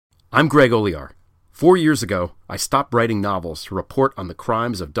I'm Greg Olear. 4 years ago, I stopped writing novels to report on the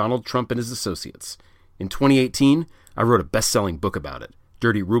crimes of Donald Trump and his associates. In 2018, I wrote a best-selling book about it,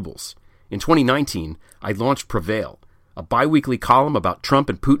 Dirty Rubles. In 2019, I launched Prevail, a bi-weekly column about Trump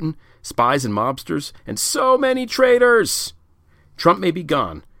and Putin, spies and mobsters, and so many traitors. Trump may be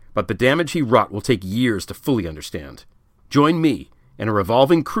gone, but the damage he wrought will take years to fully understand. Join me and a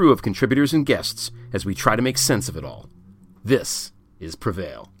revolving crew of contributors and guests as we try to make sense of it all. This is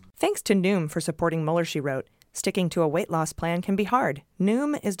Prevail. Thanks to Noom for supporting Mueller, She Wrote. Sticking to a weight loss plan can be hard.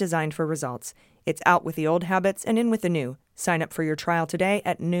 Noom is designed for results. It's out with the old habits and in with the new. Sign up for your trial today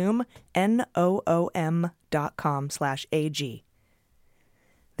at Noom, Noom.com/AG.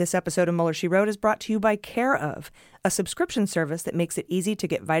 This episode of Mueller, She Wrote is brought to you by Care Of, a subscription service that makes it easy to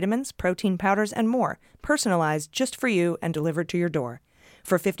get vitamins, protein powders, and more, personalized just for you and delivered to your door.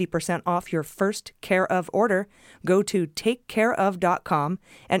 For 50% off your first Care Of order, go to takecareof.com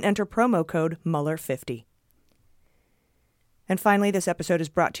and enter promo code Mueller50. And finally, this episode is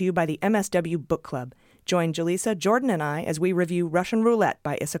brought to you by the MSW Book Club. Join Jaleesa, Jordan, and I as we review Russian Roulette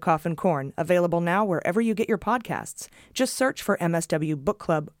by Isikoff and Korn, available now wherever you get your podcasts. Just search for MSW Book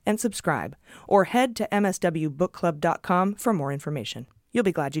Club and subscribe, or head to mswbookclub.com for more information. You'll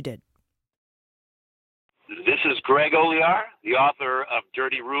be glad you did. This is Greg Olear, the author of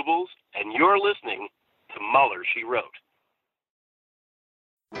Dirty Rubles, and you're listening to Mueller, She Wrote.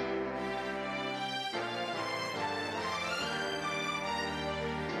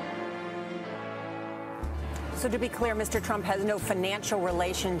 So to be clear, Mr. Trump has no financial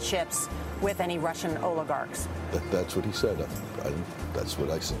relationships with any Russian oligarchs. That's what he said. That's what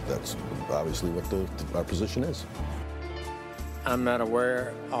I said. That's obviously what our position is. I'm not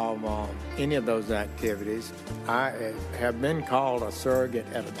aware of any of those activities. I have been called a surrogate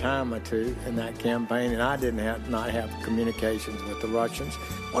at a time or two in that campaign, and I did not have communications with the Russians.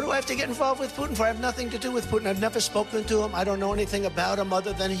 What do I have to get involved with Putin for? I have nothing to do with Putin. I've never spoken to him. I don't know anything about him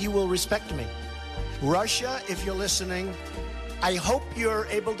other than he will respect me. Russia, if you're listening, I hope you're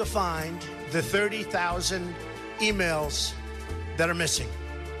able to find the 30,000 emails that are missing.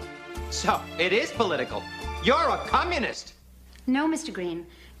 So, it is political. You're a communist. No, Mr. Green.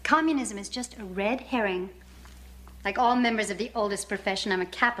 Communism is just a red herring. Like all members of the oldest profession, I'm a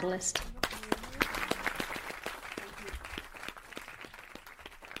capitalist.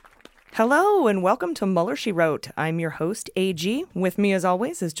 Hello, and welcome to Mueller, She Wrote. I'm your host, AG. With me, as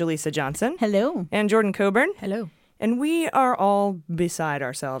always, is Jaleesa Johnson. Hello. And Jordan Coburn. Hello. And we are all beside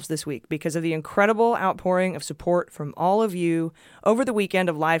ourselves this week because of the incredible outpouring of support from all of you over the weekend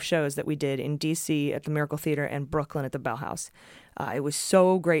of live shows that we did in D.C. at the Miracle Theater and Brooklyn at the Bell House. It was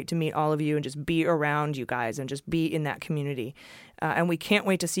so great to meet all of you and just be around you guys and just be in that community. And we can't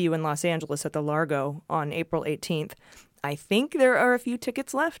wait to see you in Los Angeles at the Largo on April 18th. I think there are a few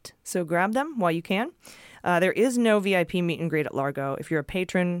tickets left, so grab them while you can. There is no VIP meet and greet at Largo. If you're a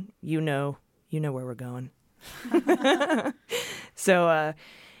patron, you know where we're going. So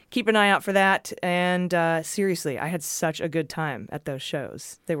keep an eye out for that. And seriously, I had such a good time at those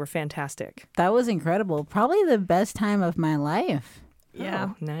shows. They were fantastic. That was incredible. Probably the best time of my life. Yeah.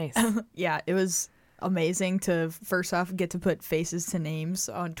 Oh, nice. Yeah, it was amazing to first off get to put faces to names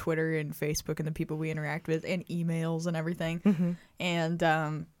on Twitter and Facebook and the people we interact with and emails and everything. Mm-hmm.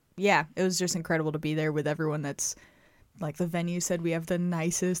 And yeah, it was just incredible to be there with everyone that's like the venue said, we have the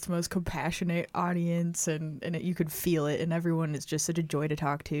nicest, most compassionate audience, and you could feel it, and everyone is just such a joy to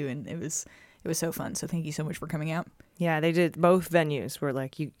talk to, and it was so fun. So thank you so much for coming out. Yeah, they did. Both venues were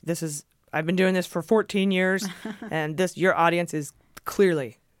like, I've been doing this for 14 years, and your audience is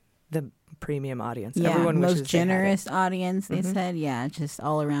clearly the premium audience. Yeah, everyone most generous audience, they said. Yeah, just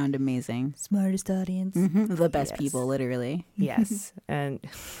all around amazing. Smartest audience. Mm-hmm. The best people, literally. Yes, and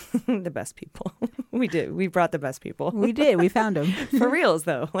the best people. We did. We brought the best people. We did. We found them. For reals,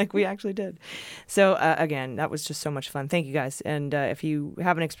 though. Like, we actually did. So, again, that was just so much fun. Thank you, guys. And if you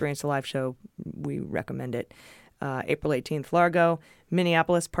haven't experienced a live show, we recommend it. April 18th, Largo,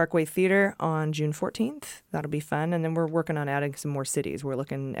 Minneapolis Parkway Theater on June 14th. That'll be fun. And then we're working on adding some more cities. We're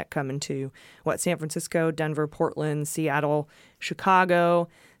looking at coming to, San Francisco, Denver, Portland, Seattle, Chicago,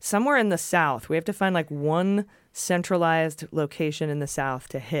 somewhere in the South. We have to find like one centralized location in the South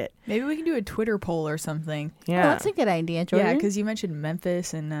to hit. Maybe we can do a Twitter poll or something. Yeah. Oh, that's a good idea, Jordan. Yeah, because you mentioned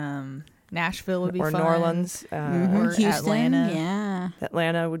Memphis and Nashville would be or fun. New Orleans. Or Houston, Atlanta. Yeah.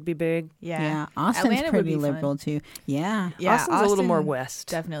 Atlanta would be big. Yeah. Austin's Atlanta pretty liberal, too. Yeah. Austin's a little more west.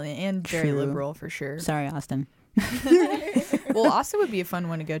 Definitely. And very True. liberal for sure. Sorry, Austin. Well, Austin would be a fun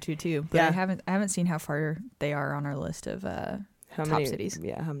one to go to, too. But Yeah. I haven't seen how far they are on our list of How top many cities.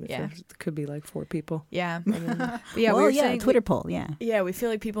 Yeah, how many? Yeah. It could be like 4 people. Yeah. Yeah, well, we were yeah, saying Twitter poll, yeah. Yeah, we feel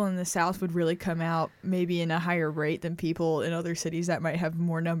like people in the South would really come out maybe in a higher rate than people in other cities that might have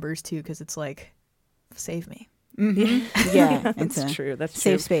more numbers too, because it's like, save me. Mm-hmm. Yeah, that's true. That's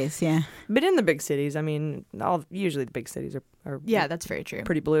safe true. space. Yeah, But in the big cities, I mean, usually the big cities are Yeah, that's very true.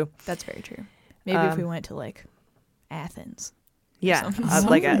 pretty blue. That's very true. Maybe if we went to like Athens. Yeah, something.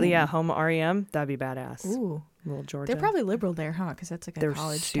 home of REM, that'd be badass. Ooh. Little Georgia. They're probably liberal there, huh? Because that's like a They're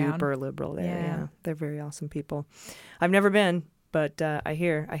college town. super liberal there. Yeah. Yeah, they're very awesome people. I've never been, but I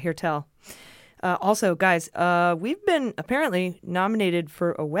hear tell. Also, guys, we've been apparently nominated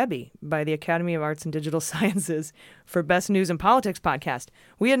for a Webby by the Academy of Arts and Digital Sciences for Best News and Politics Podcast.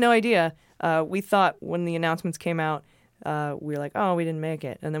 We had no idea. We thought when the announcements came out, we were like, oh, we didn't make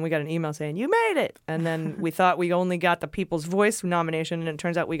it. And then we got an email saying, you made it. And then we thought we only got the People's Voice nomination, and it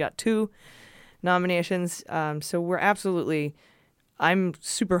turns out we got 2 nominations. So I'm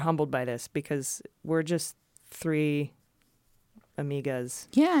super humbled by this because we're just 3 amigas.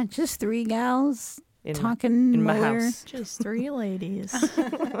 Yeah, just 3 gals talking in my Mueller. house. Just 3 ladies.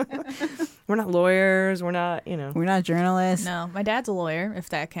 We're not lawyers. We're not, We're not journalists. No, my dad's a lawyer, if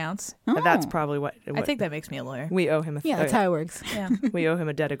that counts. That's probably what I think that makes me a lawyer. we owe him. Yeah, that's how it works. Yeah. We owe him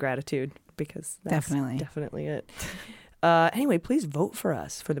a debt of gratitude because that's Definitely. definitely it. Anyway, please vote for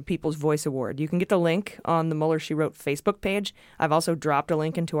us for the People's Voice Award. You can get the link on the Mueller, She Wrote Facebook page. I've also dropped a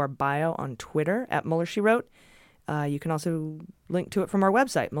link into our bio on Twitter at Mueller, She Wrote. You can also link to it from our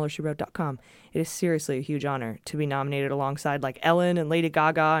website, MuellerSheWrote.com. It is seriously a huge honor to be nominated alongside like Ellen and Lady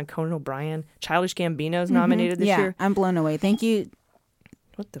Gaga and Conan O'Brien. Childish Gambino's nominated this year. I'm blown away. Thank you.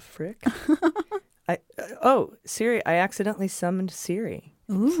 What the frick? Siri, I accidentally summoned Siri.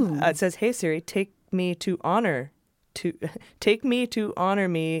 Ooh. It says, hey, Siri, take me to honor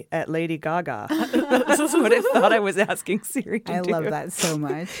me at Lady Gaga. This is what I thought I was asking Siri to I do. love that so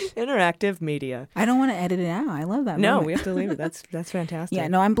much. Interactive media. I don't want to edit it out. I love that. No, moment. we have to leave it. That's fantastic. Yeah,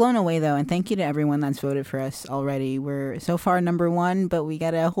 no, I'm blown away though, and thank you to everyone that's voted for us already. We're so far #1, but we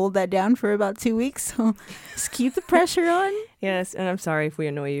gotta hold that down for about 2 weeks. So just keep the pressure on. Yes, and I'm sorry if we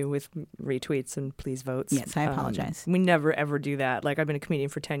annoy you with retweets and please votes. Yes, I apologize. We never ever do that. Like I've been a comedian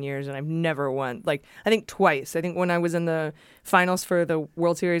for 10 years and I've never won. Like I think twice. I think when I was in the finals for the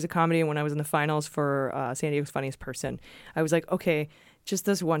World Series of Comedy and when I was in the finals for San Diego's Funniest Person, I was like, okay, just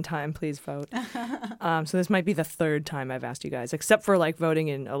this one time, please vote. So this might be the 3rd time I've asked you guys, except for like voting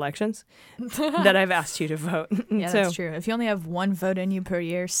in elections, that I've asked you to vote. Yeah, that's true. If you only have 1 vote in you per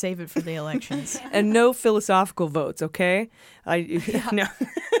year, save it for the elections. And no philosophical votes, okay? No. I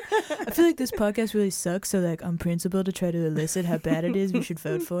feel like this podcast really sucks, so like on principle to try to elicit how bad it is, we should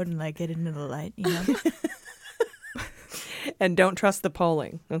vote for it and like get it into the light, you know? And don't trust the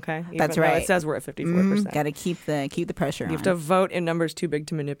polling, okay? That's Even though right. It says we're at 54%. Got to keep the pressure on. You have to vote in numbers too big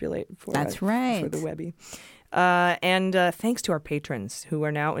to manipulate for That's right. for the Webby. And thanks to our patrons who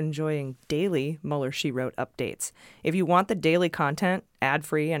are now enjoying daily Mueller, She Wrote updates. If you want the daily content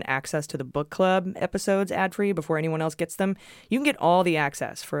ad-free and access to the book club episodes ad-free before anyone else gets them, you can get all the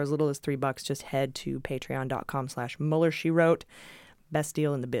access for as little as $3. Just head to patreon.com/MuellerSheWrote. Best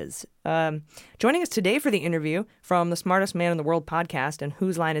deal in the biz. Joining us today for the interview from the Smartest Man in the World podcast and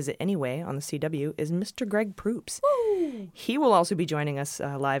Whose Line Is It Anyway on the CW is Mr. Greg Proops. Woo! He will also be joining us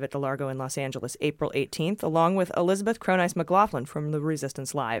live at the Largo in Los Angeles, April 18th, along with Elizabeth Croneiss McLaughlin from the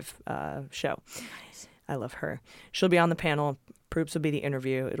Resistance Live show. Nice. I love her. She'll be on the panel. Proops will be the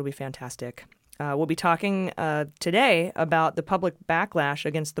interview. It'll be fantastic. We'll be talking today about the public backlash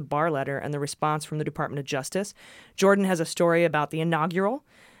against the Barr letter and the response from the Department of Justice. Jordan has a story about the inaugural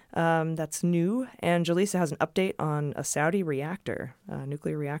that's new, and Jaleesa has an update on a Saudi reactor,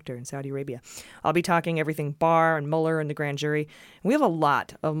 nuclear reactor in Saudi Arabia. I'll be talking everything Barr and Mueller and the grand jury. We have a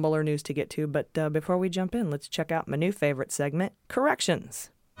lot of Mueller news to get to, but before we jump in, let's check out my new favorite segment,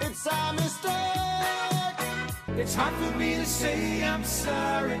 Corrections. It's a mistake. It's hard for me to say I'm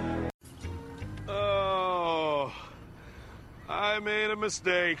sorry. Oh, I made a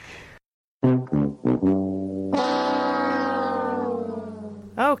mistake.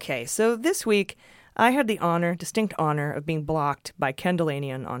 Okay, so this week I had the distinct honor of being blocked by Ken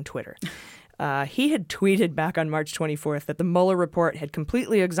Delanian on Twitter. He had tweeted back on March 24th that the Mueller report had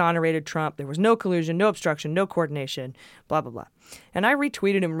completely exonerated Trump. There was no collusion, no obstruction, no coordination, blah, blah, blah. And I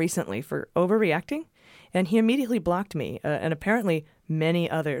retweeted him recently for overreacting, and he immediately blocked me, and apparently many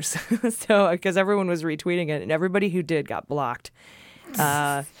others. So, because everyone was retweeting it, and everybody who did got blocked.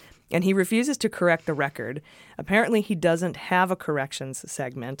 And he refuses to correct the record. Apparently, he doesn't have a corrections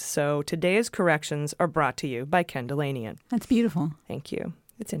segment. So today's corrections are brought to you by Ken Delanian. That's beautiful. Thank you.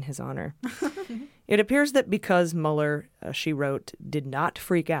 It's in his honor. It appears that because Mueller, she wrote, did not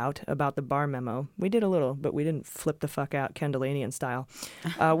freak out about the Barr memo, we did a little, but we didn't flip the fuck out Kendallanian style,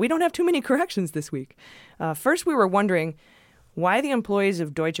 we don't have too many corrections this week. First, we were wondering why the employees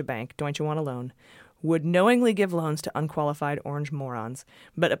of Deutsche Bank, Don't You Want a Loan, would knowingly give loans to unqualified orange morons.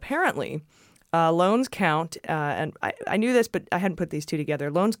 But apparently, loans count, and I knew this, but I hadn't put these two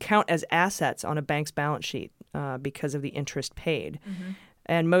together. Loans count as assets on a bank's balance sheet because of the interest paid. Mm-hmm.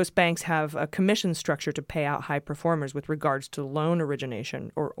 And most banks have a commission structure to pay out high performers with regards to loan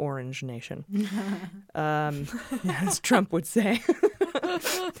origination or orange nation. As Trump would say.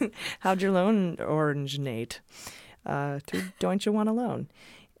 How'd your loan originate? Through Don't You Want a Loan?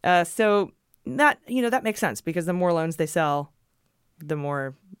 So that makes sense because the more loans they sell, the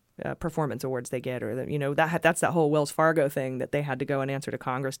more performance awards they get, or that's that whole Wells Fargo thing that they had to go and answer to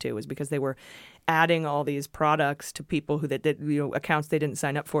Congress to, was because they were adding all these products to people who that did accounts they didn't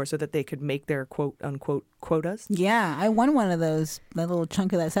sign up for, so that they could make their quote unquote quotas. Yeah, I won one of those, that little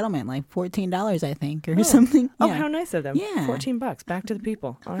chunk of that settlement, like $14, I think, or something. Oh, yeah. How nice of them! Yeah, $14 back to the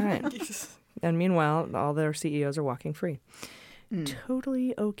people. All right. And meanwhile, all their CEOs are walking free.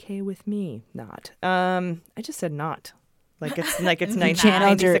 Totally okay with me. Not. I just said not. Like it's 1996.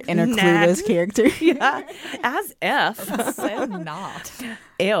 Channeled your inner clueless character. Yeah, as if. Said not.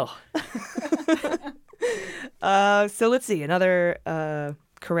 Ew. So let's see. Another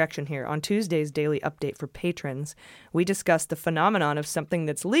correction here. On Tuesday's Daily Update for patrons, we discussed the phenomenon of something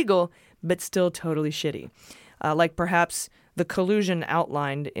that's legal but still totally shitty. Like perhaps the collusion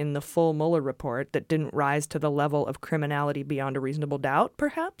outlined in the full Mueller report that didn't rise to the level of criminality beyond a reasonable doubt,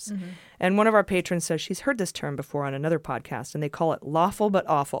 perhaps. Mm-hmm. And one of our patrons says she's heard this term before on another podcast, and they call it lawful but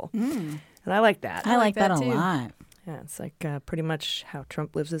awful. And I like that. I like that a lot. Yeah, it's like pretty much how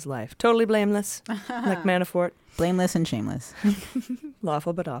Trump lives his life. Totally blameless, like Manafort. Blameless and shameless.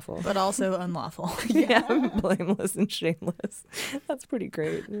 Lawful but awful. But also unlawful. Yeah, blameless and shameless. That's pretty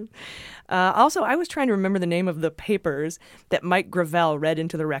great. Also, I was trying to remember the name of the papers that Mike Gravel read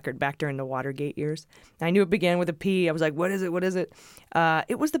into the record back during the Watergate years. I knew it began with a P. I was like, what is it? What is it?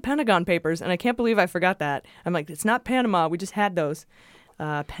 It was the Pentagon Papers, and I can't believe I forgot that. I'm like, it's not Panama. We just had those.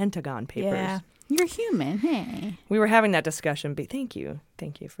 Pentagon Papers. Yeah. You're human, hey. We were having that discussion. Thank you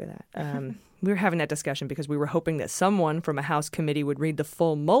for that. We were having that discussion because we were hoping that someone from a House committee would read the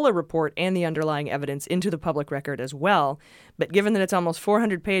full Mueller report and the underlying evidence into the public record as well. But given that it's almost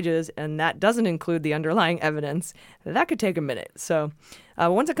 400 pages and that doesn't include the underlying evidence, that could take a minute. So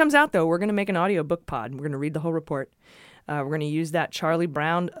once it comes out, though, we're going to make an audio book pod. We're going to read the whole report. We're going to use that Charlie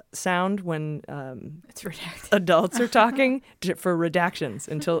Brown sound when it's redacted. Adults are talking for redactions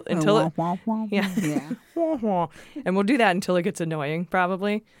until it, yeah. And we'll do that until it gets annoying,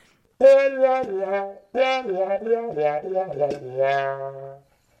 probably. So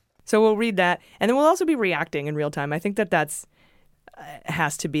we'll read that, and then we'll also be reacting in real time. I think that's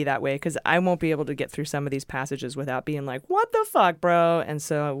has to be that way because I won't be able to get through some of these passages without being like, what the fuck, bro? And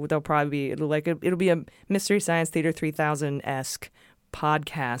so they'll probably be, it'll be a Mystery Science Theater 3000-esque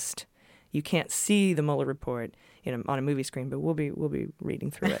podcast. You can't see the Mueller report on a movie screen, but we'll be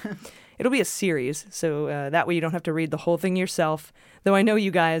reading through it. It'll be a series, so that way you don't have to read the whole thing yourself, though I know you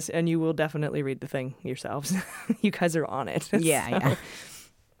guys, and you will definitely read the thing yourselves. You guys are on it. Yeah.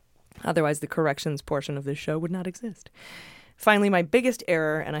 Otherwise, the corrections portion of this show would not exist. Finally, my biggest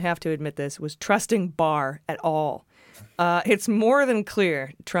error, and I have to admit this, was trusting Barr at all. It's more than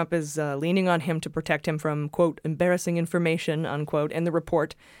clear Trump is leaning on him to protect him from, quote, embarrassing information, unquote, and the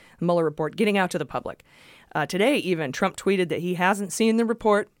Mueller report, getting out to the public. Today, even, Trump tweeted that he hasn't seen the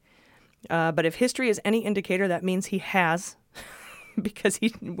report, but if history is any indicator, that means he has, because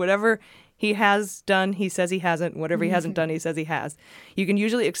whatever he has done, he says he hasn't. Whatever he hasn't done, he says he has. You can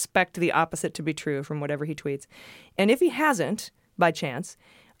usually expect the opposite to be true from whatever he tweets. And if he hasn't, by chance,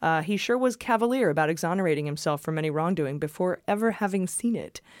 he sure was cavalier about exonerating himself from any wrongdoing before ever having seen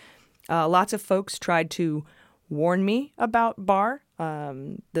it. Lots of folks tried to warn me about Barr,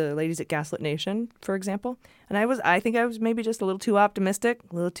 the ladies at Gaslit Nation, for example. And I think I was maybe just a little too optimistic,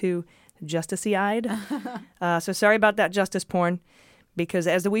 a little too justice-y-eyed. So sorry about that justice porn. Because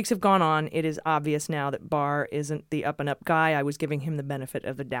as the weeks have gone on, it is obvious now that Barr isn't the up-and-up guy I was giving him the benefit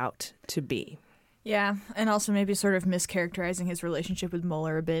of the doubt to be. Yeah, and also maybe sort of mischaracterizing his relationship with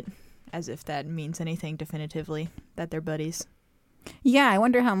Mueller a bit, as if that means anything definitively, that they're buddies. Yeah, I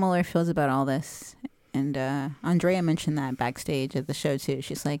wonder how Mueller feels about all this. And Andrea mentioned that backstage at the show, too.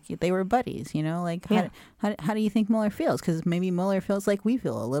 She's like, they were buddies, Like, how do you think Mueller feels? Because maybe Mueller feels like we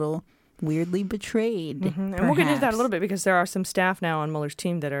feel a little weirdly betrayed. Mm-hmm. And we'll get into that a little bit because there are some staff now on Mueller's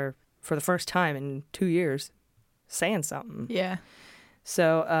team that are, for the first time in 2 years, saying something. Yeah.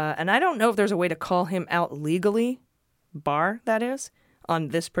 So, and I don't know if there's a way to call him out legally, Barr, that is, on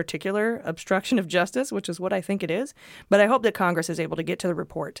this particular obstruction of justice, which is what I think it is. But I hope that Congress is able to get to the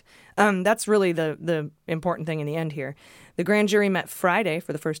report. That's really the important thing in the end here. The grand jury met Friday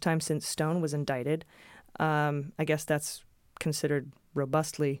for the first time since Stone was indicted. I guess that's considered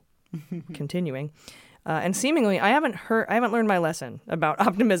robustly continuing. And seemingly, I haven't learned my lesson about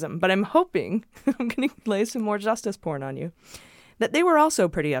optimism, but I'm hoping, I'm going to lay some more justice porn on you, that they were also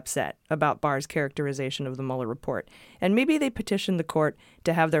pretty upset about Barr's characterization of the Mueller report. And maybe they petitioned the court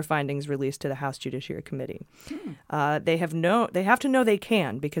to have their findings released to the House Judiciary Committee. They have to know they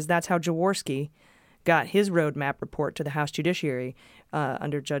can, because that's how Jaworski got his roadmap report to the House Judiciary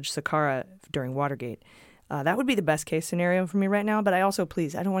under Judge Sakara during Watergate. That would be the best case scenario for me right now, but I also,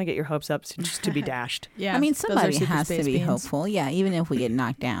 please, I don't want to get your hopes up just to be dashed. I mean, somebody has to be hopeful. Yeah, even if we get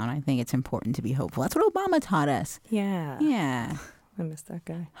knocked down, I think it's important to be hopeful. That's what Obama taught us. Yeah. I miss that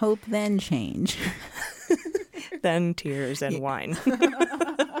guy. Hope, then change. Then tears and wine.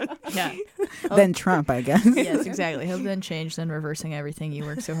 Yeah. Then Trump, I guess. Yes, exactly. Hope, then change, then reversing everything you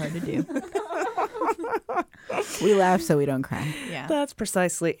work so hard to do. We laugh so we don't cry. Yeah. That's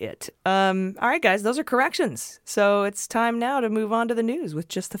precisely it. All right, guys, those are corrections. So it's time now to move on to the news with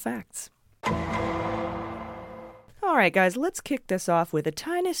just the facts. All right, guys, let's kick this off with a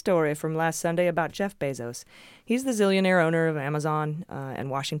tiny story from last Sunday about Jeff Bezos. He's the zillionaire owner of Amazon and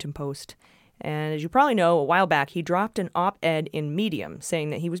Washington Post. And as you probably know, a while back, he dropped an op-ed in Medium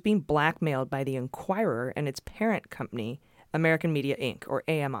saying that he was being blackmailed by the Inquirer and its parent company, American Media Inc., or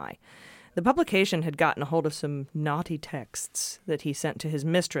AMI. The publication had gotten a hold of some naughty texts that he sent to his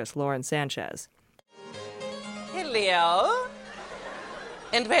mistress, Lauren Sanchez. Hello,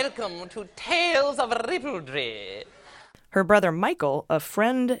 and welcome to Tales of Ribaldry. Her brother Michael, a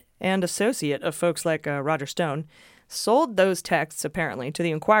friend and associate of folks like Roger Stone, sold those texts, apparently, to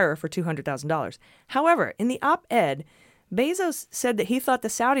the Inquirer for $200,000. However, in the op-ed, Bezos said that he thought the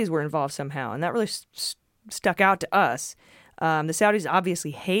Saudis were involved somehow, and that really stuck out to us. The Saudis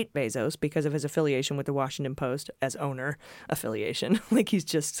obviously hate Bezos because of his affiliation with the Washington Post as owner affiliation. Like he's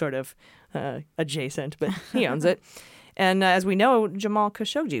just sort of adjacent, but he owns it. And as we know, Jamal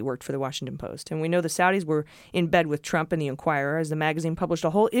Khashoggi worked for the Washington Post. And we know the Saudis were in bed with Trump and the Inquirer as the magazine published a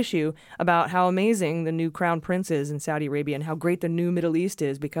whole issue about how amazing the new crown prince is in Saudi Arabia and how great the new Middle East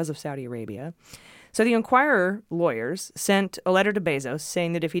is because of Saudi Arabia. So the Inquirer lawyers sent a letter to Bezos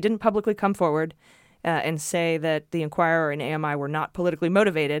saying that if he didn't publicly come forward and say that the Inquirer and AMI were not politically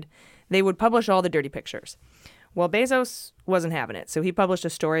motivated, they would publish all the dirty pictures. Well, Bezos wasn't having it, so he published a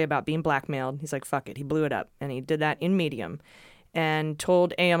story about being blackmailed. He's like, fuck it. He blew it up, and he did that in Medium and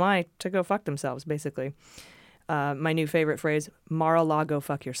told AMI to go fuck themselves, basically. My new favorite phrase, Mar-a-Lago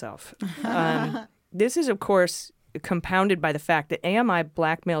fuck yourself. This is, of course, compounded by the fact that AMI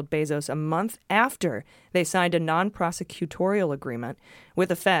blackmailed Bezos a month after they signed a non-prosecutorial agreement with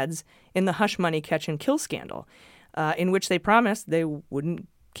the feds in the hush money catch and kill scandal, in which they promised they wouldn't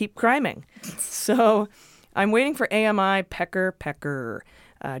keep criming. So I'm waiting for AMI, Pecker,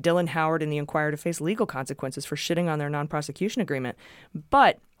 Dylan Howard, and the Inquirer to face legal consequences for shitting on their non-prosecution agreement.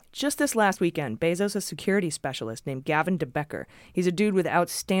 But just this last weekend, Bezos' security specialist named Gavin DeBecker, he's a dude with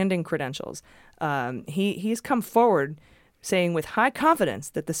outstanding credentials. He's come forward saying with high confidence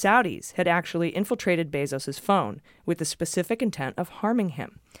that the Saudis had actually infiltrated Bezos' phone with the specific intent of harming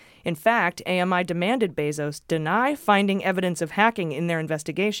him. In fact, AMI demanded Bezos deny finding evidence of hacking in their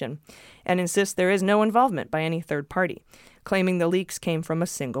investigation and insist there is no involvement by any third party, claiming the leaks came from a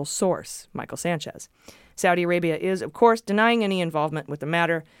single source, Michael Sanchez. Saudi Arabia is, of course, denying any involvement with the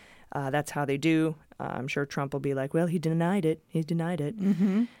matter. That's how they do. I'm sure Trump will be like, well, he denied it. He denied it.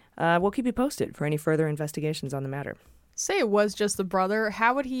 Mm-hmm. We'll keep you posted for any further investigations on the matter. Say it was just the brother.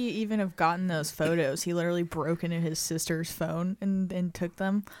 How would he even have gotten those photos? He literally broke into his sister's phone and took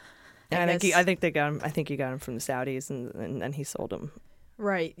them. I think they got him. I think he got him from the Saudis, and he sold them.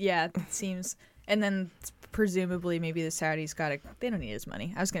 Right. Yeah. It seems. And then presumably maybe the Saudis they don't need his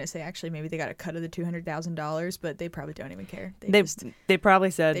money. I was going to say actually maybe they got a cut of the $200,000, but they probably don't even care. They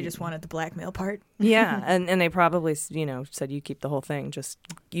probably said they just wanted the blackmail part. Yeah, and they probably said you keep the whole thing, just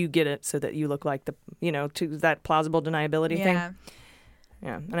you get it so that you look like the to that plausible deniability thing.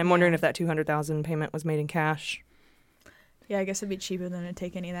 Yeah, and I'm wondering if that $200,000 payment was made in cash. Yeah, I guess it'd be cheaper than to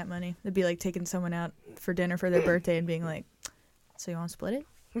take any of that money. It'd be like taking someone out for dinner for their birthday and being like, "So you want to split it?"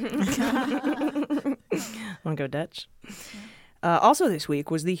 Want to go Dutch? Also this week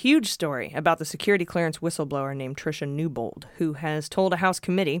was the huge story about the security clearance whistleblower named Tricia Newbold, who has told a House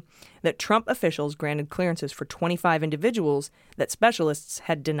committee that Trump officials granted clearances for 25 individuals that specialists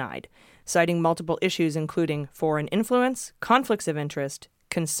had denied, citing multiple issues including foreign influence, conflicts of interest,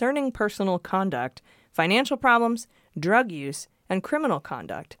 concerning personal conduct, financial problems, drug use, and criminal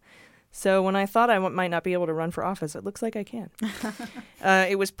conduct. So when I thought I might not be able to run for office, it looks like I can.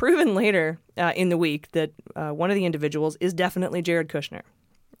 It was proven later in the week that one of the individuals is definitely Jared Kushner.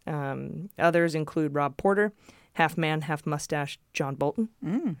 Others include Rob Porter, half man, half mustache John Bolton,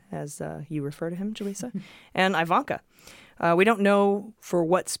 as you refer to him, Jaleesa, and Ivanka. We don't know for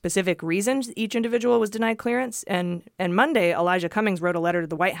what specific reasons each individual was denied clearance. And Monday, Elijah Cummings wrote a letter to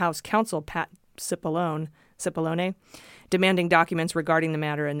the White House counsel, Pat Cipollone, demanding documents regarding the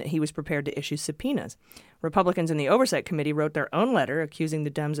matter and that he was prepared to issue subpoenas. Republicans in the Oversight Committee wrote their own letter accusing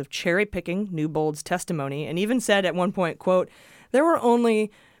the Dems of cherry-picking Newbold's testimony and even said at one point, quote, there were only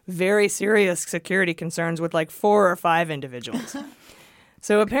very serious security concerns with like 4 or 5 individuals.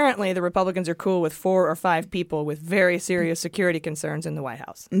 So apparently the Republicans are cool with 4 or 5 people with very serious security concerns in the White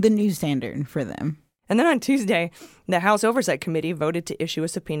House. The new standard for them. And then on Tuesday, the House Oversight Committee voted to issue a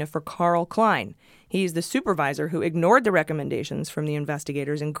subpoena for Carl Klein. He's the supervisor who ignored the recommendations from the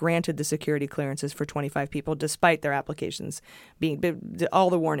investigators and granted the security clearances for 25 people despite their applications being all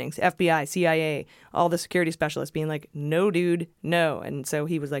the warnings, FBI, CIA, all the security specialists being like, no, dude, no. And so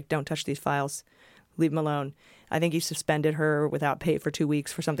he was like, don't touch these files. Leave them alone. I think he suspended her without pay for 2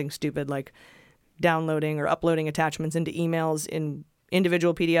 weeks for something stupid like downloading or uploading attachments into emails in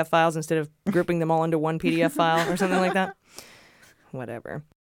individual PDF files instead of grouping them all into one PDF file or something like that. Whatever.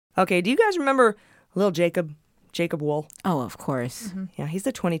 Okay, do you guys remember little Jacob Wool? Oh, of course. Mm-hmm. Yeah, he's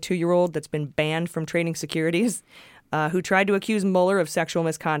the 22-year-old that's been banned from trading securities who tried to accuse Mueller of sexual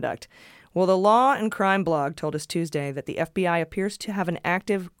misconduct. Well, the Law and Crime blog told us Tuesday that the FBI appears to have an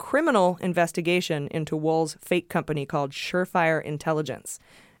active criminal investigation into Wool's fake company called Surefire Intelligence.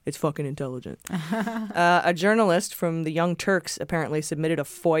 It's fucking intelligent. A journalist from the Young Turks apparently submitted a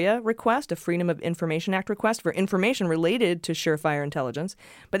FOIA request, a Freedom of Information Act request, for information related to Surefire Intelligence,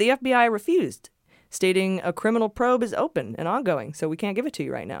 but the FBI refused, stating a criminal probe is open and ongoing, so we can't give it to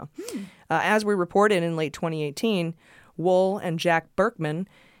you right now. As we reported in late 2018, Wool and Jack Berkman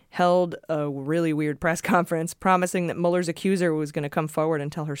held a really weird press conference promising that Mueller's accuser was going to come forward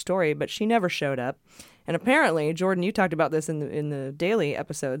and tell her story, but she never showed up. And apparently, Jordan, you talked about this in the daily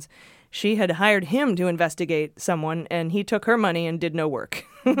episodes, she had hired him to investigate someone, and he took her money and did no work.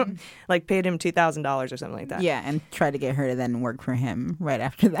 Like paid him $2,000 or something like that. Yeah, and tried to get her to then work for him right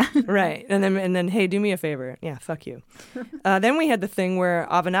after that. Right. And then, hey, do me a favor. Yeah, fuck you. Then we had the thing where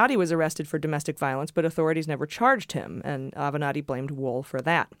Avenatti was arrested for domestic violence, but authorities never charged him, and Avenatti blamed Wool for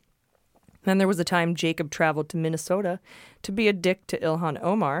that. Then there was the time Jacob traveled to Minnesota to be a dick to Ilhan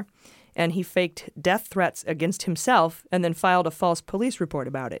Omar, and he faked death threats against himself and then filed a false police report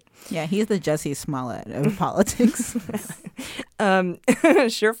about it. Yeah, he's the Jussie Smollett of politics.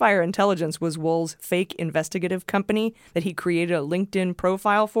 Surefire Intelligence was Wool's fake investigative company that he created a LinkedIn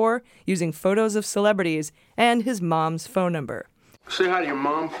profile for using photos of celebrities and his mom's phone number. Say hi to your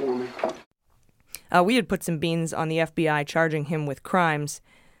mom for me. We had put some beans on the FBI charging him with crimes,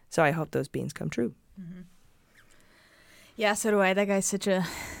 so I hope those beans come true. Mm-hmm. Yeah, so do I. That guy's such a...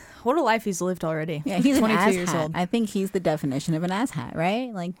 What a life he's lived already. Yeah, he's 22 years old. I think he's the definition of an asshat,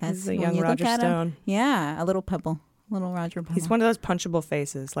 right? Like that's he's a young Roger Stone. Yeah, a little pebble, little Roger Pebble. He's one of those punchable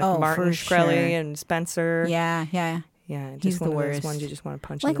faces, like Martin Shkreli and Spencer. Yeah. Just he's one the of worst. those ones you just want to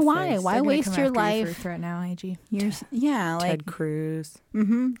punch. Like in the why? face. Why waste your life? For a threat now, AG. Yeah, like Ted Cruz.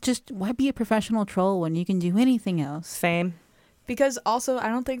 Mm-hmm. Just why be a professional troll when you can do anything else? Fame. Because also, I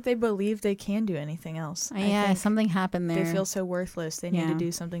don't think they believe they can do anything else. Yeah, something happened there. They feel so worthless. They need to do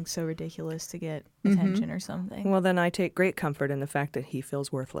something so ridiculous to get attention or something. Well, then I take great comfort in the fact that he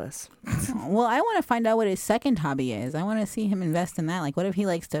feels worthless. Well, I want to find out what his second hobby is. I want to see him invest in that. Like, what if he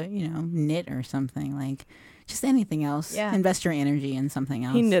likes to, knit or something? Like, just anything else. Yeah. Invest your energy in something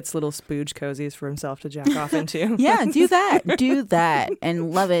else. He knits little spooge cozies for himself to jack off into. Yeah, do that. Do that.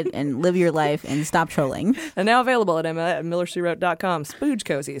 And love it and live your life and stop trolling. And now available at MillerSheWrote.com. Spooge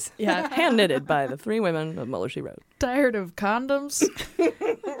cozies. Yeah. Hand knitted by the 3 women of Miller She Wrote. Tired of condoms?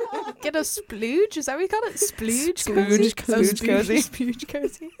 Get a splooge? Is that what you call it? Splooge cozy? Spooge cozy. Spooge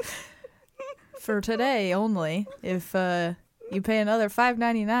cozy. For today only, if you pay another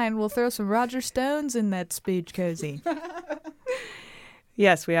 $5.99, we'll throw some Roger Stones in that spooge cozy.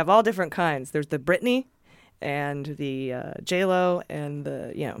 Yes, we have all different kinds. There's the Britney and the J-Lo and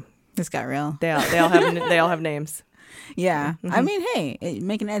the, This got real. They all have names. Yeah. Mm-hmm. I mean, hey,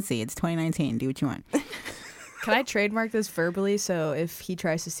 make an Etsy. It's 2019. Do what you want. Can I trademark this verbally so if he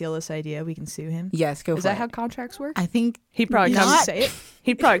tries to steal this idea, we can sue him? Yes, go for it. Is that how contracts work? I think He'd probably say it.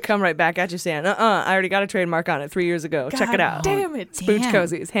 He'd probably come right back at you saying, I already got a trademark on it 3 years ago. Check it out. Damn it. Spooch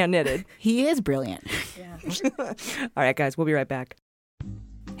Cozies, hand knitted. He is brilliant. All right, guys, we'll be right back.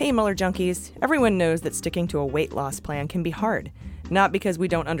 Hey, Mueller junkies. Everyone knows that sticking to a weight loss plan can be hard. Not because we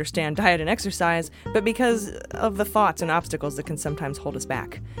don't understand diet and exercise, but because of the thoughts and obstacles that can sometimes hold us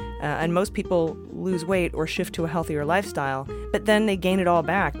back. And most people lose weight or shift to a healthier lifestyle, but then they gain it all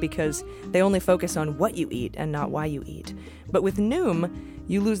back because they only focus on what you eat and not why you eat. But with Noom,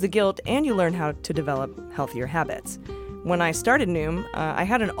 you lose the guilt and you learn how to develop healthier habits. When I started Noom, I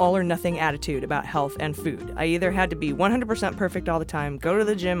had an all-or-nothing attitude about health and food. I either had to be 100% perfect all the time, go to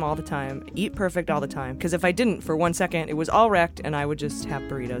the gym all the time, eat perfect all the time, because if I didn't for 1 second, it was all wrecked and I would just have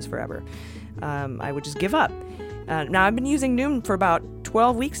burritos forever. I would just give up. Now, I've been using Noom for about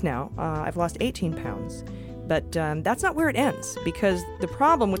 12 weeks now. I've lost 18 pounds. But that's not where it ends, because the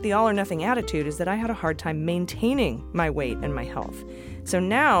problem with the all-or-nothing attitude is that I had a hard time maintaining my weight and my health. So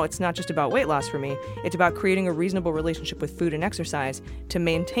now it's not just about weight loss for me, it's about creating a reasonable relationship with food and exercise to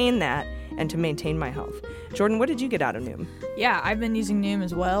maintain that and to maintain my health. Jordan, what did you get out of Noom? Yeah, I've been using Noom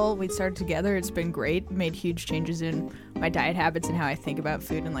as well. We started together. It's been great. Made huge changes in my diet habits and how I think about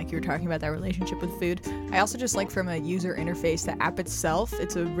food, and like you were talking about that relationship with food. I also just like from a user interface, the app itself,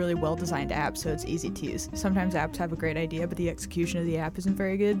 it's a really well-designed app, so it's easy to use. Sometimes apps have a great idea, but the execution of the app isn't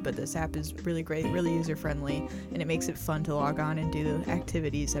very good, but this app is really great, really user-friendly, and it makes it fun to log on and do the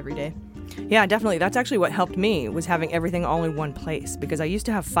activities every day. Yeah, definitely. That's actually what helped me, was having everything all in one place, because I used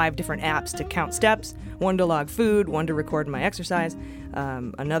to have 5 different apps to count steps, one to log food, one to record my exercise,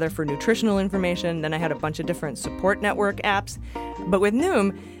 another for nutritional information, then I had a bunch of different support network apps. But with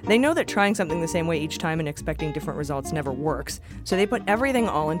Noom, they know that trying something the same way each time and expecting different results never works, so they put everything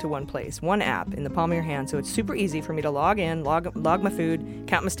all into one place, one app in the palm of your hand, so it's super easy for me to log in, log my food,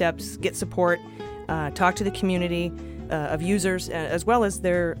 count my steps, get support, talk to the community of users, as well as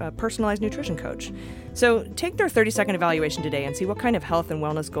their personalized nutrition coach. So take their 30-second evaluation today and see what kind of health and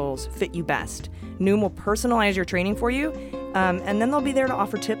wellness goals fit you best. Noom will personalize your training for you, and then they'll be there to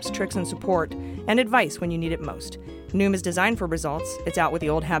offer tips, tricks, and support, and advice when you need it most. Noom is designed for results. It's out with the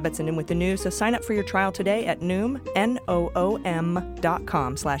old habits and in with the new, so sign up for your trial today at Noom, Noom.com/AG.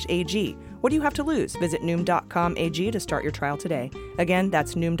 What do you have to lose? Visit Noom.com/AG to start your trial today. Again,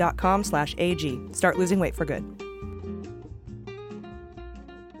 that's Noom.com/AG. Start losing weight for good.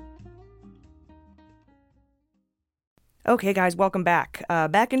 Okay, guys, welcome back.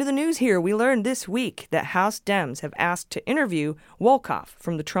 Back into the news here. We learned this week that House Dems have asked to interview Wolkoff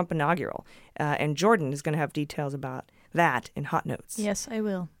from the Trump inaugural, and Jordan is going to have details about that in Hot Notes. Yes, I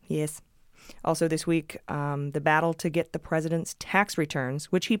will. Yes. Also this week, the battle to get the president's tax returns,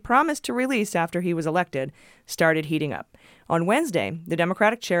 which he promised to release after he was elected, started heating up. On Wednesday, the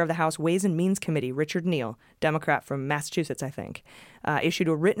Democratic chair of the House Ways and Means Committee, Richard Neal, Democrat from Massachusetts, I think, issued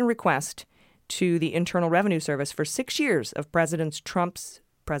a written request to the Internal Revenue Service for 6 years of President Trump's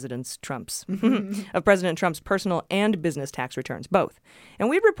personal and business tax returns, both. And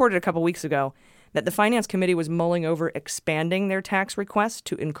we reported a couple weeks ago that the Finance Committee was mulling over expanding their tax request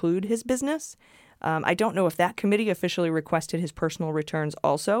to include his business. I don't know if that committee officially requested his personal returns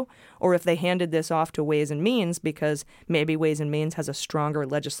also, or if they handed this off to Ways and Means because maybe Ways and Means has a stronger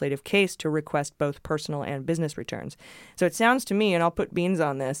legislative case to request both personal and business returns. So it sounds to me, and I'll put beans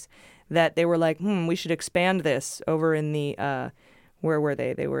on this, that they were like, we should expand this over in the, where were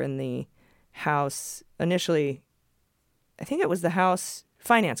they? They were in the House, initially, I think it was the House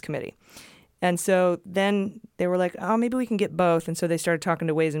Finance Committee. And so then they were like, maybe we can get both. And so they started talking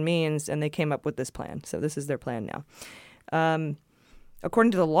to Ways and Means, and they came up with this plan. So this is their plan now.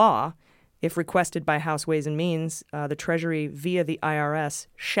 According to the law, if requested by House Ways and Means, the Treasury via the IRS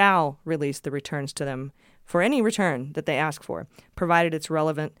shall release the returns to them for any return that they ask for, provided it's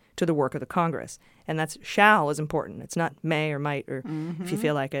relevant to the work of the Congress. And that's shall is important. It's not may or might or if you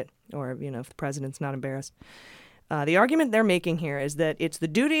feel like it, or, if the president's not embarrassed. The argument they're making here is that it's the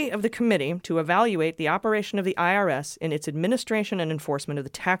duty of the committee to evaluate the operation of the IRS in its administration and enforcement of the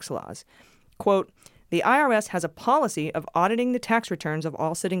tax laws. Quote, the IRS has a policy of auditing the tax returns of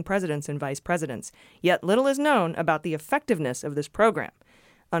all sitting presidents and vice presidents, yet little is known about the effectiveness of this program.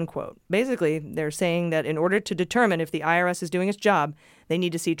 Unquote. Basically, they're saying that in order to determine if the IRS is doing its job, they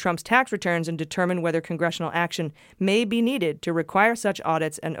need to see Trump's tax returns and determine whether congressional action may be needed to require such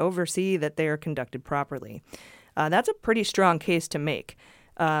audits and oversee that they are conducted properly. That's a pretty strong case to make,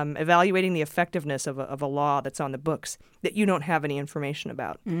 evaluating the effectiveness of a law that's on the books that you don't have any information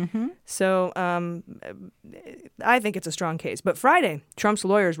about. Mm-hmm. So I think it's a strong case. But Friday, Trump's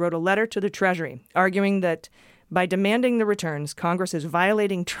lawyers wrote a letter to the Treasury arguing that By demanding the returns, Congress is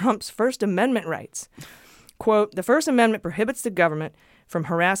violating Trump's First Amendment rights. Quote, the First Amendment prohibits the government from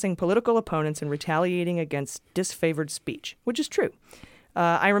harassing political opponents and retaliating against disfavored speech, which is true.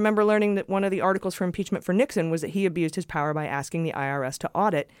 I remember learning that one of the articles for impeachment for Nixon was that he abused his power by asking the IRS to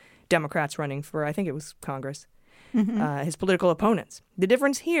audit Democrats running for, I think it was Congress, his political opponents. The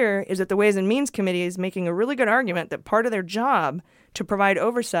difference here is that the Ways and Means Committee is making a really good argument that part of their job to provide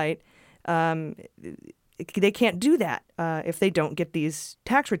oversight, they can't do that if they don't get these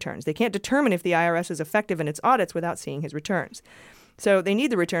tax returns. They can't determine if the IRS is effective in its audits without seeing his returns. So they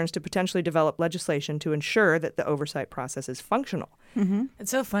need the returns to potentially develop legislation to ensure that the oversight process is functional.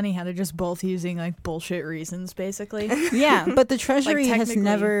 It's so funny how they're just both using like bullshit reasons, basically. Yeah, but the Treasury Like, has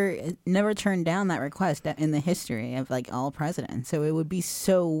technically- never turned down that request in the history of like all presidents. So it would be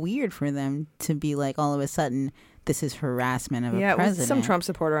so weird for them to be like all of a sudden this is harassment of a president. Some Trump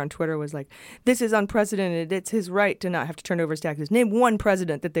supporter on Twitter was like, this is unprecedented. It's his right to not have to turn over his taxes. Name one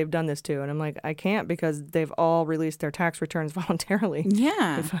president that they've done this to. And I'm like, I can't because they've all released their tax returns voluntarily.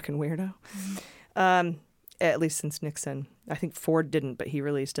 Yeah. You fucking weirdo. At least since Nixon. I think Ford didn't, but he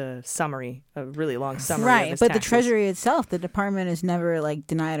released a really long summary of Right, his but taxes. the Treasury itself, the department has never like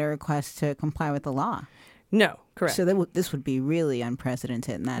denied a request to comply with the law. No, correct. So this would be really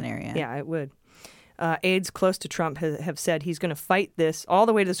unprecedented in that area. Yeah, it would. Aides close to Trump have said he's going to fight this all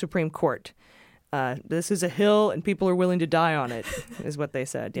the way to the Supreme Court. This is a hill and people are willing to die on it, is what they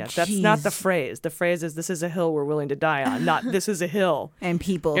said. Yeah, that's not the phrase. The phrase is this is a hill we're willing to die on, not this is a hill. And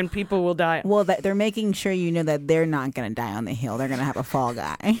people will die. Well, they're making sure you know that they're not going to die on the hill. They're going to have a fall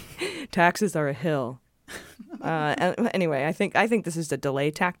guy. Taxes are a hill. Anyway, I think this is a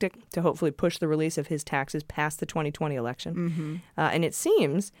delay tactic to hopefully push the release of his taxes past the 2020 election. And it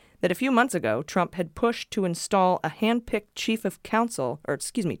seems that a few months ago, Trump had pushed to install a hand-picked chief counsel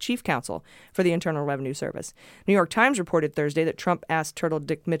for the Internal Revenue Service. New York Times reported Thursday that Trump asked Turtle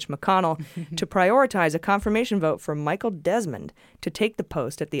Dick Mitch McConnell to prioritize a confirmation vote for Michael Desmond to take the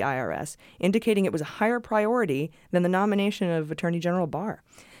post at the IRS, indicating it was a higher priority than the nomination of Attorney General Barr.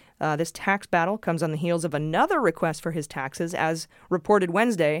 This tax battle comes on the heels of another request for his taxes, as reported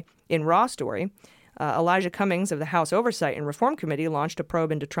Wednesday in Raw Story. Elijah Cummings of the House Oversight and Reform Committee launched a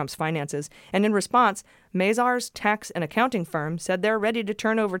probe into Trump's finances, and in response, Mazars tax and accounting firm said they're ready to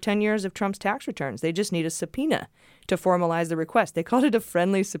turn over 10 years of Trump's tax returns. They just need a subpoena to formalize the request. They called it a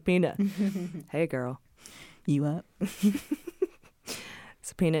friendly subpoena. Hey, girl. You up?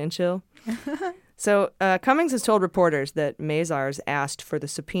 Subpoena and chill. So Cummings has told reporters that Mazars asked for the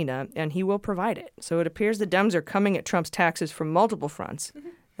subpoena, and he will provide it. So it appears the Dems are coming at Trump's taxes from multiple fronts,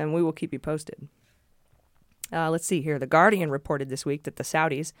 and we will keep you posted. Let's see here. The Guardian reported this week that the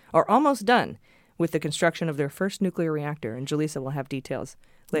Saudis are almost done with the construction of their first nuclear reactor, and Jaleesa will have details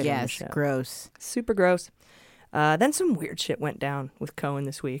later in the show. Yes, gross. Super gross. Then some weird shit went down with Cohen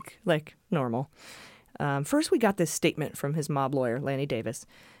this week, like normal. First, we got this statement from his mob lawyer, Lanny Davis.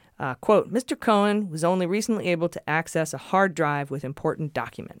 Quote, Mr. Cohen was only recently able to access a hard drive with important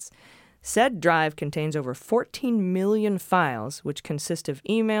documents. Said drive contains over 14 million files, which consist of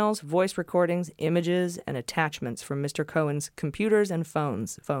emails, voice recordings, images, and attachments from Mr. Cohen's computers and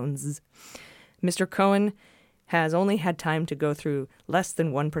phones. Mr. Cohen has only had time to go through less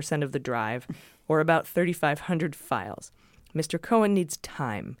than 1% of the drive, or about 3,500 files. Mr. Cohen needs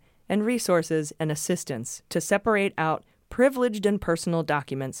time and resources and assistance to separate out privileged and personal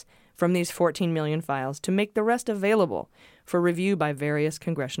documents from these 14 million files to make the rest available for review by various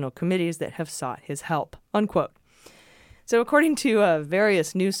congressional committees that have sought his help, unquote. So according to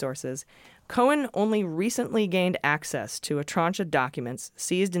various news sources, Cohen only recently gained access to a tranche of documents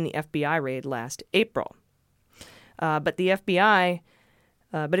seized in the FBI raid last April. But the FBI...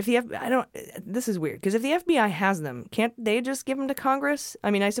 this is weird, because if the FBI has them, can't they just give them to Congress?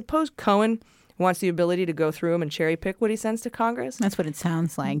 I mean, I suppose Cohen wants the ability to go through them and cherry pick what he sends to Congress. That's what it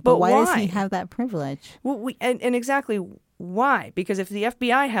sounds like. But why does he have that privilege? Well, and exactly why? Because if the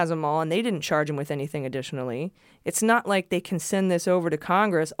FBI has them all and they didn't charge him with anything additionally, it's not like they can send this over to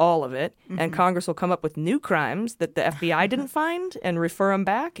Congress, all of it, and Congress will come up with new crimes that the FBI didn't find and refer him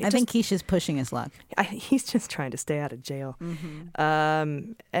back. I think he's just pushing his luck. He's just trying to stay out of jail.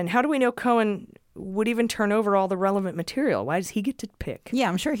 And how do we know Cohen would even turn over all the relevant material? Why does he get to pick? Yeah,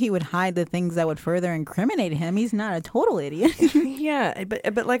 I'm sure he would hide the things that would further incriminate him. He's not a total idiot. Yeah,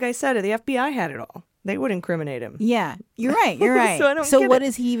 but like I said, the FBI had it all. They would incriminate him. Yeah, you're right. You're right. So I don't so get what it.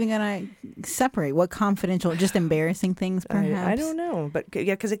 is he even going to separate? What confidential, just embarrassing things, perhaps? I don't know. But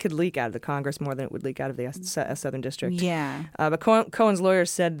yeah, because it could leak out of the Congress more than it would leak out of the Southern District. Yeah. But Cohen's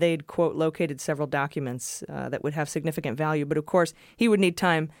lawyers said they'd, quote, located several documents that would have significant value. But of course, he would need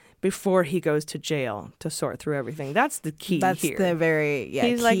time before he goes to jail to sort through everything. That's the key That's here. the very,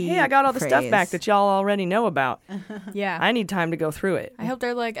 He's like, hey, I got all the stuff back that y'all already know about. Yeah. I need time to go through it. I hope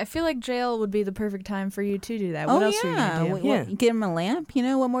they're like, I feel like jail would be the perfect time for you to do that. What else are you going to do? Get him a lamp,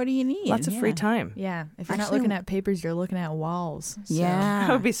 what more do you need? Lots of free time. Yeah. If you're not looking at papers, you're looking at walls. So. Yeah.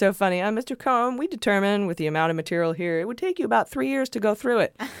 That would be so funny. Mr. Cohen, we determined with the amount of material here, it would take you about 3 years to go through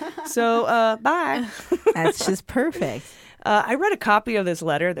it. So, bye. That's just perfect. I read a copy of this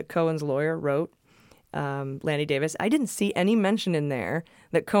letter that Cohen's lawyer wrote, Lanny Davis. I didn't see any mention in there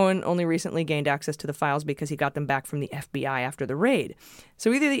that Cohen only recently gained access to the files because he got them back from the FBI after the raid.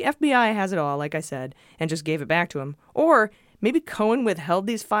 So either the FBI has it all, like I said, and just gave it back to him, or maybe Cohen withheld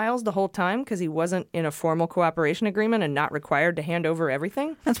these files the whole time because he wasn't in a formal cooperation agreement and not required to hand over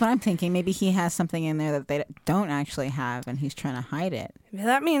everything. That's what I'm thinking. Maybe he has something in there that they don't actually have, and he's trying to hide it.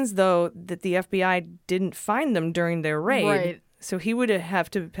 That means, though, that the FBI didn't find them during their raid. Right. So he would have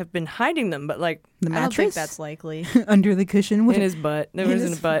to have been hiding them, but like the mattress? I don't think that's likely. Under the cushion? In his butt. It was in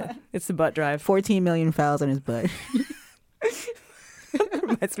his butt. It's the butt drive. 14 million files in his butt.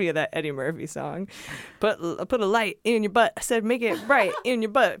 Reminds me of that Eddie Murphy song. Put a light in your butt. I said, make it bright in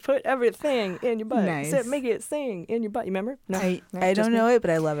your butt. Put everything in your butt. Nice. I said, make it sing in your butt. You remember? No, I don't know it, but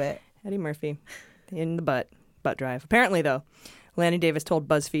I love it. Eddie Murphy in the butt drive. Apparently, though, Lanny Davis told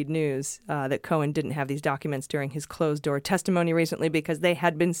BuzzFeed News that Cohen didn't have these documents during his closed-door testimony recently because they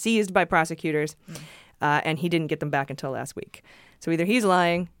had been seized by prosecutors, and he didn't get them back until last week. So either he's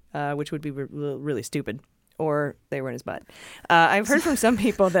lying, which would be really stupid, or they were in his butt. I've heard from some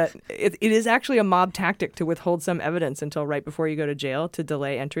people that it is actually a mob tactic to withhold some evidence until right before you go to jail to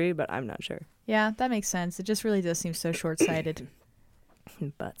delay entry, but I'm not sure. Yeah, that makes sense. It just really does seem so short-sighted.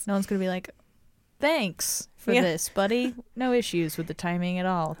 Butts. No one's going to be like, thanks for this, buddy. No issues with the timing at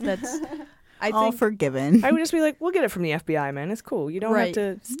all. That's all forgiven. I would just be like, we'll get it from the FBI, man. It's cool. You don't have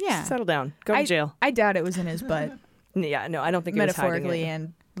to settle down. Go to jail. I doubt it was in his butt. Yeah, no, I don't think it was hiding metaphorically it.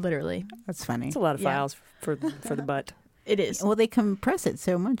 and literally. That's funny. It's a lot of files for the butt. It is. Well, they compress it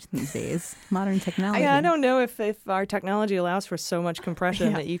so much these days. Modern technology. I don't know if our technology allows for so much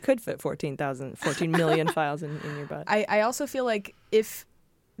compression that you could fit 14 million files in your butt. I also feel like if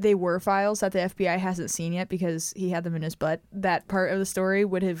they were files that the FBI hasn't seen yet because he had them in his butt, that part of the story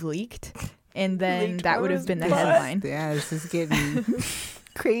would have leaked, and then that would have been the headline. Yeah, this is getting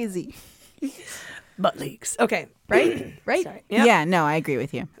crazy. Butt leaks. Okay, right? Right? Sorry. Yeah, no, I agree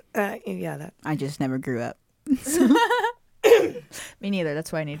with you. That. I just never grew up. Me neither.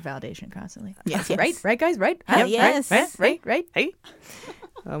 That's why I need validation constantly. Yes. Right, guys? Right? Yes. Right? Hey.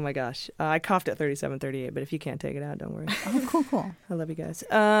 Oh, my gosh. I coughed at 37:38, but if you can't take it out, don't worry. Oh, cool. I love you guys.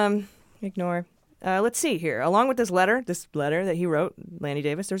 Ignore. Let's see here. Along with this letter that he wrote, Lanny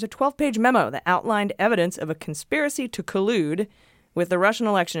Davis, there's a 12-page memo that outlined evidence of a conspiracy to collude with the Russian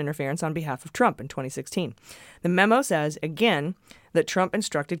election interference on behalf of Trump in 2016. The memo says, again, that Trump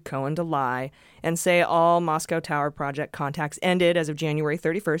instructed Cohen to lie and say all Moscow Tower project contacts ended as of January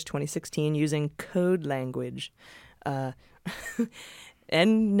 31st, 2016, using code language.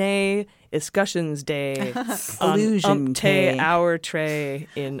 Enne Discussions Day Illusion Day hour tray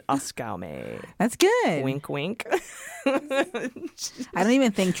in Oskaume. That's good. Wink, wink. I don't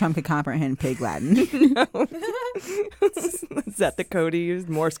even think Trump could comprehend Pig Latin. No. Is that the code he used?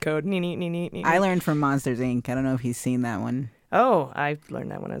 Morse code. I learned from Monsters, Inc. I don't know if he's seen that one. Oh, I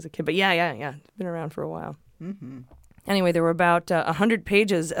learned that when I was a kid. But yeah. It's been around for a while. Mm-hmm. Anyway, there were about 100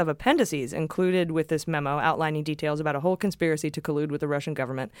 pages of appendices included with this memo outlining details about a whole conspiracy to collude with the Russian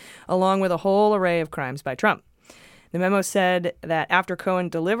government, along with a whole array of crimes by Trump. The memo said that after Cohen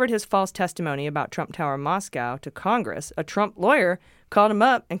delivered his false testimony about Trump Tower Moscow to Congress, a Trump lawyer called him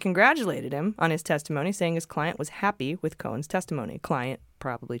up and congratulated him on his testimony, saying his client was happy with Cohen's testimony. Client,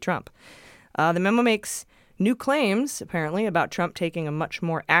 probably Trump. The memo makes new claims, apparently, about Trump taking a much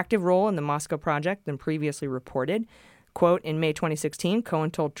more active role in the Moscow project than previously reported. Quote, in May 2016,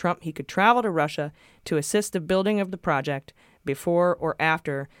 Cohen told Trump he could travel to Russia to assist the building of the project before or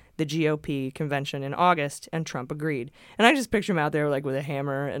after the GOP convention in August, and Trump agreed. And I just picture him out there like with a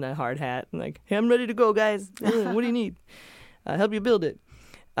hammer and a hard hat and like, hey, I'm ready to go, guys. What do you need? Help you build it.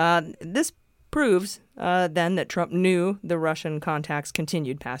 This proves then that Trump knew the Russian contacts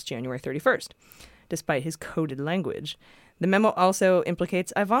continued past January 31st, despite his coded language. The memo also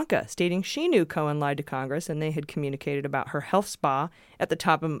implicates Ivanka, stating she knew Cohen lied to Congress and they had communicated about her health spa at the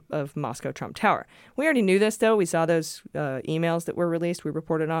top of Moscow Trump Tower. We already knew this, though. We saw those emails that were released. We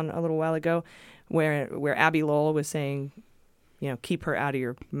reported on a little while ago where Abby Lowell was saying keep her out of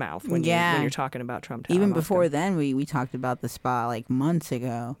your mouth when you're talking about Trump Tower. Even Moscow. before then, we talked about the spa like months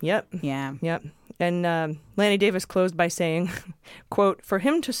ago. Yep. Yeah. Yep. And Lanny Davis closed by saying, quote, "For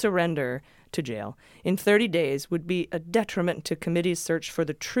him to surrender to jail in 30 days would be a detriment to committee's search for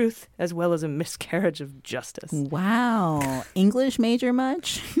the truth as well as a miscarriage of justice." Wow. English major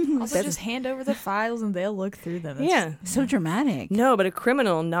much? Also, just hand over the files and they'll look through them. So dramatic. No, but a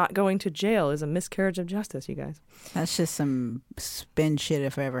criminal not going to jail is a miscarriage of justice, you guys. That's just some spin shit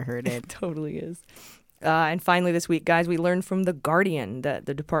if I ever heard it. It totally is. And finally this week, guys, we learned from The Guardian that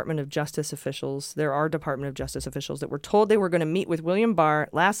there are Department of Justice officials that were told they were going to meet with William Barr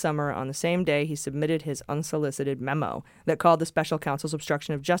last summer on the same day he submitted his unsolicited memo that called the special counsel's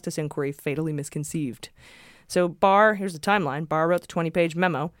obstruction of justice inquiry fatally misconceived. So Barr, here's the timeline. Barr wrote the 20-page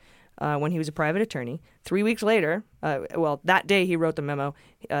memo when he was a private attorney. 3 weeks later, that day he wrote the memo,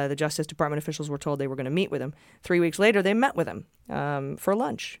 the Justice Department officials were told they were going to meet with him. 3 weeks later, they met with him for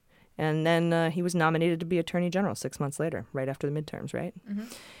lunch. And then he was nominated to be Attorney General 6 months later, right after the midterms, right?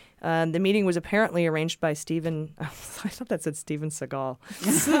 Mm-hmm. The meeting was apparently arranged by Steven... I thought that said Steven Seagal.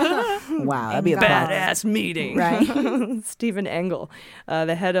 Wow, that'd be a badass meeting. Right? Stephen Engel,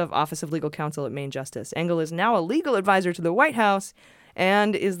 the head of Office of Legal Counsel at Maine Justice. Engel is now a legal advisor to the White House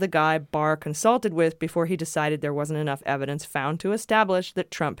and is the guy Barr consulted with before he decided there wasn't enough evidence found to establish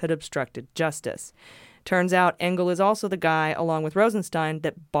that Trump had obstructed justice. Turns out Engel is also the guy, along with Rosenstein,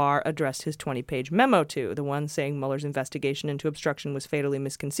 that Barr addressed his 20-page memo to, the one saying Mueller's investigation into obstruction was fatally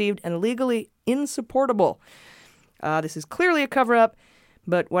misconceived and legally insupportable. This is clearly a cover-up,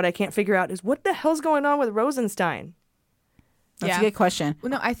 but what I can't figure out is what the hell's going on with Rosenstein? That's a good question.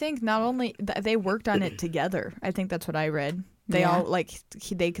 Well, no, I think not only they worked on it together. I think that's what I read. They all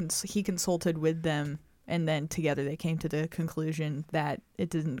he consulted with them. And then together they came to the conclusion that it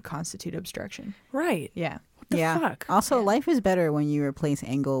didn't constitute obstruction. Right. Yeah. What the fuck? Also, life is better when you replace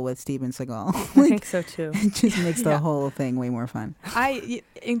Engel with Steven Seagal. I think so, too. It just makes the whole thing way more fun.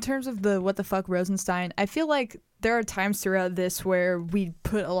 In terms of the what the fuck Rosenstein, I feel like there are times throughout this where we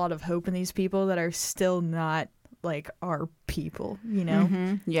put a lot of hope in these people that are still not like our people, you know?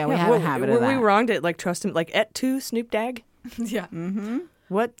 Mm-hmm. Yeah, we have a habit of that. Were we wrong to trust him? Like, et tu, Snoop Dogg? Yeah. Mm-hmm.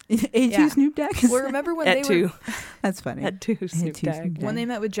 What? A2 Snoop Dogg? Well, remember when they were... That's funny. Et2 Snoop Dogg. When they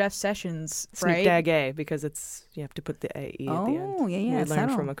met with Jeff Sessions, Snoop right? Dogg A, because you have to put the A-E at the end. Oh, yeah. We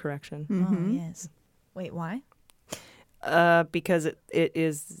learned from a correction. Mm-hmm. Oh, yes. Wait, why? Because it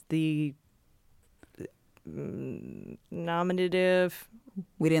is the nominative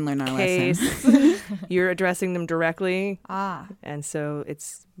We didn't learn our case. lesson. You're addressing them directly. Ah. And so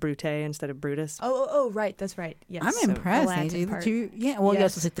it's Brute instead of Brutus. Oh, right. That's right. Yes. I'm impressed. You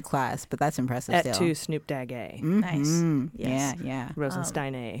also took the class, but that's impressive Et still. tu, Snoop Dogg A. Mm-hmm. Nice. Yes. Yeah.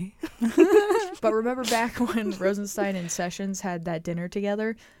 Rosenstein A. But remember back when Rosenstein and Sessions had that dinner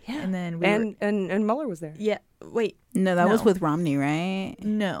together? Yeah. And then and Mueller was there. Yeah. Wait. No, that was with Romney, right?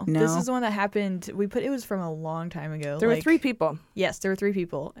 No. This is the one that happened. It was from a long time ago. There were 3 people. Yes, there were 3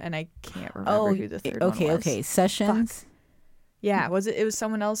 people, and I can't remember who the third one was. Okay. Sessions. Fuck. Yeah, was it? It was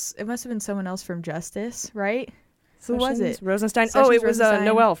someone else. It must have been someone else from Justice, right? Who was it? Rosenstein. Sessions, it was Rosenstein.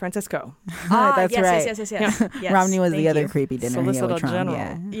 Noel Francisco. That's right. Yes. Yes, Romney was the thank other you. creepy dinner he had Solicitor with Trump. General.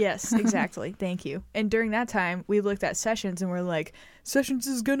 Yeah. Yes, exactly. Thank you. And during that time, we looked at Sessions and we're like, Sessions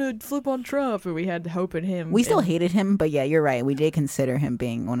is gonna flip on Trump, and we had hope in him. We still hated him, but yeah, you're right. We did consider him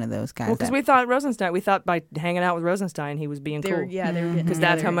being one of those guys. Well, because we thought by hanging out with Rosenstein, he was being cool. They were getting because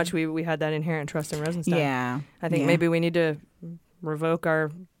that's how together. much we had that inherent trust in Rosenstein. Yeah. I think maybe we need to revoke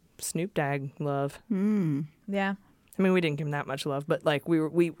our Snoop Dogg love. Yeah. I mean, we didn't give him that much love, but like we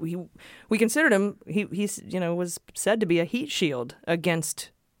considered him. He was said to be a heat shield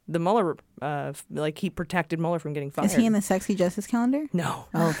against the Mueller. Like he protected Mueller from getting fired. Is he in the sexy justice calendar? No.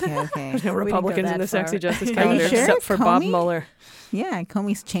 Okay. There's no Republicans in the sexy justice Are calendar you sure? except for Bob Comey? Mueller. Yeah,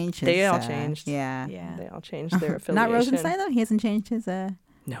 Comey's changed his. They all changed. Yeah. They all changed their affiliation. Not Rosenstein though. He hasn't changed his.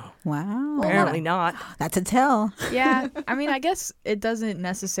 No. Wow. Apparently not. That's a tell. Yeah, I mean, I guess it doesn't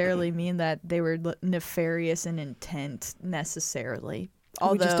necessarily mean that they were nefarious in intent necessarily.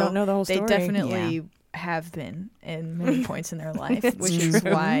 Although we just don't know the whole story. They definitely have been in many points in their life, which is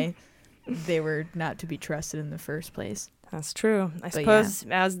why they were not to be trusted in the first place. That's true. I suppose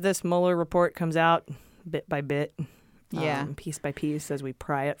as this Mueller report comes out, bit by bit, piece by piece, as we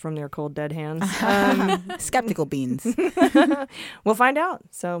pry it from their cold dead hands, skeptical beans. We'll find out.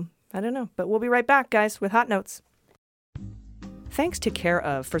 So I don't know, but we'll be right back, guys, with Hot Notes. Thanks to Care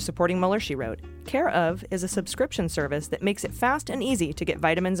of for supporting Mueller, She Wrote. Care of is a subscription service that makes it fast and easy to get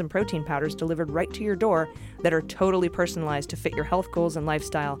vitamins and protein powders delivered right to your door that are totally personalized to fit your health goals and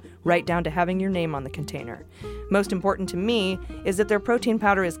lifestyle, right down to having your name on the container. Most important to me is that their protein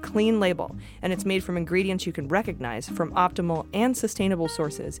powder is clean label, and it's made from ingredients you can recognize from optimal and sustainable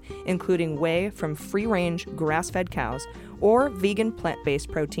sources, including whey from free-range, grass-fed cows, or vegan plant-based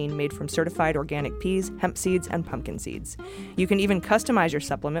protein made from certified organic peas, hemp seeds, and pumpkin seeds. You can even customize your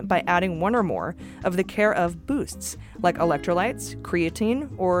supplement by adding one or more of the Care of boosts, like electrolytes,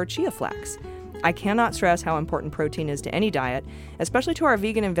 creatine, or chia flax. I cannot stress how important protein is to any diet, especially to our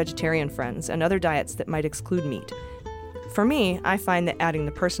vegan and vegetarian friends and other diets that might exclude meat. For me, I find that adding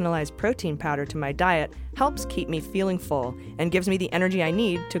the personalized protein powder to my diet helps keep me feeling full and gives me the energy I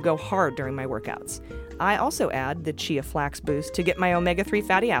need to go hard during my workouts. I also add the chia flax boost to get my omega-3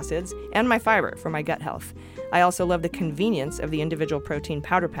 fatty acids and my fiber for my gut health. I also love the convenience of the individual protein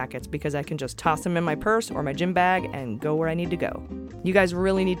powder packets because I can just toss them in my purse or my gym bag and go where I need to go. You guys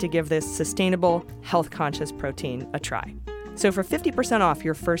really need to give this sustainable, health-conscious protein a try. So for 50% off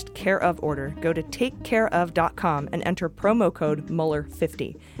your first Care of order, go to takecareof.com and enter promo code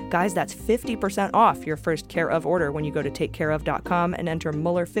Mueller50. Guys, that's 50% off your first Care of order when you go to takecareof.com and enter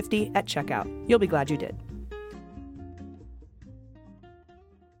Mueller50 at checkout. You'll be glad you did.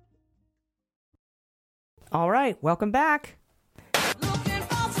 All right, welcome back.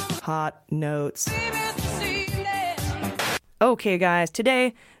 Hot notes. Okay, guys,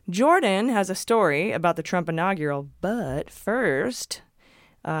 today Jordan has a story about the Trump inaugural, but first,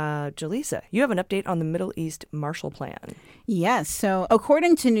 Jaleesa, you have an update on the Middle East Marshall Plan. Yes. So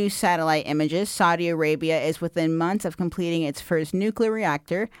according to new satellite images, Saudi Arabia is within months of completing its first nuclear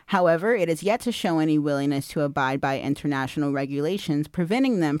reactor. However, it is yet to show any willingness to abide by international regulations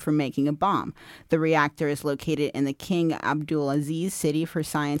preventing them from making a bomb. The reactor is located in the King Abdulaziz City for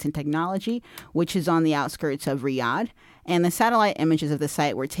Science and Technology, which is on the outskirts of Riyadh. And the satellite images of the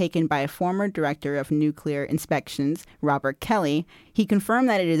site were taken by a former director of nuclear inspections, Robert Kelly. He confirmed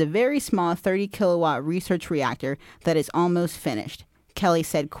that it is a very small 30-kilowatt research reactor that is almost finished. Kelly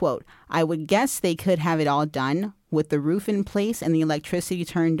said, quote, "I would guess they could have it all done with the roof in place and the electricity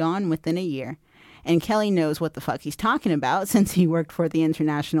turned on within a year." And Kelly knows what the fuck he's talking about since he worked for the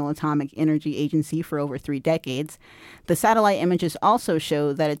International Atomic Energy Agency for over 3 decades. The satellite images also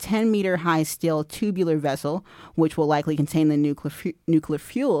show that a 10-meter-high steel tubular vessel, which will likely contain the nuclear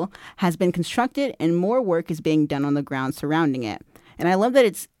fuel, has been constructed and more work is being done on the ground surrounding it. And I love that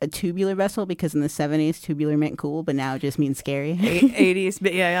it's a tubular vessel because in the 70s, tubular meant cool, but now it just means scary. 80s,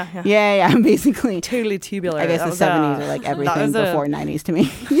 but yeah. Yeah, basically. Totally tubular. I guess the 70s are like everything before 90s to me.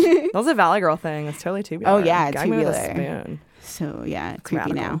 That was a Valley Girl thing. It's totally tubular. Oh, yeah, Guy with a tubular. spoon. So, yeah, It's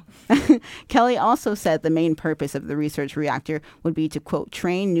creepy radical. now. Kelly also said the main purpose of the research reactor would be to, quote,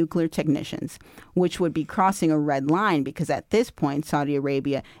 train nuclear technicians, which would be crossing a red line because at this point, Saudi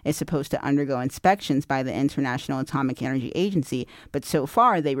Arabia is supposed to undergo inspections by the International Atomic Energy Agency, but so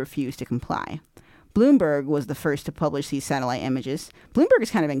far they refuse to comply. Bloomberg was the first to publish these satellite images. Bloomberg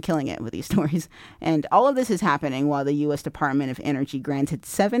has kind of been killing it with these stories. And all of this is happening while the U.S. Department of Energy granted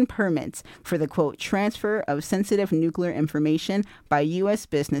 7 permits for the, quote, transfer of sensitive nuclear information by U.S.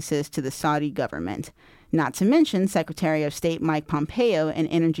 businesses to the Saudi government. Not to mention, Secretary of State Mike Pompeo and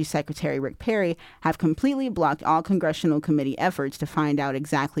Energy Secretary Rick Perry have completely blocked all congressional committee efforts to find out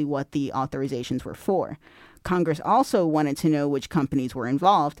exactly what the authorizations were for. Congress also wanted to know which companies were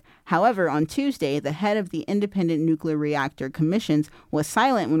involved. However, on Tuesday, the head of the Independent Nuclear Reactor Commissions was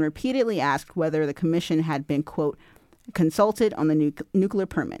silent when repeatedly asked whether the commission had been, quote, consulted on the nuclear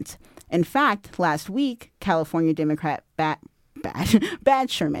permits. In fact, last week, California Democrat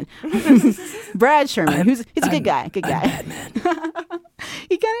Brad Sherman, he's a good guy. Bad man.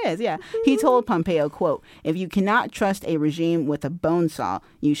 He kind of is, yeah. He told Pompeo, quote, "If you cannot trust a regime with a bone saw,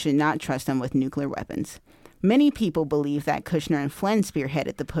 you should not trust them with nuclear weapons." Many people believe that Kushner and Flynn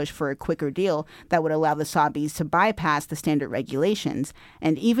spearheaded the push for a quicker deal that would allow the Saudis to bypass the standard regulations.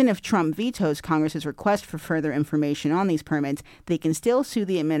 And even if Trump vetoes Congress's request for further information on these permits, they can still sue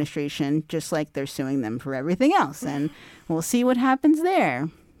the administration just like they're suing them for everything else. And we'll see what happens there.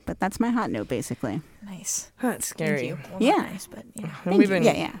 But that's my hot note, basically. Nice. That's scary. Thank you. Well, Yeah. not nice, but yeah.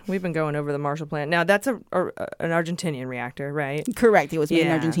 We've been going over the Marshall Plan. Now that's an Argentinian reactor, right? Correct. It was made in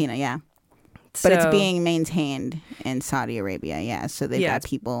Yeah. Argentina, yeah. But it's So- being maintained in Saudi Arabia, yeah. So they've got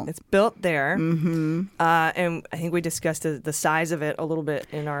people. It's built there. Mm-hmm. And I think we discussed the size of it a little bit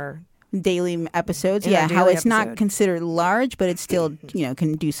in our daily episodes. in our Yeah, how daily it's not episode. considered large, but it's still,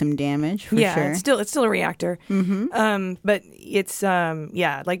 can do some damage for sure. it's still a reactor. Mm-hmm. But it's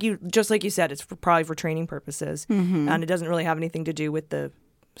like you said, it's probably for training purposes, Mhm. and it doesn't really have anything to do with the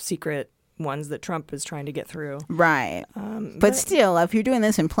secret ones that Trump is trying to get through. Right. But still, if you're doing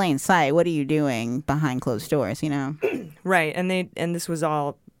this in plain sight, what are you doing behind closed doors, you know? Right. And this was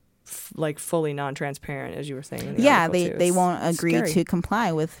all fully non-transparent, as you were saying in the yeah, article, they won't agree scary. to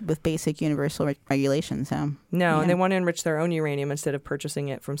comply with basic universal regulations. So no, and they want to enrich their own uranium instead of purchasing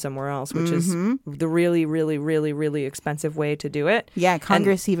it from somewhere else, which is the really, really, really, really expensive way to do it. Yeah,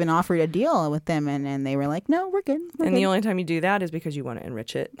 Congress even offered a deal with them, and they were like, no, we're good. The only time you do that is because you want to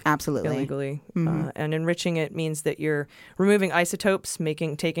enrich it. Absolutely. Illegally. And enriching it means that you're removing isotopes,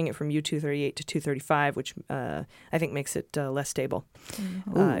 taking it from U-238 to 235, which I think makes it less stable.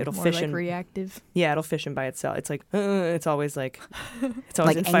 It'll more fission. Like reactive. Yeah, it'll fission by itself. It's like it's always in like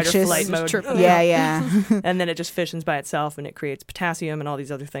fight or flight mode. Yeah. And then it just fissions by itself, and it creates potassium and all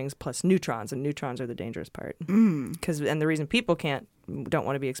these other things, plus neutrons. And neutrons are the dangerous part. And the reason people don't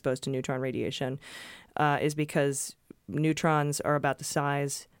want to be exposed to neutron radiation is because neutrons are about the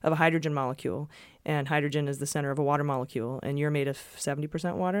size of a hydrogen molecule, and hydrogen is the center of a water molecule, and you're made of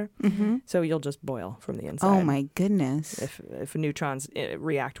 70% water, so you'll just boil from the inside. Oh my goodness! If neutrons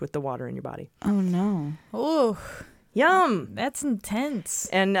react with the water in your body. Oh no! Oh, yum! That's intense.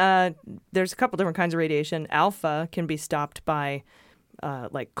 And there's a couple different kinds of radiation. Alpha can be stopped by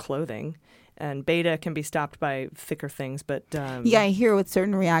clothing. And beta can be stopped by thicker things, but... I hear with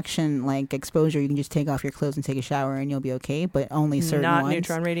certain reaction, like exposure, you can just take off your clothes and take a shower and you'll be okay, but only certain not ones.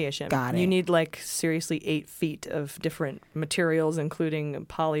 Neutron radiation. Got it. You need, seriously 8 feet of different materials, including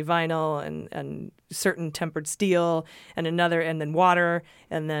polyvinyl and certain tempered steel, and then water,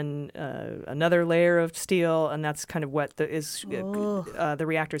 and then another layer of steel, and that's kind of what the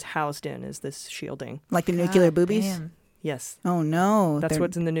reactor's housed in, is this shielding. Like the nuclear boobies? Damn. Yes. Oh, no. That's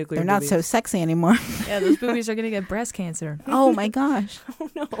what's in the nuclear They're not boobies. so sexy anymore. Yeah, those boobies are going to get breast cancer. Oh, my gosh. Oh,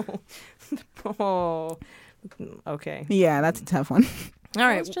 no. Oh, okay. Yeah, that's a tough one. All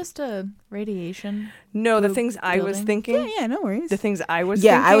right. It's just a radiation. No, the things I was thinking. Yeah, no worries. The things I was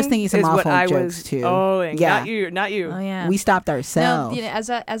thinking. Yeah, I was thinking some is what awful I jokes was too. owing. Yeah. Not you. Oh, yeah. We stopped ourselves. No, as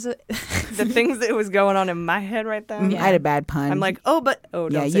a The things that was going on in my head right then. I had a bad pun. I'm like, don't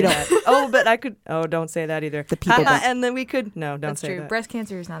say you don't. that. Oh, but I could. Oh, don't say that either. The people don't. And then we could. No, don't That's say true. that. Breast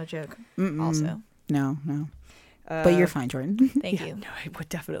cancer is not a joke. Also. No. But you're fine, Jordan. Thank you. No, it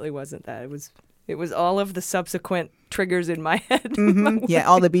definitely wasn't that. It was all of the subsequent triggers in my head. Yeah,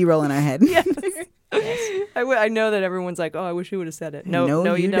 all the B-roll in our head. Yes. I know that everyone's like, oh, I wish you would have said it. No,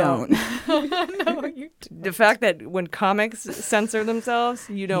 you don't. No, you don't. The fact that when comics censor themselves,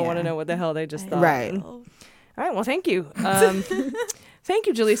 you don't want to know what the hell they just thought. Right. All right, well, thank you. Thank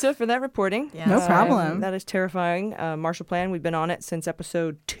you, Jaleesa, for that reporting. Yes. No problem. That is terrifying. Marshall Plan, we've been on it since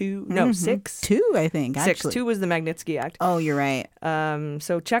episode 2. No, 6. 2, I think, 6. actually. 2 was the Magnitsky Act. Oh, you're right.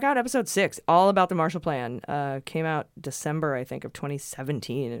 So check out episode 6, all about the Marshall Plan. Came out December, I think, of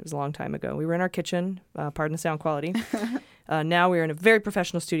 2017. It was a long time ago. We were in our kitchen, pardon the sound quality. Now we're in a very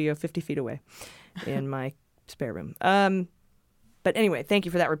professional studio 50 feet away in my spare room. But anyway, thank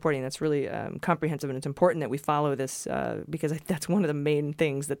you for that reporting. That's really comprehensive, and it's important that we follow this because that's one of the main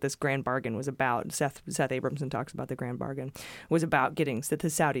things that this grand bargain was about. Seth Abramson talks about the grand bargain was about getting the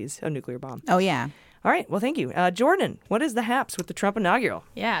Saudis a nuclear bomb. Oh, yeah. All right. Well, thank you. Jordan, what is the haps with the Trump inaugural?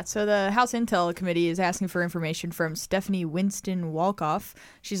 Yeah, so the House Intel Committee is asking for information from Stephanie Winston Wolkoff.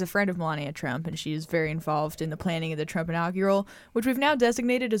 She's a friend of Melania Trump, and she is very involved in the planning of the Trump inaugural, which we've now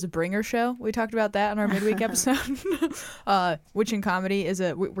designated as a bringer show. We talked about that in our midweek episode, which in comedy is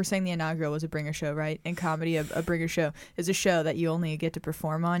we're saying the inaugural was a bringer show, right? In comedy, a bringer show is a show that you only get to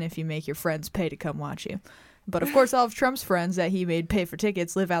perform on if you make your friends pay to come watch you. But of course, all of Trump's friends that he made pay for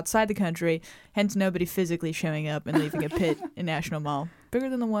tickets live outside the country, hence nobody physically showing up and leaving a pit in National Mall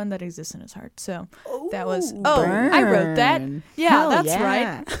bigger than the one that exists in his heart. So that was burn. I wrote that. Yeah, Hell that's yeah.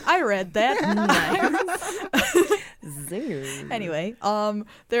 right. I read that. Zingers. Anyway,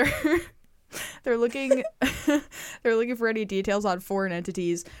 they're looking for any details on foreign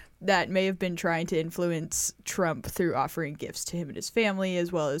entities that may have been trying to influence Trump through offering gifts to him and his family,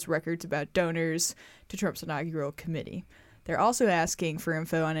 as well as records about donors to Trump's inaugural committee. They're also asking for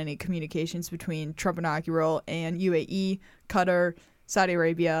info on any communications between Trump inaugural and UAE, Qatar, Saudi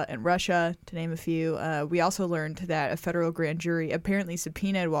Arabia, and Russia, to name a few. We also learned that a federal grand jury apparently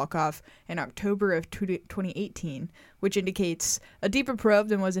subpoenaed Wolkoff in October of 2018, which indicates a deeper probe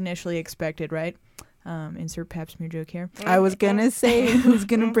than was initially expected, right? Insert pap smear joke here. I was going to say, who's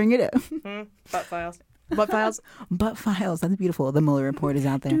going to bring it up? Butt files. Butt files? Butt files. That's beautiful. The Mueller report is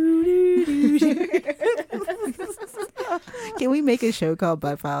out there. Can we make a show called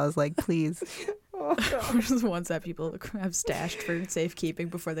Butt Files? Like, please. Just ones that people have stashed for safekeeping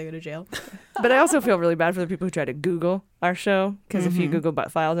before they go to jail. But I also feel really bad for the people who try to Google our show, because if you Google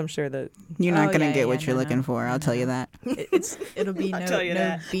butt files, I'm sure that you're not going to get what you're looking for. I'll tell you that. It'll be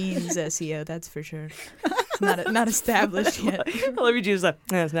no beans SEO, that's for sure. It's not established yet. I love you, Jesus.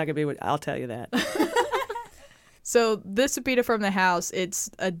 It's not going to be what I'll tell you that. So this subpoena from the House, it's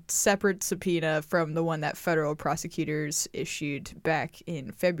a separate subpoena from the one that federal prosecutors issued back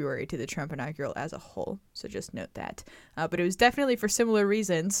in February to the Trump inaugural as a whole. So just note that. But it was definitely for similar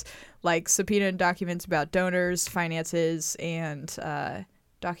reasons, like subpoena documents about donors, finances, and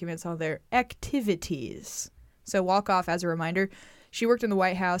documents on their activities. So Walkoff, as a reminder, she worked in the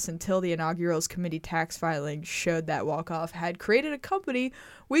White House until the inaugural's committee tax filing showed that Walkoff had created a company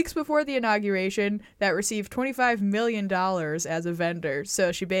weeks before the inauguration that received $25 million as a vendor.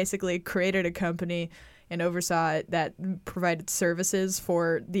 So she basically created a company and oversaw it that provided services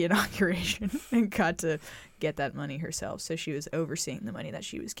for the inauguration and got to get that money herself. So she was overseeing the money that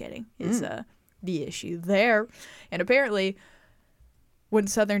she was getting is the issue there. And apparently, when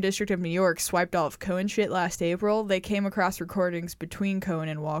Southern District of New York swiped off Cohen shit last April, they came across recordings between Cohen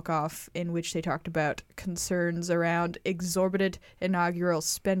and Walkoff in which they talked about concerns around exorbitant inaugural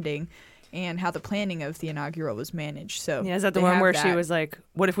spending and how the planning of the inaugural was managed. So yeah, is that the one where she was like,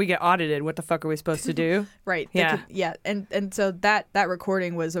 "What if we get audited? What the fuck are we supposed to do?" Right. Yeah. And so that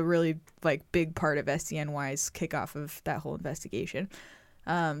recording was a really big part of SDNY's kickoff of that whole investigation.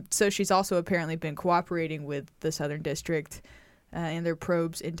 So she's also apparently been cooperating with the Southern District and their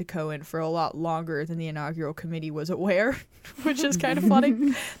probes into Cohen for a lot longer than the inaugural committee was aware, which is kind of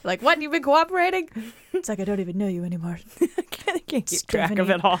funny. Like, what? You've been cooperating? It's like, I don't even know you anymore. I can't keep track of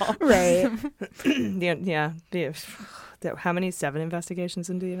it all. Right. How many? 7 investigations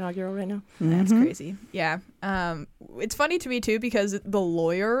into the inaugural right now? That's crazy. Yeah. It's funny to me, too, because the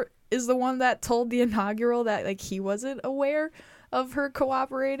lawyer is the one that told the inaugural that, he wasn't aware of her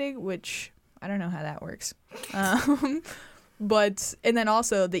cooperating, which I don't know how that works. And then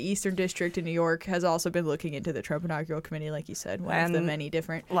also the Eastern District in New York has also been looking into the Trump inaugural committee, like you said, one of the many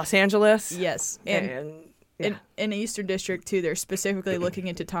different. Los Angeles. Yes. And in the Eastern District, too, they're specifically looking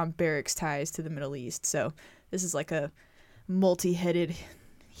into Tom Barrack's ties to the Middle East. So this is like a multi-headed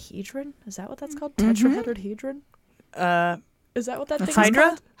hedron? Is that what that's called? Tetrahedral hedron? Is that what that thing's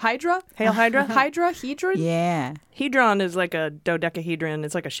called? Hydra? Hail Hydra? Hedron? Yeah. Hedron is like a dodecahedron.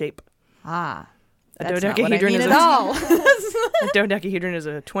 It's like a shape. That's not what I mean at all. A dodecahedron is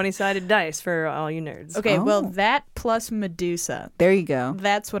a 20-sided dice for all you nerds. Okay, well, that plus Medusa. There you go.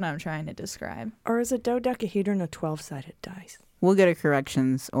 That's what I'm trying to describe. Or is a dodecahedron a 12-sided dice? We'll get a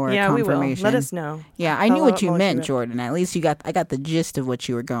corrections or a confirmation. confirmation. We will. Let us know. Yeah, I knew what you meant, Jordan. At least I got the gist of what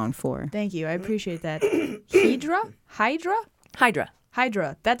you were going for. Thank you. I appreciate that. Hydra?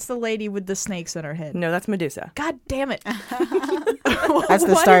 Hydra. That's the lady with the snakes on her head. No, that's Medusa. God damn it. That's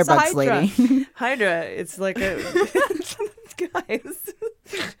the Starbucks lady. Hydra. It's like a... Guys.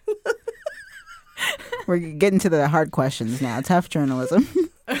 We're getting to the hard questions now. Tough journalism.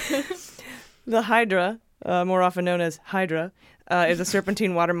 The Hydra, more often known as Hydra, is a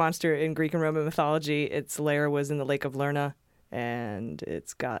serpentine water monster in Greek and Roman mythology. Its lair was in the Lake of Lerna, and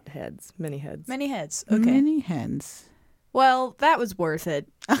it's got heads. Many heads. Many heads. Okay. Many heads. Well, that was worth it.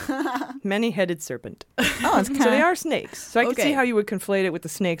 Many-headed serpent. Oh, it's kind of... So they are snakes. So I can see how you would conflate it with the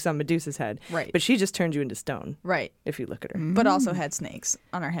snakes on Medusa's head. Right. But she just turned you into stone. Right. If you look at her. But also had snakes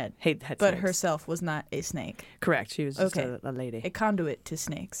on her head. But snakes. Herself was not a snake. Correct. She was just a lady. A conduit to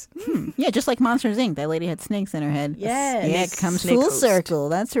snakes. Yeah, just like Monsters, Inc. That lady had snakes in her head. Yes. Yeah, it comes full circle.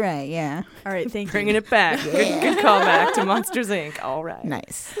 That's right, yeah. All right, thank you. Bringing it back. Good callback to Monsters, Inc. All right.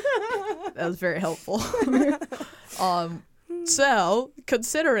 Nice. That was very helpful. So,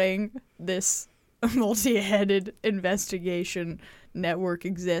 considering this multi-headed investigation network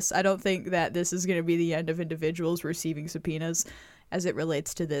exists, I don't think that this is going to be the end of individuals receiving subpoenas as it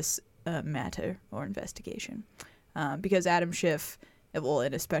relates to this matter or investigation. Because Adam Schiff,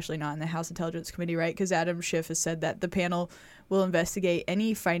 and especially not in the House Intelligence Committee, right? Because Adam Schiff has said that the panel will investigate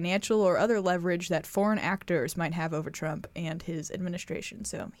any financial or other leverage that foreign actors might have over Trump and his administration.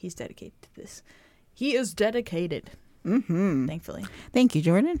 So he's dedicated to this. He is dedicated. Mm-hmm. Thankfully. Thank you,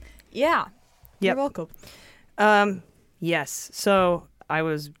 Jordan. Yeah. Yep. You're welcome. Yes. So I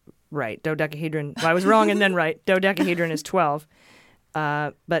was right. Dodecahedron. Well, I was wrong and then right. Dodecahedron is 12.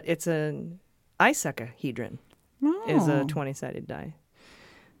 But it's an icecahedron. Is a 20-sided die.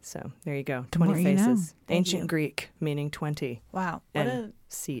 So there you go. 20 faces. Ancient Greek, meaning 20. Wow. What a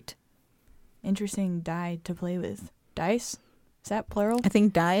seat. Interesting die to play with. Dice? Is that plural? I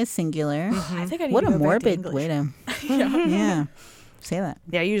think die is singular. I think I need what to a go morbid back to way to... yeah. say that.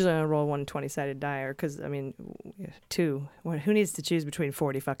 Yeah, usually I roll 1 20-sided die, or because, I mean, 2. Who needs to choose between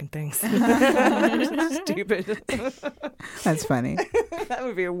 40 fucking things? Stupid. That's funny. That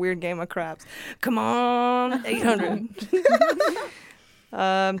would be a weird game of craps. Come on, 800.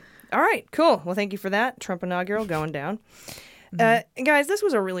 All right, cool. Well, thank you for that. Trump inaugural going down. Guys, this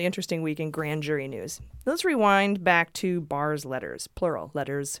was a really interesting week in grand jury news. Let's rewind back to Barr's letters, plural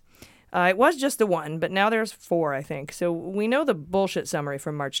letters. It was just the one, but now there's 4, I think. So we know the bullshit summary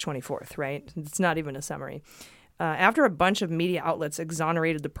from March 24th, right? It's not even a summary. After a bunch of media outlets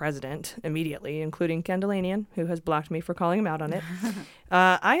exonerated the president immediately, including Kendallanian, who has blocked me for calling him out on it,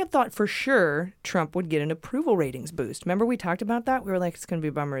 I had thought for sure Trump would get an approval ratings boost. Remember we talked about that? We were like, it's going to be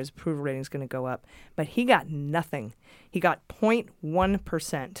a bummer. His approval rating is going to go up. But he got nothing. He got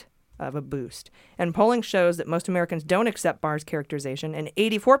 0.1% of a boost. And polling shows that most Americans don't accept Barr's characterization, and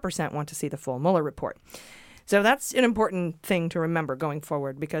 84% want to see the full Mueller report. So that's an important thing to remember going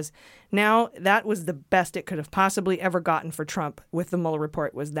forward, because now that was the best it could have possibly ever gotten for Trump with the Mueller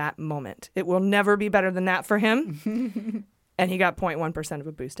report, was that moment. It will never be better than that for him. And he got 0.1% of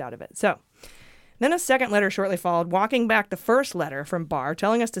a boost out of it. So then a second letter shortly followed, walking back the first letter from Barr,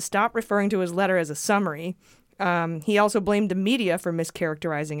 telling us to stop referring to his letter as a summary. He also blamed the media for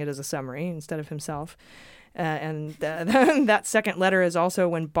mischaracterizing it as a summary instead of himself. And that second letter is also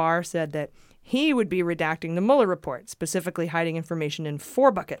when Barr said that he would be redacting the Mueller report, specifically hiding information in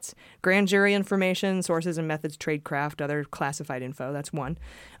 4 buckets. Grand jury information, sources and methods, tradecraft, other classified info, that's 1.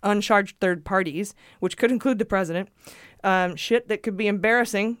 Uncharged third parties, which could include the president. Shit that could be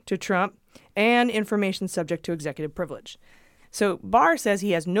embarrassing to Trump, and information subject to executive privilege. So Barr says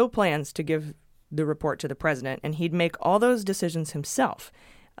he has no plans to give the report to the president, and he'd make all those decisions himself.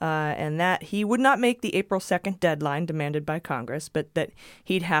 And that he would not make the April 2nd deadline demanded by Congress, but that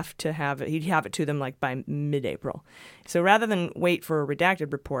he'd have it to them like by mid-April. So rather than wait for a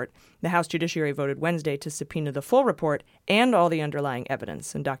redacted report, the House Judiciary voted Wednesday to subpoena the full report and all the underlying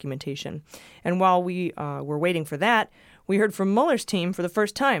evidence and documentation. And while we were waiting for that, we heard from Mueller's team for the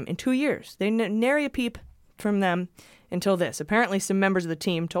first time in 2 years. They nary a peep from them until this. Apparently some members of the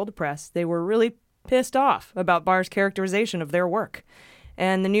team told the press they were really pissed off about Barr's characterization of their work.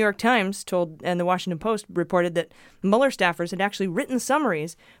 And the New York Times and the Washington Post reported that Mueller staffers had actually written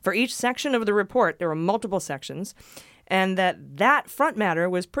summaries for each section of the report. There were multiple sections. And that front matter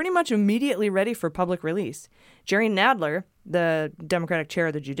was pretty much immediately ready for public release. Jerry Nadler, the Democratic chair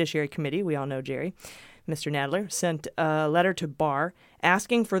of the Judiciary Committee, we all know Jerry, Mr. Nadler, sent a letter to Barr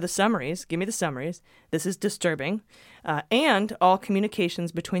asking for the summaries. Give me the summaries. This is disturbing. And all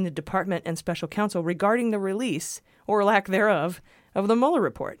communications between the department and special counsel regarding the release, or lack thereof, of the Mueller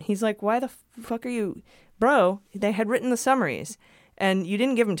report. He's like, why the fuck are you... Bro, they had written the summaries, and you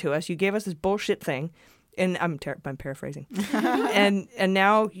didn't give them to us. You gave us this bullshit thing. And I'm paraphrasing. and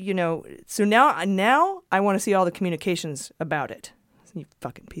now, so now I want to see all the communications about it. You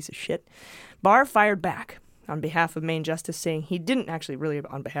fucking piece of shit. Barr fired back on behalf of Main Justice, saying he didn't actually, really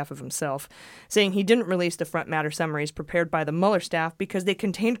on behalf of himself, saying he didn't release the front matter summaries prepared by the Mueller staff because they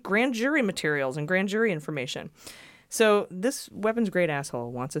contained grand jury materials and grand jury information. So this weapons-grade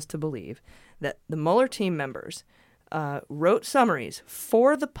asshole wants us to believe that the Mueller team members wrote summaries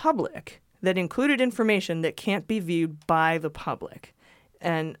for the public that included information that can't be viewed by the public.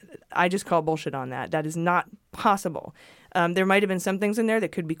 And I just call bullshit on that. That is not possible. There might have been some things in there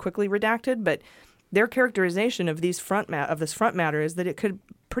that could be quickly redacted, but their characterization of this front matter is that it could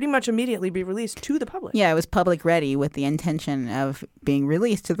pretty much immediately be released to the public. Yeah, it was public ready with the intention of being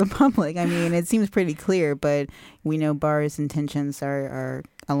released to the public. I mean, it seems pretty clear, but we know Barr's intentions are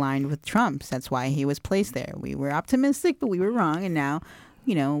aligned with Trump's. That's why he was placed there. We were optimistic, but we were wrong, and now...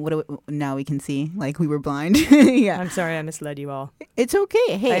 now we can see, like, we were blind. Yeah. I'm sorry I misled you all. It's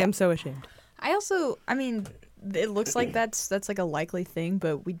okay. Hey, I am so ashamed. It looks like that's like a likely thing,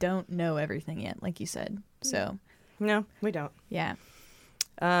 but we don't know everything yet, like you said. So, no, we don't. Yeah.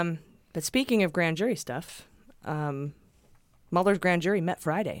 But speaking of grand jury stuff, Mueller's grand jury met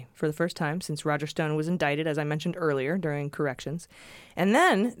Friday for the first time since Roger Stone was indicted, as I mentioned earlier, during corrections. And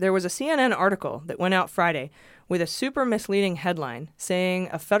then there was a CNN article that went out Friday with a super misleading headline saying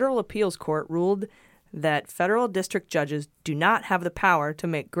a federal appeals court ruled that federal district judges do not have the power to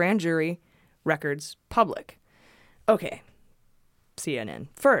make grand jury records public. Okay, CNN.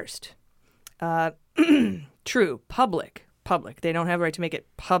 First, true, public. They don't have a right to make it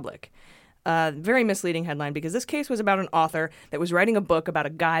public. Very misleading headline, because this case was about an author that was writing a book about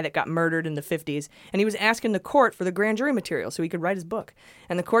a guy that got murdered in the 50s, and he was asking the court for the grand jury material so he could write his book.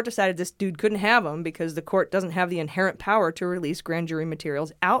 And the court decided this dude couldn't have them because the court doesn't have the inherent power to release grand jury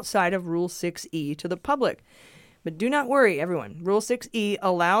materials outside of Rule 6E to the public. But do not worry, everyone. Rule 6E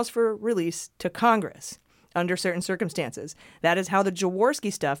allows for release to Congress under certain circumstances. That is how the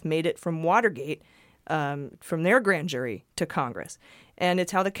Jaworski stuff made it from Watergate, from their grand jury to Congress. And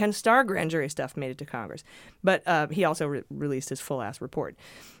it's how the Ken Starr grand jury stuff made it to Congress. But he also released his full-ass report.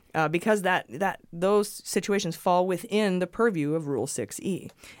 Because those situations fall within the purview of Rule 6E.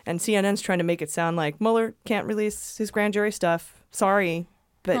 And CNN's trying to make it sound like Mueller can't release his grand jury stuff. Sorry,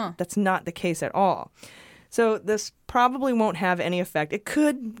 but that's not the case at all. So this probably won't have any effect. It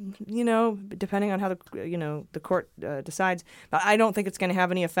could, depending on how the court decides. But I don't think it's going to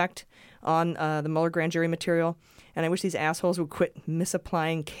have any effect on the Mueller grand jury material. And I wish these assholes would quit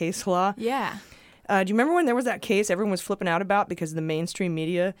misapplying case law. Yeah. Do you remember when there was that case everyone was flipping out about because the mainstream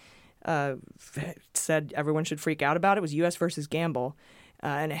media said everyone should freak out about it? It was U.S. versus Gamble.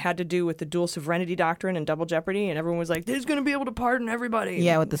 And it had to do with the dual sovereignty doctrine and double jeopardy. And everyone was like, "He's going to be able to pardon everybody."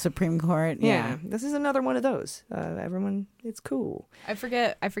 Yeah, with the Supreme Court. Yeah. This is another one of those. Everyone, it's cool. I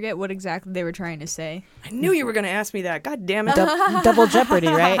forget what exactly they were trying to say. I knew you were going to ask me that. God damn it. Double jeopardy,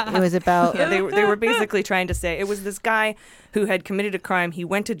 right? It was about... Yeah, they were basically trying to say, it was this guy who had committed a crime. He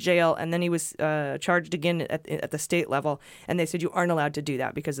went to jail, and then he was charged again at the state level. And they said, you aren't allowed to do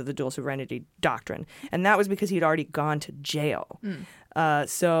that because of the dual sovereignty doctrine. And that was because he'd already gone to jail.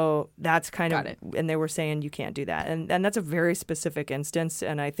 So that's kind of, and they were saying you can't do that, and that's a very specific instance,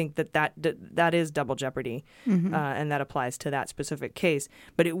 and I think that is double jeopardy, and that applies to that specific case.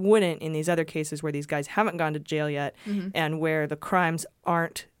 But it wouldn't in these other cases where these guys haven't gone to jail yet, and where the crimes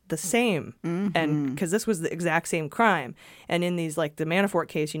aren't the same, and because this was the exact same crime, and in these like the Manafort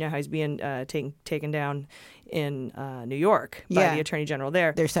case, how he's being taken down in New York by the Attorney General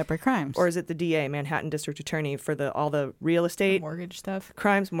there. They're separate crimes. Or is it the DA, Manhattan District Attorney, for all the real estate mortgage stuff,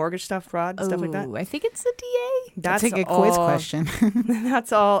 crimes, mortgage stuff, fraud, stuff like that? I think it's the DA. That's a quiz question.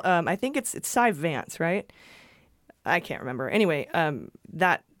 That's all. I think it's Cy Vance, right? I can't remember. Anyway,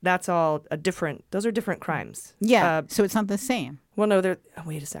 that's all a different. Those are different crimes. Yeah. So it's not the same. Well, no.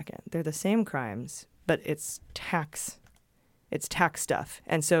 Wait a second. They're the same crimes, but it's tax. It's tax stuff,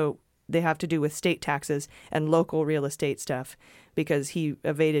 and so they have to do with state taxes and local real estate stuff because he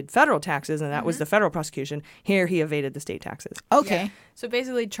evaded federal taxes, and that was the federal prosecution. Here, he evaded the state taxes. Okay. Yeah. So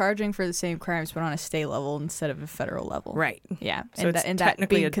basically charging for the same crimes but on a state level instead of a federal level. Right. Yeah. So and that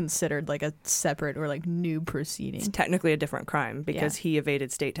being considered like a separate or like new proceeding. It's technically a different crime because he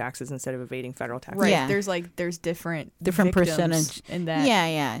evaded state taxes instead of evading federal taxes. Right. Yeah. There's different percentage in that.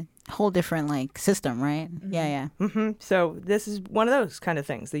 Yeah. Whole different like system, right? Yeah. So this is one of those kind of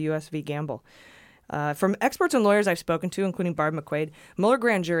things, the U.S. v. Gamble. From experts and lawyers I've spoken to, including Barb McQuaid, Mueller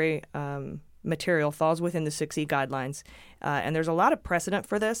grand jury material falls within the 6E guidelines, and there's a lot of precedent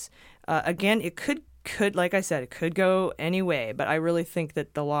for this. Again, it could, like I said, it could go any way, but I really think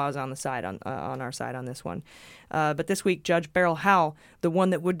that the law is on our side on this one. But this week, Judge Beryl Howell, the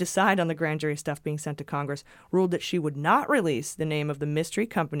one that would decide on the grand jury stuff being sent to Congress, ruled that she would not release the name of the mystery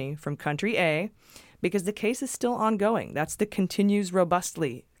company from Country A because the case is still ongoing. That's the Continues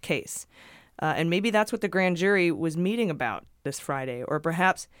Robustly case. And maybe that's what the grand jury was meeting about this Friday. Or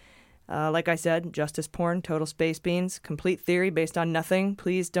perhaps, like I said, justice porn, total space beans, complete theory based on nothing.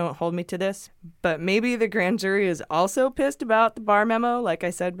 Please don't hold me to this. But maybe the grand jury is also pissed about the Barr memo, like I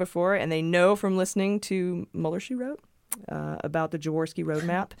said before, and they know from listening to Mueller, she wrote, about the Jaworski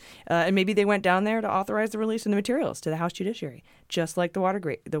roadmap. And maybe they went down there to authorize the release of the materials to the House Judiciary, just like the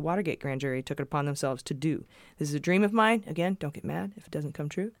Watergate grand jury took it upon themselves to do. This is a dream of mine. Again, don't get mad if it doesn't come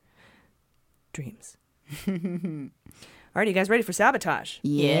true. Dreams. All right, you guys ready for sabotage?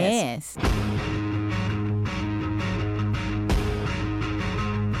 Yes.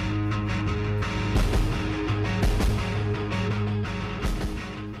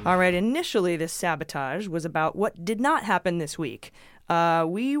 All right, initially this sabotage was about what did not happen this week.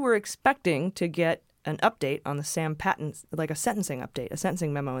 We were expecting to get an update on the Sam Patten, like a sentencing update, a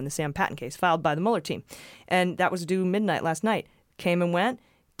sentencing memo in the Sam Patten case filed by the Mueller team. And that was due midnight last night. Came and went,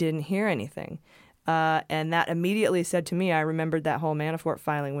 didn't hear anything. And that immediately said to me, I remembered that whole Manafort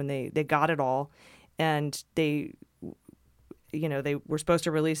filing when they got it all, and they were supposed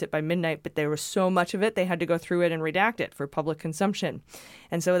to release it by midnight, but there was so much of it, they had to go through it and redact it for public consumption.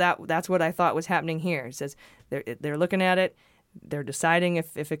 And so that's what I thought was happening here. It says they're looking at it, they're deciding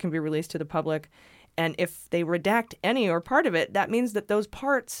if it can be released to the public, and if they redact any or part of it, that means that those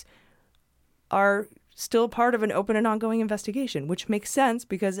parts are still part of an open and ongoing investigation, which makes sense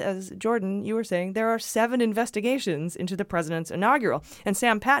because, as Jordan, you were saying, there are 7 investigations into the president's inaugural. And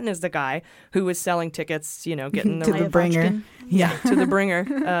Sam Patten is the guy who was selling tickets, getting to the bringer. Yeah, to the bringer,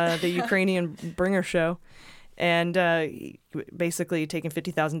 the Ukrainian bringer show. And basically taking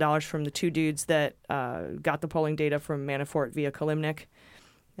 $50,000 from the two dudes that got the polling data from Manafort via Kalimnik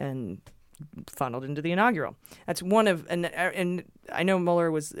and funneled into the inaugural. That's one of, and I know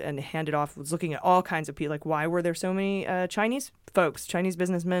Mueller was looking at all kinds of people, like why were there so many Chinese folks, Chinese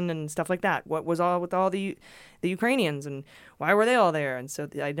businessmen and stuff like that? What was all with all the Ukrainians and why were they all there? And so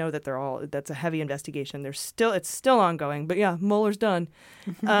I know that that's a heavy investigation. It's still ongoing, but yeah, Mueller's done.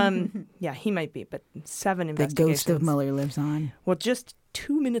 Yeah, he might be, but 7 investigations. The ghost of Mueller lives on. Well, just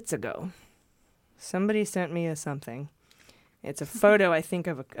 2 minutes ago, somebody sent me something. It's a photo, I think,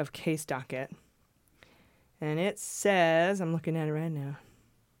 of case docket. And it says, I'm looking at it right now,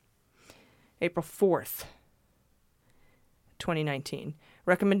 April 4th, 2019.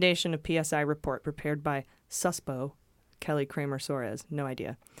 Recommendation of PSI report prepared by Suspo, Kelly Kramer Suarez, no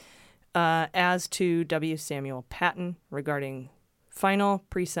idea, as to W. Samuel Patton regarding final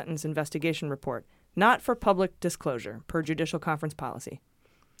pre-sentence investigation report, not for public disclosure, per judicial conference policy.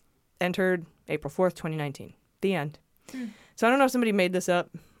 Entered April 4th, 2019. The end. So I don't know if somebody made this up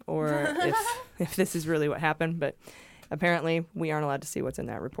or if this is really what happened, but apparently we aren't allowed to see what's in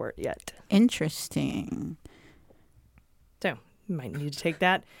that report yet. Interesting. So you might need to take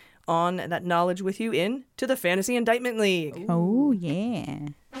that knowledge with you into the Fantasy Indictment League. Oh, yeah.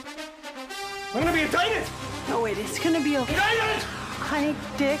 I'm going to be indicted! No, wait, it's going to be okay. Indicted! Honey,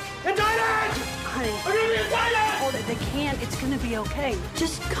 Dick. Indicted! Honey. I'm going to be indicted! Hold it, they can't. It's going to be okay.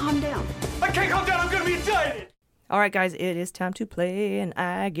 Just calm down. I can't calm down. I'm going to be indicted! All right, guys, it is time to play, and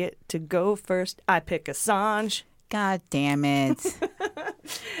I get to go first. I pick Assange. God damn it.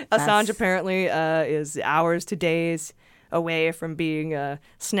 Assange apparently is hours to days away from being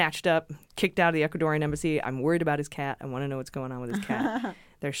snatched up, kicked out of the Ecuadorian embassy. I'm worried about his cat. I want to know what's going on with his cat.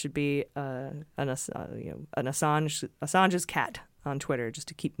 There should be an Assange's cat on Twitter just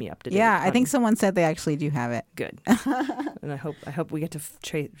to keep me up to date. Yeah, I think someone said they actually do have it. Good. And I hope we get to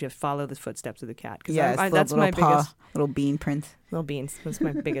follow the footsteps of the cat. Yeah, that's my biggest little bean print. Little beans. That's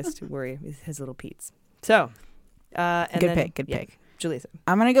my biggest worry is his little Pete's. So, good pick. Julissa.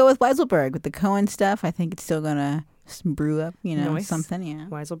 I'm gonna go with Weiselberg with the Cohen stuff. I think it's still gonna brew up, nice. Something. Yeah.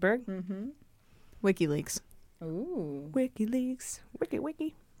 Weiselberg. Mm-hmm. WikiLeaks. Ooh. WikiLeaks.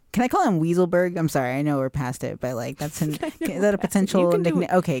 Wiki. Can I call him Weaselberg? I'm sorry, I know we're past it, but is that a potential nickname?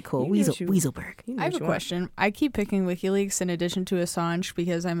 Okay, cool. Weaselberg. I have a question. I keep picking WikiLeaks in addition to Assange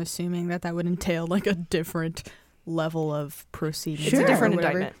because I'm assuming that would entail like a different level of proceedings. Sure. It's a different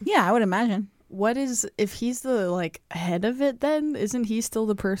indictment. Yeah, I would imagine. If he's the head of it, then isn't he still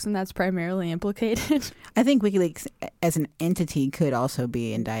the person that's primarily implicated? I think WikiLeaks as an entity could also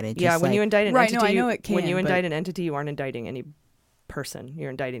be indicted. Yeah, when you indict an entity, I know it can. When you indict an entity, you aren't indicting any person. You're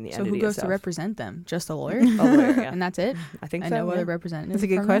indicting the entity. So who goes itself. to represent them? Just a lawyer? A lawyer, yeah. And that's it? I think so. And no other representative. That's a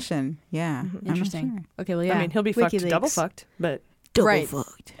good question. Yeah. Interesting. Sure. Okay, well, yeah. I mean, he'll be double fucked, but double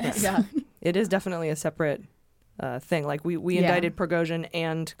fucked. Yes. Yeah. It is definitely a separate thing. Like we indicted Prigozhin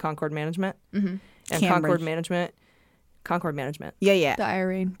and Concord Management, and Concord Management. Yeah. The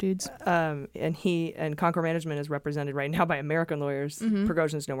IRA dudes. And Concord Management is represented right now by American lawyers.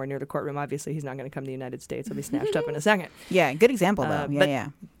 Prigozhin's nowhere near the courtroom. Obviously, he's not going to come to the United States. He'll be snatched up in a second. Yeah, good example though. Yeah.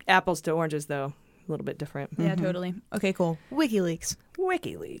 Apples to oranges though, a little bit different. Yeah, totally. Okay, cool. WikiLeaks.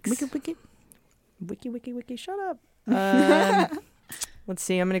 Wiki. Shut up. Let's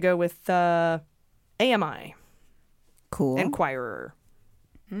see. I'm going to go with AMI. Cool. Inquirer.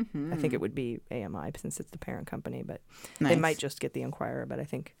 I think it would be AMI since it's the parent company, but they might just get the Inquirer. But I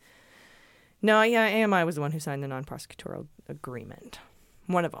think AMI was the one who signed the non-prosecutorial agreement.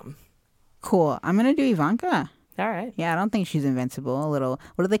 One of them. Cool. I'm gonna do Ivanka. All right. Yeah, I don't think she's invincible. A little.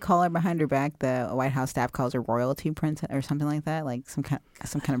 What do they call her behind her back? The White House staff calls her royalty princess or something like that, like some kind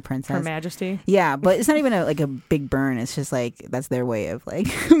of princess. Her Majesty. Yeah, but it's not even a big burn. It's just like that's their way of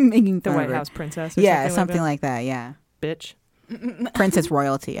making fun the White of her. House princess. Or something like that. Yeah. Bitch. Princess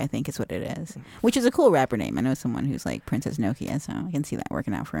Royalty, I think is what it is, which is a cool rapper name. I know someone who's like Princess Nokia, so I can see that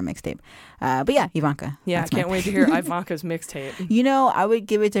working out for a mixtape. But yeah, Ivanka. Yeah, I can't wait to hear Ivanka's mixtape. I would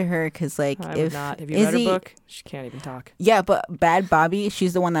give it to her because I would not. Have you read her book? She can't even talk. Yeah, but Bad Bobby,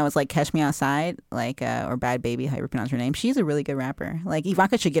 she's the one that was like Catch Me Outside, or Bad Baby, how you pronounce her name. She's a really good rapper. Like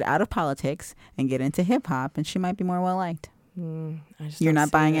Ivanka should get out of politics and get into hip hop, and she might be more well liked. You're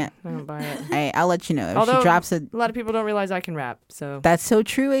not buying it? I don't buy it. I'll let you know. If Although, she drops a lot of people don't realize I can rap. So that's so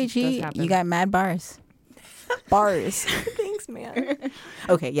true, AG. You got mad bars. Bars. Thanks, man.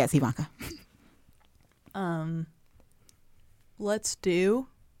 Okay, yes, Ivanka. Let's do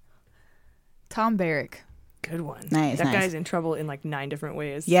Tom Barrack. Good one. Nice. That guy's in trouble in like 9 different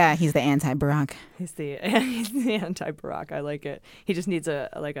ways. Yeah, he's the anti-Barack. He's the anti-Barack. I like it. He just needs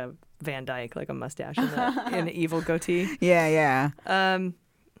a Van Dyke, like a mustache and an evil goatee. Yeah.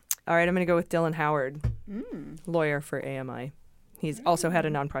 All right, I'm going to go with Dylan Howard, lawyer for AMI. He's also had a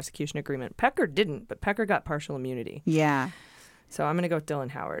non-prosecution agreement. Pecker didn't, but Pecker got partial immunity. Yeah. So I'm going to go with Dylan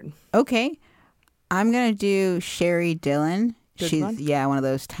Howard. Okay. I'm going to do Sherry Dillon. She's one. Yeah, one of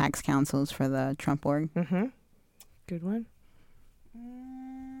those tax counsels for the Trump org. Mm-hmm. Good one.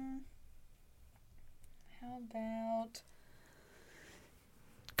 How about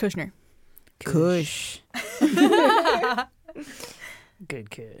Kushner? Kush.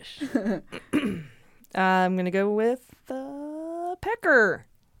 Good Kush. I'm going to go with Pecker.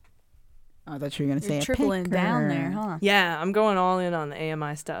 Oh, I thought you were going to say You're a tripling Pecker. down there, huh? Yeah, I'm going all in on the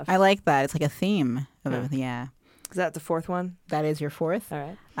AMI stuff. I like that. It's like a theme of everything. Yeah. Is that the fourth one? That is your fourth? All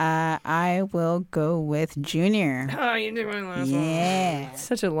right. I will go with Junior. Oh, you did my last one. Yeah. It's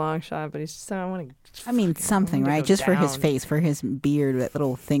such a long shot, but he's just, I want to. I mean, something, right? Just for his face, for his beard, that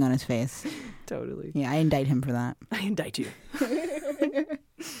little thing on his face. Totally. Yeah, I indict him for that. I indict you.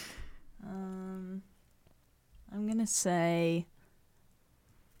 I'm going to say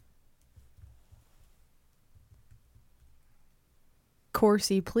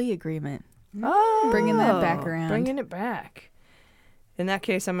Corsi plea agreement. Oh, bringing that back around. Bringing it back. In that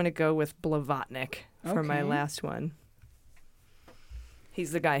case, I'm going to go with Blavatnik for my Okay. last one.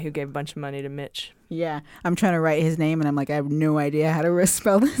 He's the guy who gave a bunch of money to Mitch. Yeah, I'm trying to write his name, and I'm like, I have no idea how to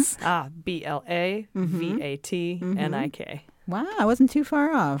spell this. Blavatnik. Wow, I wasn't too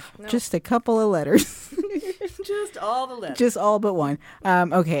far off. No. Just a couple of letters. Just all the letters. Just all but one.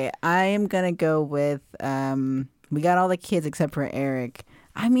 Okay, I am going to go with, we got all the kids except for Eric.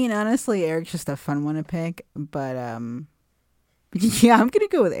 I mean, honestly, Eric's just a fun one to pick, but yeah, I'm going to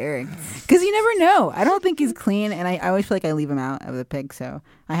go with Eric because you never know. I don't think he's clean, and I always feel like I leave him out of the pick, so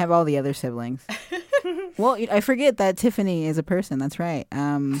I have all the other siblings. Well, I forget that Tiffany is a person. That's right.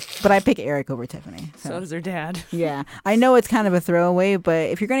 But I pick Eric over Tiffany. So does her dad. Yeah. I know it's kind of a throwaway, but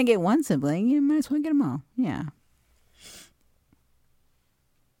if you're going to get one sibling, you might as well get them all. Yeah.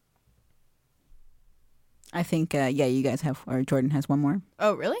 I think, you guys have, or Jordan has one more.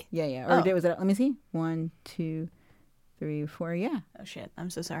 Oh, really? Yeah. Oh. Or was it, let me see. 1, 2, 3, 4. Yeah. Oh, shit. I'm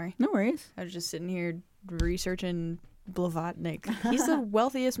so sorry. No worries. I was just sitting here researching Blavatnik. He's the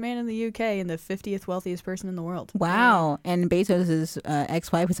wealthiest man in the UK and the 50th wealthiest person in the world. Wow. And Bezos'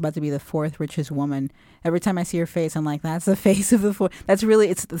 ex-wife is about to be the 4th richest woman. Every time I see her face, I'm like, that's the face of the 4th. That's really,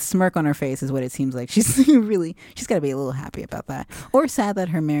 it's the smirk on her face is what it seems like. She's got to be a little happy about that. Or sad that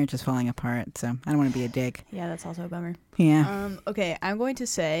her marriage is falling apart. So I don't want to be a dick. Yeah, that's also a bummer. Yeah. Okay, I'm going to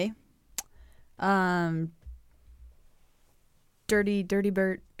say Dirty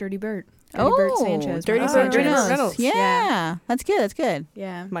Bert. Dirty Bert Sanchez. Dirty Bert Reynolds. Yeah. That's good.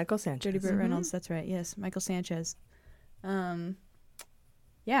 Yeah. Michael Sanchez. Dirty Bert Reynolds, that's right. Yes, Michael Sanchez.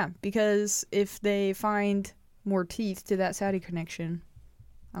 Yeah, because if they find more teeth to that Saudi connection,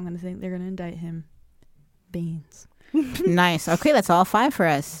 I'm going to think they're going to indict him. Beans. Nice. Okay, that's all 5 for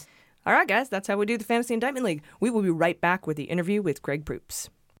us. All right, guys, that's how we do the Fantasy Indictment League. We will be right back with the interview with Greg Proops.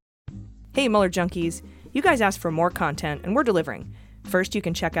 Hey, Mueller junkies. You guys asked for more content, and we're delivering. First, you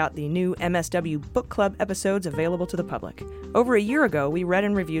can check out the new MSW Book Club episodes available to the public. Over a year ago, we read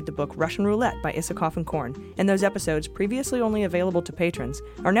and reviewed the book Russian Roulette by Issakoff and Korn, and those episodes, previously only available to patrons,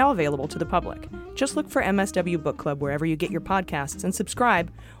 are now available to the public. Just look for MSW Book Club wherever you get your podcasts and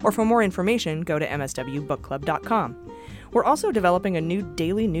subscribe, or for more information, go to mswbookclub.com. We're also developing a new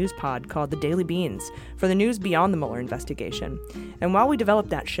daily news pod called The Daily Beans for the news beyond the Mueller investigation. And while we develop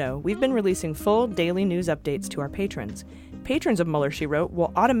that show, we've been releasing full daily news updates to our patrons. Patrons of Mueller, She Wrote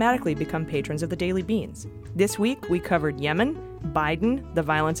will automatically become patrons of The Daily Beans. This week, we covered Yemen, Biden, the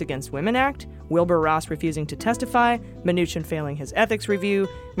Violence Against Women Act, Wilbur Ross refusing to testify, Mnuchin failing his ethics review,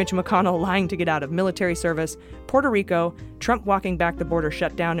 Mitch McConnell lying to get out of military service, Puerto Rico, Trump walking back the border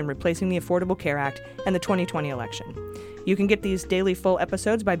shutdown and replacing the Affordable Care Act, and the 2020 election. You can get these daily full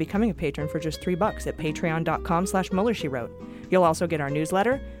episodes by becoming a patron for just $3 at patreon.com/MuellerSheWrote. You'll also get our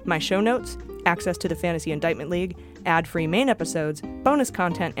newsletter, my show notes, access to the Fantasy Indictment League, ad-free main episodes, bonus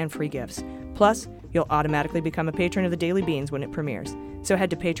content, and free gifts. Plus, you'll automatically become a patron of the Daily Beans when it premieres. So head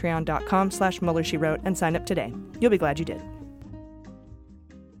to patreon.com/MuellerSheWrote and sign up today. You'll be glad you did.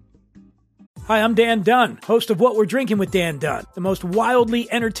 Hi, I'm Dan Dunn, host of What We're Drinking with Dan Dunn, the most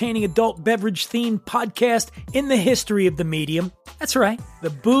wildly entertaining adult beverage-themed podcast in the history of the medium. That's right,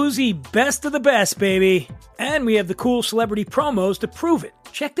 the boozy best of the best, baby. And we have the cool celebrity promos to prove it.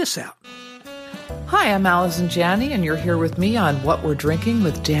 Check this out. Hi, I'm Allison Janney, and you're here with me on What We're Drinking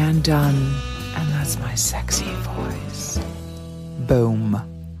with Dan Dunn. And that's my sexy voice. Boom.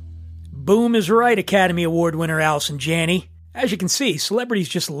 Boom is right, Academy Award winner Allison Janney. As you can see, celebrities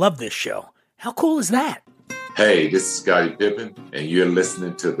just love this show. How cool is that? Hey, this is Scottie Pippen, and you're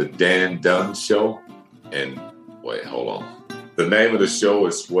listening to The Dan Dunn Show. And wait, hold on. The name of the show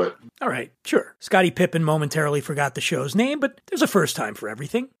is what? All right, sure. Scottie Pippen momentarily forgot the show's name, but there's a first time for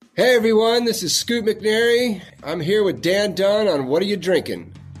everything. Hey, everyone, this is Scoot McNairy. I'm here with Dan Dunn on What Are You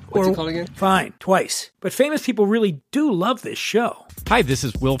Drinking? What's it called again? Fine, twice. But famous people really do love this show. Hi, this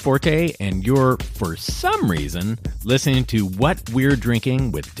is Will Forte, and you're, for some reason, listening to What We're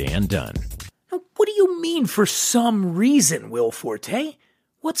Drinking with Dan Dunn. Now, what do you mean, for some reason, Will Forte?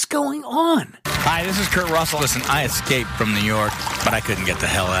 What's going on? Hi, this is Kurt Russell. Listen, I escaped from New York, but I couldn't get the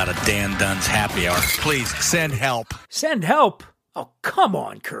hell out of Dan Dunn's happy hour. Please, send help. Send help? Oh, come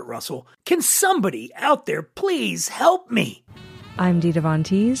on, Kurt Russell. Can somebody out there please help me? I'm Dita Von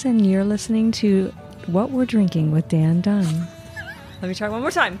Teese, and you're listening to What We're Drinking with Dan Dunn. Let me try one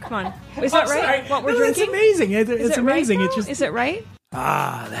more time. Come on. Is that right? Sorry. What we're drinking? It's amazing. It's amazing. Right, it's just... Is it right?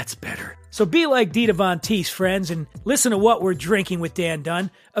 Ah, that's better. So be like Dita Von Teese, friends, and listen to What We're Drinking with Dan Dunn,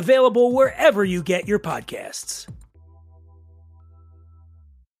 available wherever you get your podcasts.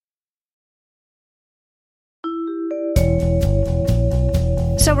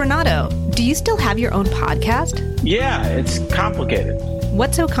 So, Renato, do you still have your own podcast? Yeah, it's complicated.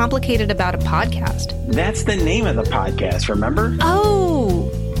 What's so complicated about a podcast? That's the name of the podcast, remember?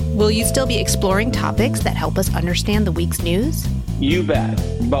 Oh! Will you still be exploring topics that help us understand the week's news? You bet.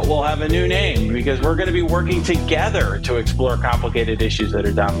 But we'll have a new name because we're going to be working together to explore complicated issues that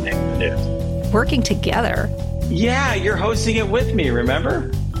are dominating the news. Working together? Yeah, you're hosting it with me,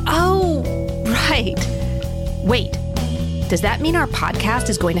 remember? Oh, right. Wait, does that mean our podcast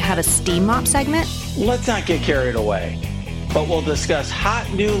is going to have a steam mop segment? Let's not get carried away. But we'll discuss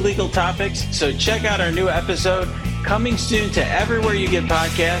hot new legal topics, so check out our new episode coming soon to everywhere you get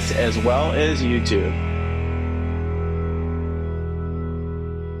podcasts as well as YouTube.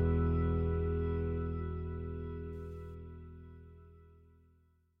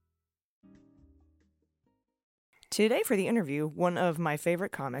 Today for the interview, one of my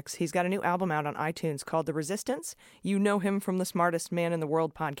favorite comics. He's got a new album out on iTunes called The Resistance. You know him from the Smartest Man in the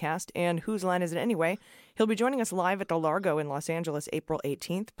World podcast and Whose Line Is It Anyway? He'll be joining us live at the Largo in Los Angeles, April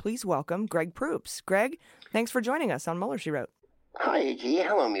 18th. Please welcome Greg Proops. Greg, thanks for joining us on Mueller, She Wrote. Hi, AG.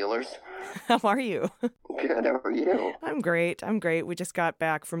 Hello, Muellers. How are you? Good. How are you? I'm great. We just got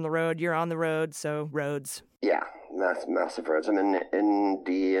back from the road. You're on the road, so roads. Yeah, massive roads. I'm in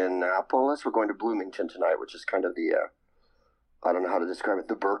Indianapolis. We're going to Bloomington tonight, which is kind of the, I don't know how to describe it,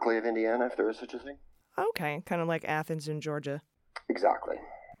 the Berkeley of Indiana, if there is such a thing. Okay, kind of like Athens in Georgia. Exactly.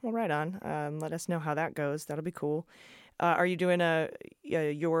 Well, right on. Let us know how that goes. That'll be cool. Are you doing are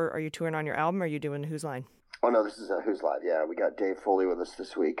you touring on your album, or are you doing Whose Line? Oh, no, this is Who's Live. Yeah, we got Dave Foley with us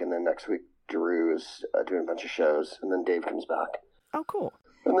this week, and then next week Drew is doing a bunch of shows, and then Dave comes back. Oh, cool.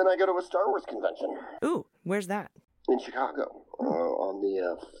 And then I go to a Star Wars convention. Ooh, where's that? In Chicago, on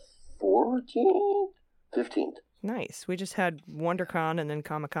the 14th, 15th. Nice. We just had WonderCon, and then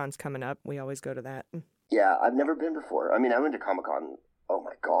Comic-Con's coming up. We always go to that. Yeah, I've never been before. I mean, I went to Comic-Con, oh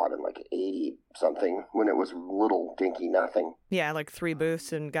my God, in like 80-something, when it was little dinky nothing. Yeah, like 3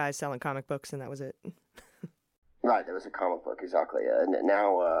 booths and guys selling comic books, and that was it. Right, there was a comic book, exactly. And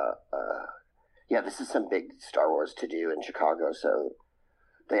now, this is some big Star Wars to do in Chicago, so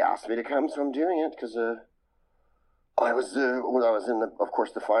they asked me to come, so I'm doing it, because I was in, of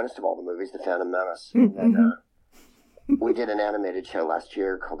course, the finest of all the movies, The Phantom Menace. And we did an animated show last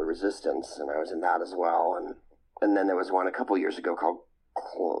year called The Resistance, and I was in that as well. And then there was one a couple years ago called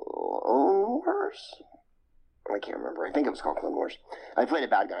Clone Wars? I can't remember. I think it was called Clone Wars. I played a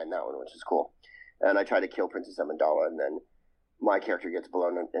bad guy in that one, which is cool. And I tried to kill Princess Amidala, and then my character gets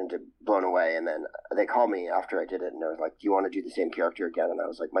blown away, and then they called me after I did it, and they was like, do you want to do the same character again? And I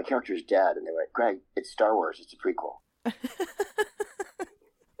was like, my character's dead. And they went, Greg, it's Star Wars. It's a prequel.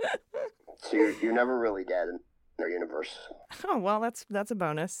 So you're never really dead in their universe. Oh, well, that's a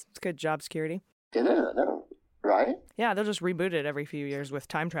bonus. It's good job security. It is, right? Yeah, they'll just reboot it every few years with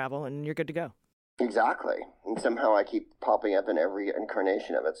time travel, and you're good to go. Exactly. And somehow I keep popping up in every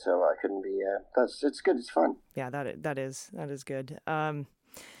incarnation of it, so I couldn't be, it's good, it's fun. Yeah, that is good.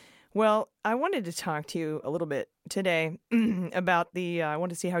 Well, I wanted to talk to you a little bit today about I want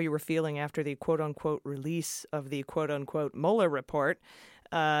to see how you were feeling after the quote-unquote release of the quote-unquote Mueller report,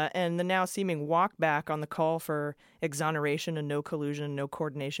 and the now seeming walk back on the call for exoneration and no collusion and no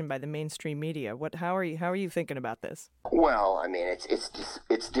coordination by the mainstream media. How are you thinking about this? Well, I mean,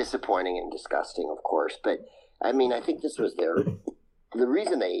 it's disappointing and disgusting, of course, but I mean, I think this was the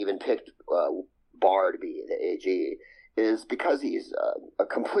reason they even picked Barr to be the AG is because he's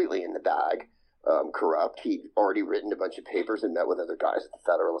completely in the bag, corrupt. He'd already written a bunch of papers and met with other guys at the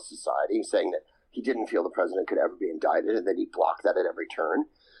Federalist Society saying that he didn't feel the president could ever be indicted and that he blocked that at every turn.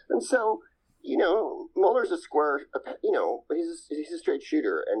 And so, Mueller's a square, he's a straight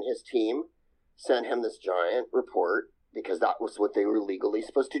shooter, and his team sent him this giant report because that was what they were legally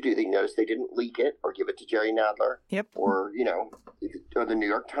supposed to do. They noticed they didn't leak it or give it to Jerry Nadler. Yep. Or, or the New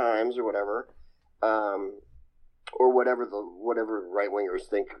York Times or whatever. Or whatever right-wingers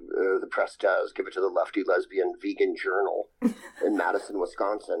think the press does, give it to the lefty lesbian vegan journal in Madison,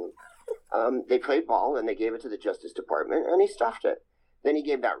 Wisconsin. They played ball and they gave it to the Justice Department and he stuffed it. Then he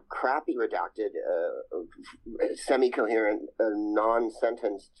gave that crappy redacted, semi-coherent,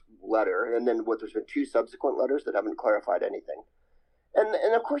 non-sentenced letter, and then there's been 2 subsequent letters that haven't clarified anything.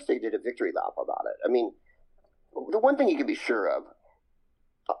 And of course they did a victory lap about it. I mean, the one thing you can be sure of,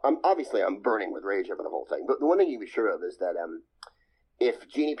 I'm burning with rage over the whole thing, but the one thing you can be sure of is that if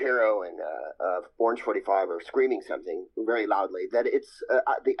Jeannie Pirro and Orange 45 are screaming something very loudly, that it's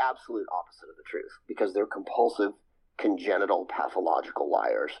the absolute opposite of the truth, because they're compulsive, congenital, pathological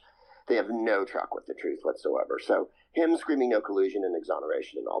liars. They have no truck with the truth whatsoever. So him screaming no collusion and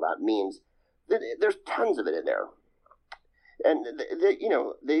exoneration and all that means that there's tons of it in there. And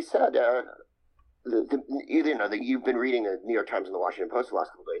they said that you've been reading the New York Times and the Washington Post the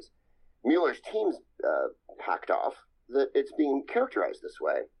last couple of days. Mueller's team's hacked off that it's being characterized this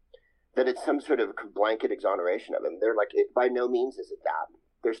way, that it's some sort of blanket exoneration of him. They're like, by no means is it that.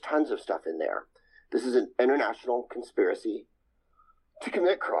 There's tons of stuff in there. This is an international conspiracy to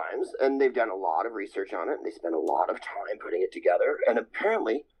commit crimes, and they've done a lot of research on it, and they spent a lot of time putting it together, and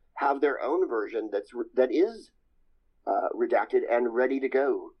apparently have their own version that is redacted and ready to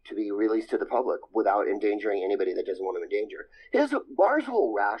go to be released to the public without endangering anybody that doesn't want to endanger. Barr's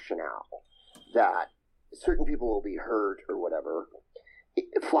whole rationale that certain people will be hurt or whatever,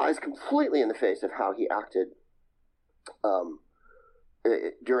 it flies completely in the face of how he acted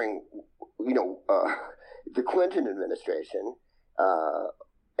during the Clinton administration,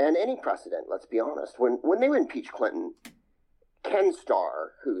 and any precedent, let's be honest. When they impeached Clinton, Ken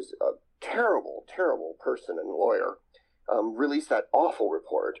Starr, who's a terrible, terrible person and lawyer, released that awful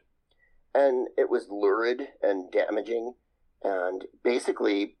report, and it was lurid and damaging and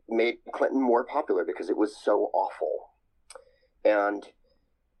basically made Clinton more popular because it was so awful. And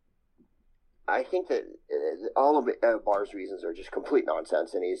I think that all of Barr's reasons are just complete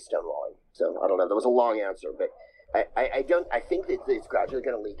nonsense, and he's stonewalling. So I don't know. That was a long answer, but I think that it's gradually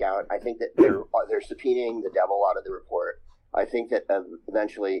going to leak out. I think that they're subpoenaing the devil out of the report. I think that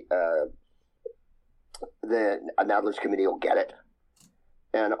eventually the Nadler's committee will get it.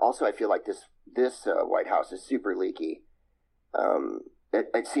 And also, I feel like this White House is super leaky.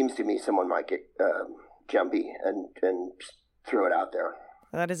 It seems to me someone might get jumpy and throw it out there.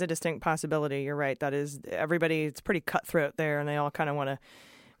 That is a distinct possibility. You're right. That is everybody. It's pretty cutthroat there, and they all kind of want to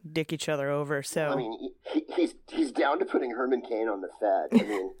dick each other over. So I mean, he's down to putting Herman Cain on the Fed. I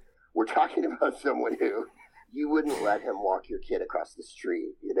mean, we're talking about someone who you wouldn't let him walk your kid across the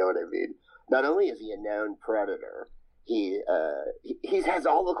street. You know what I mean? Not only is he a known predator, he has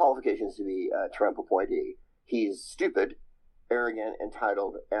all the qualifications to be a Trump appointee. He's stupid, arrogant,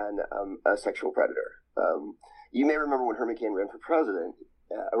 entitled, and a sexual predator. You may remember when Herman Cain ran for president,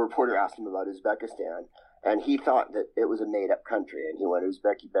 a reporter asked him about Uzbekistan, and he thought that it was a made-up country, and he went,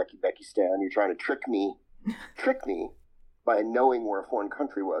 Uzbekistan, you're trying to trick me by knowing where a foreign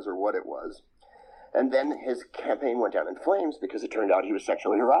country was or what it was. And then his campaign went down in flames because it turned out he was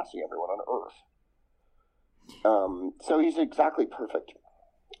sexually harassing everyone on Earth. So he's exactly perfect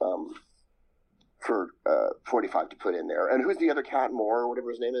for 45 to put in there. And who's the other cat, Moore, or whatever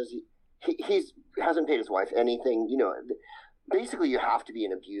his name is? He hasn't paid his wife anything. Basically you have to be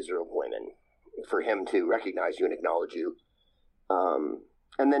an abuser of women for him to recognize you and acknowledge you.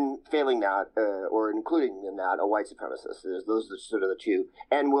 And then failing that, or including in that, a white supremacist. Those are sort of the two.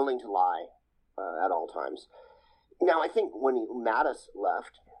 And willing to lie at all times. Now, I think when Mattis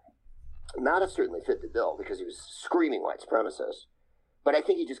left, Mattis certainly fit the bill because he was screaming white supremacist. But I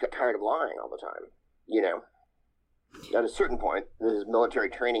think he just got tired of lying all the time, At a certain point, his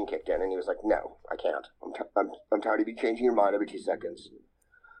military training kicked in, and he was like, "No, I can't. I'm tired of you changing your mind every 2 seconds."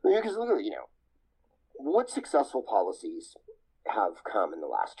 Because look at what successful policies have come in the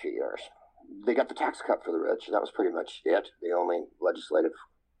last 2 years. They got the tax cut for the rich. That was pretty much it. The only legislative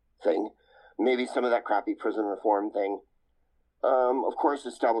thing. Maybe some of that crappy prison reform thing. Of course,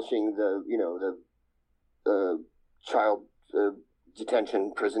 establishing the child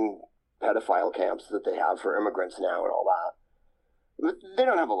detention prison pedophile camps that they have for immigrants now and all They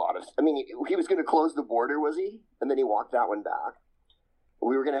don't have a lot of. I mean, he was going to close the border, was he? And then he walked that one back.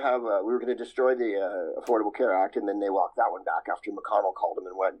 We were going to destroy the Affordable Care Act, and then they walked that one back after McConnell called him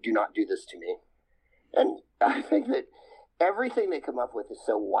and went, "Do not do this to me." And I think that everything they come up with is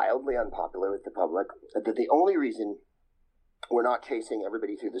so wildly unpopular with the public that the only reason we're not chasing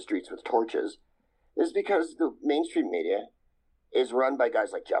everybody through the streets with torches is because the mainstream media is run by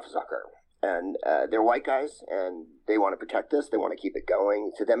guys like Jeff Zucker. And they're white guys, and they want to protect this. They want to keep it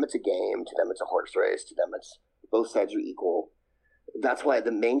going. To them, it's a game. To them, it's a horse race. To them, it's both sides are equal. That's why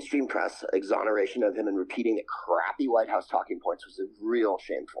the mainstream press exoneration of him and repeating the crappy White House talking points was a real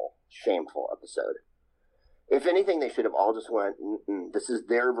shameful episode. If anything, they should have all just went, this is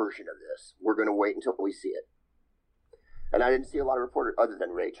their version of this. We're going to wait until we see it. And I didn't see a lot of reporters, other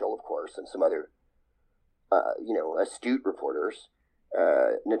than Rachel, of course, and some other, astute reporters.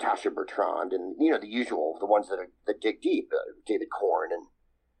 Natasha Bertrand and the usual, the ones that dig deep, David Korn,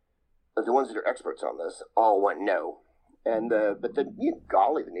 and the ones that are experts on this all went no. And but the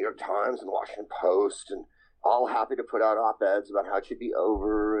golly, the New York Times and the Washington Post and all happy to put out op-eds about how it should be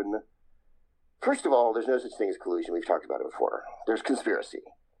over. And first of all, there's no such thing as collusion. We've talked about it before. There's conspiracy.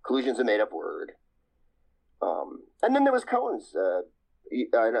 Collusion's a made-up word. And then there was Cohen's.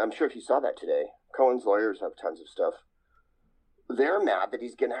 I'm sure if you saw that today, Cohen's lawyers have tons of stuff. They're mad that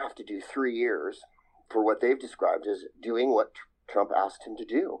he's going to have to do 3 years for what they've described as doing what Trump asked him to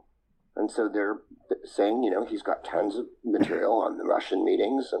do. And so they're saying, he's got tons of material on the Russian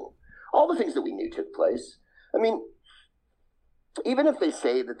meetings and all the things that we knew took place. I mean, even if they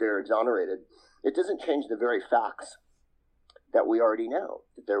say that they're exonerated, it doesn't change the very facts that we already know.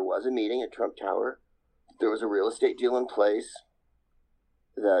 That there was a meeting at Trump Tower, that there was a real estate deal in place,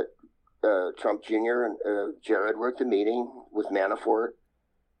 that Trump Jr. and Jared were at the meeting with Manafort.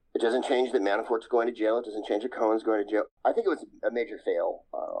 It doesn't change that Manafort's going to jail. It doesn't change that Cohen's going to jail. I think it was a major fail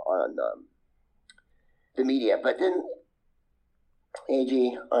on the media. But then,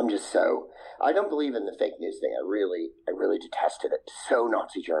 AG, I don't believe in the fake news thing. I really detested it. So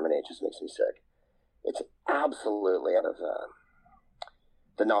Nazi Germany, it just makes me sick. It's absolutely out of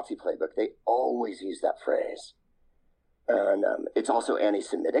the Nazi playbook. They always use that phrase. And it's also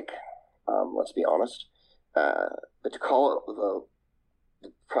anti-Semitic. Let's be honest. But to call it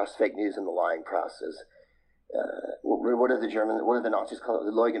the press fake news and the lying press is, what are the Nazis call it?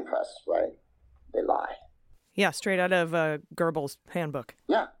 The Leugenpress, right? They lie. Yeah, straight out of Goebbels' handbook.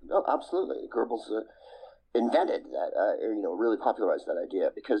 Yeah, no, absolutely. Goebbels invented that, really popularized that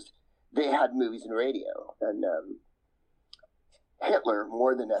idea because they had movies and radio. And Hitler,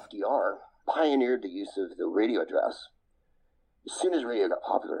 more than FDR, pioneered the use of the radio address. As soon as radio got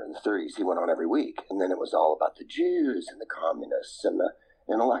popular in the 30s, he went on every week, and then it was all about the Jews and the communists and the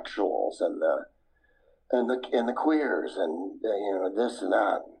intellectuals and the queers and this and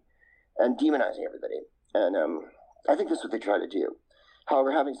that, and demonizing everybody. And I think that's what they try to do.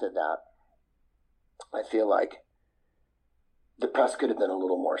 However, having said that, I feel like the press could have been a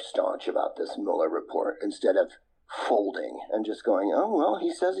little more staunch about this Mueller report instead of folding and just going, "Oh well,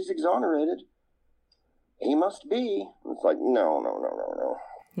 he says he's exonerated. He must be." It's like, no.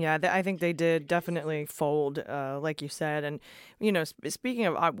 Yeah, I think they did definitely fold, like you said. And, speaking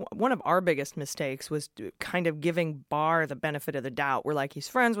of, one of our biggest mistakes was kind of giving Barr the benefit of the doubt. We're like, he's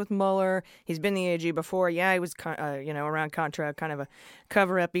friends with Mueller. He's been the AG before. Yeah, he was, around Contra, kind of a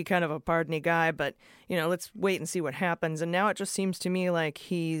cover-up-y, kind of a pardony guy. But, let's wait and see what happens. And now it just seems to me like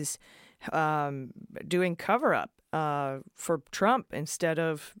he's doing cover-up for Trump instead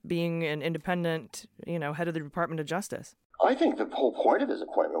of being an independent, head of the Department of Justice. I think the whole point of his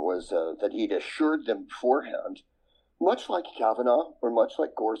appointment was that he'd assured them beforehand, much like Kavanaugh or much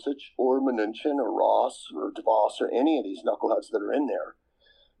like Gorsuch or Mnuchin or Ross or DeVos or any of these knuckleheads that are in there,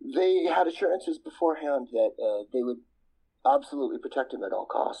 they had assurances beforehand that they would absolutely protect him at all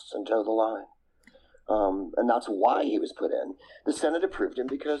costs and toe the line. And that's why he was put in. The Senate approved him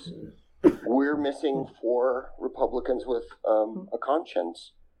because we're missing 4 Republicans with a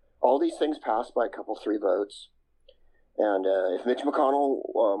conscience. All these things passed by 3 votes. And if Mitch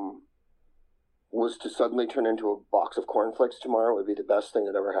McConnell was to suddenly turn into a box of cornflakes tomorrow, it would be the best thing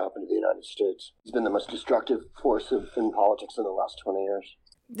that ever happened to the United States. He's been the most destructive force in politics in the last 20 years.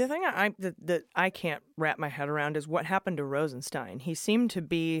 The thing that I can't wrap my head around is what happened to Rosenstein. He seemed to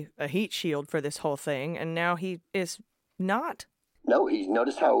be a heat shield for this whole thing, and now he is not. No,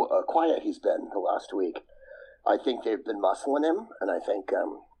 notice how quiet he's been the last week. I think they've been muscling him, and I think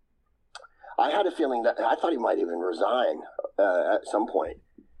I had a feeling that I thought he might even resign at some point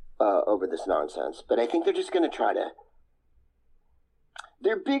over this nonsense. But I think they're just going to try to.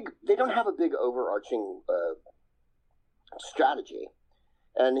 They're big. They don't have a big overarching strategy.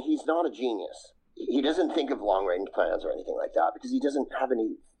 And he's not a genius. He doesn't think of long-range plans or anything like that because he doesn't have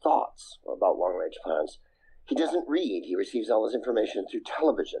any thoughts about long-range plans. He doesn't read. He receives all his information through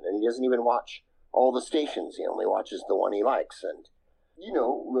television, and he doesn't even watch all the stations. He only watches the one he likes. And,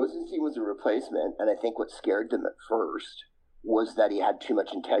 Rosenstein was a replacement, and I think what scared them at first was that he had too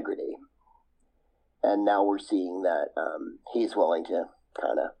much integrity. And now we're seeing that he's willing to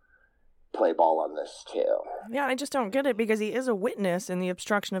kind of play ball on this, too. Yeah, I just don't get it because he is a witness in the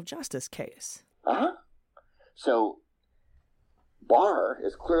obstruction of justice case. Uh-huh. So Barr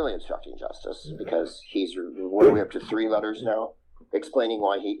is clearly obstructing justice because he's, what are we up to, 3 letters now, explaining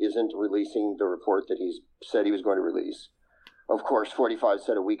why he isn't releasing the report that he's said he was going to release. Of course, 45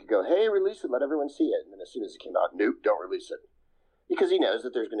 said a week ago, hey, release it, let everyone see it. And then as soon as it came out, nope, don't release it. Because he knows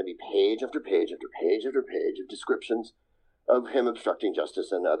that there's going to be page after page after page after page of descriptions of him obstructing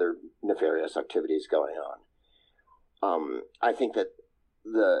justice and other nefarious activities going on. I think that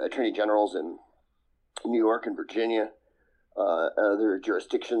the attorney generals in New York and Virginia, other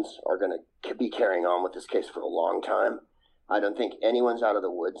jurisdictions are going to be carrying on with this case for a long time. I don't think anyone's out of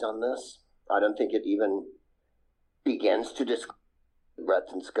the woods on this. I don't think it even begins to describe the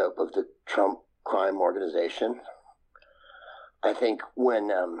breadth and scope of the Trump crime organization. I think when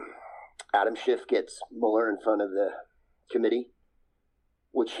Adam Schiff gets Mueller in front of the committee,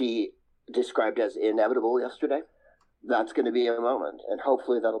 which he described as inevitable yesterday, that's going to be a moment, and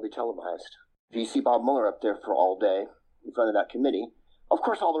hopefully that'll be televised. If you see Bob Mueller up there for all day in front of that committee, of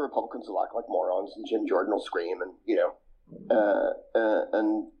course all the Republicans will act like morons, and Jim Jordan will scream, and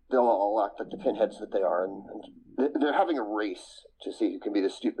and they'll all act like the pinheads that they are, and they're having a race to see who can be the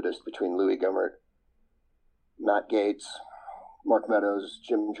stupidest between Louis Gohmert, Matt Gaetz, Mark Meadows,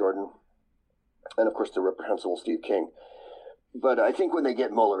 Jim Jordan, and of course the reprehensible Steve King. But I think when they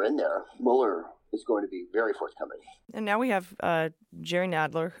get Mueller in there, Mueller is going to be very forthcoming. And now we have Jerry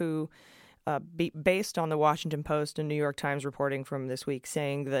Nadler, who, based on the Washington Post and New York Times reporting from this week,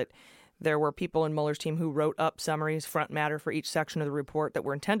 saying that there were people in Mueller's team who wrote up summaries, front matter for each section of the report that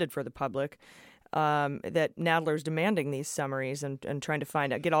were intended for the public, that Nadler's demanding these summaries and trying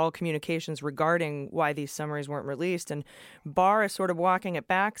to get all communications regarding why these summaries weren't released. And Barr is sort of walking it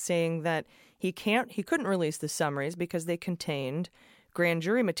back, saying that he couldn't release the summaries because they contained grand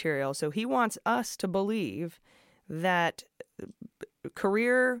jury material. So he wants us to believe that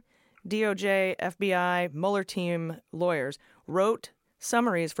career DOJ, FBI, Mueller team lawyers wrote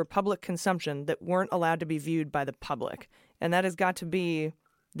summaries for public consumption that weren't allowed to be viewed by the public. And that has got to be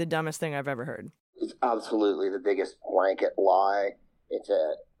the dumbest thing I've ever heard. It's absolutely the biggest blanket lie.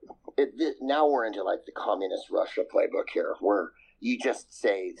 Now we're into like the communist Russia playbook here, where you just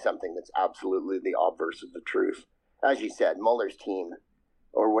say something that's absolutely the obverse of the truth. As you said, Mueller's team,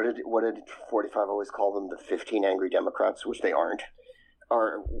 or what did 45 always call them, the 15 angry Democrats, which they aren't,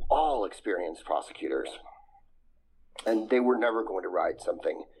 are all experienced prosecutors. And they were never going to write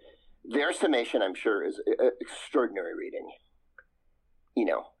something. Their summation, I'm sure, is extraordinary reading.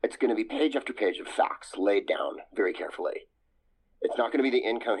 It's going to be page after page of facts laid down very carefully. It's not going to be the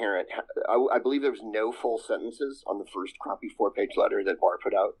incoherent. I believe there was no full sentences on the first crappy 4-page letter that Barr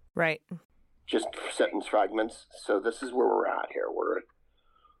put out. Right. Just sentence fragments. So this is where we're at here.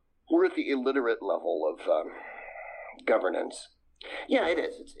 We're at the illiterate level of governance. Yeah, it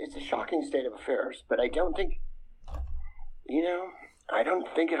is. It's a shocking state of affairs, but I don't think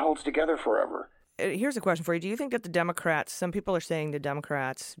it holds together forever. Here's a question for you. Do you think that the Democrats, some people are saying the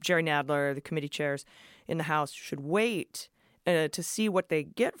Democrats, Jerry Nadler, the committee chairs in the House, should wait to see what they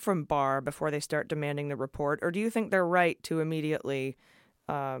get from Barr before they start demanding the report? Or do you think they're right to immediately,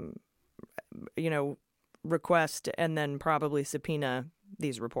 request and then probably subpoena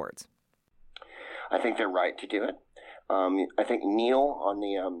these reports? I think they're right to do it. I think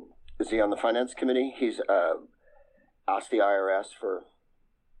Neil is he on the Finance Committee? He's asked the IRS for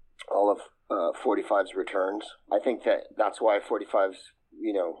all of 45's returns. I think that's why 45's,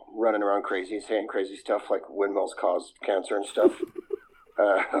 running around crazy, saying crazy stuff like windmills cause cancer and stuff.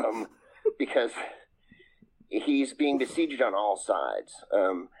 Because he's being besieged on all sides.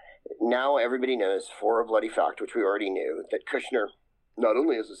 Now everybody knows for a bloody fact, which we already knew, that Kushner not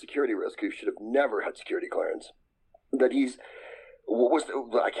only is a security risk who should have never had security clearance, that he's,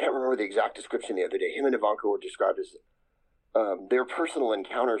 I can't remember the exact description the other day. Him and Ivanka were described as their personal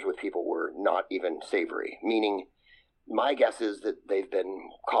encounters with people were not even savory, meaning my guess is that they've been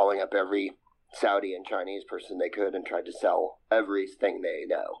calling up every Saudi and Chinese person they could and tried to sell everything they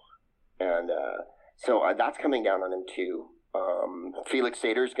know. And so that's coming down on him too. Felix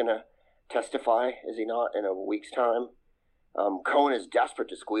Sater's going to testify, is he not, in a week's time? Cohen is desperate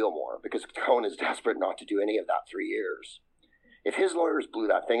to squeal more because Cohen is desperate not to do any of that 3 years. If his lawyers blew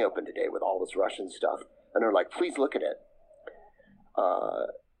that thing open today with all this Russian stuff, and they're like, please look at it,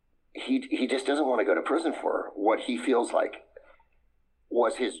 he just doesn't want to go to prison for what he feels like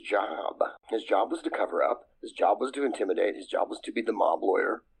was his job. His job was to cover up. His job was to intimidate. His job was to be the mob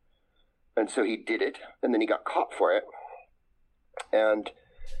lawyer. And so he did it, and then he got caught for it. And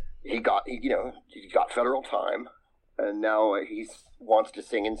he got federal time, and now he wants to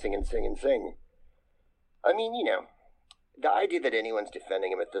sing and sing and sing and sing. I mean, the idea that anyone's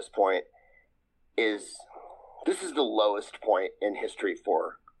defending him at this point this is the lowest point in history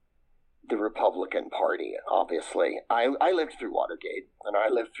for the Republican Party, obviously. I lived through Watergate, and I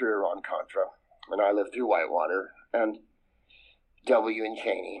lived through Iran-Contra, and I lived through Whitewater, and W. and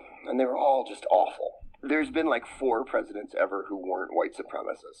Cheney, and they were all just awful. There's been like 4 presidents ever who weren't white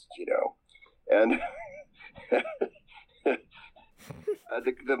supremacists, and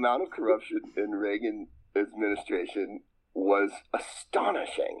the amount of corruption in Reagan administration was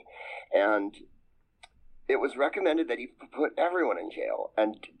astonishing, and it was recommended that he put everyone in jail,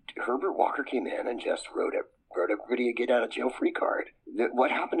 and Herbert Walker came in and just wrote everybody a get-out-of-jail-free card. What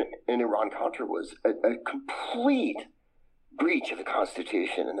happened in Iran-Contra was a complete breach of the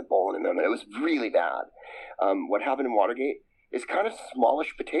Constitution and the Bowen Amendment. It was really bad. What happened in Watergate is kind of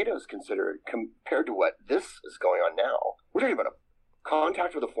smallish potatoes compared to what this is going on now. We're talking about a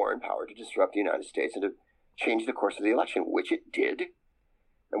contact with a foreign power to disrupt the United States and to change the course of the election, which it did,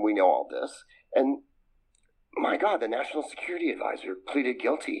 and we know all this. And my God, the National Security Advisor pleaded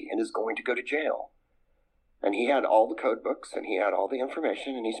guilty and is going to go to jail. And he had all the code books, and he had all the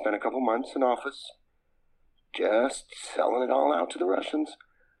information, and he spent a couple months in office just selling it all out to the Russians.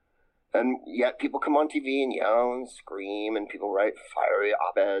 And yet people come on TV and yell and scream, and people write fiery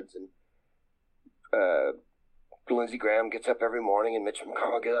op-eds, and Lindsey Graham gets up every morning, and Mitch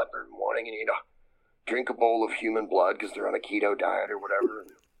McConnell gets up every morning, and drink a bowl of human blood because they're on a keto diet or whatever,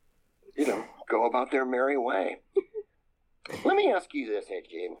 and go about their merry way. Let me ask you this,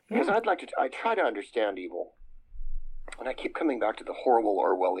 AJ, because I try to understand evil, and I keep coming back to the horrible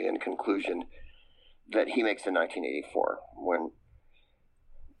Orwellian conclusion that he makes in 1984 when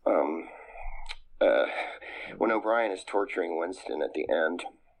O'Brien is torturing Winston at the end,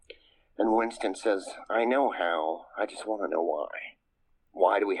 and Winston says, I know how, I just want to know why.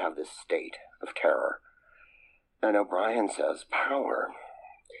 Why do we have this state of terror? And O'Brien says, power.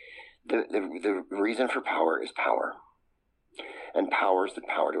 The reason for power is power. And power is the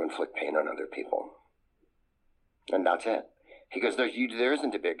power to inflict pain on other people. And that's it. He goes, there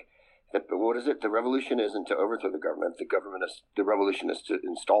isn't a big... What is it? The revolution isn't to overthrow the government. The revolution is to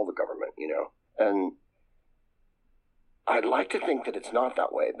install the government, And I'd like to think that it's not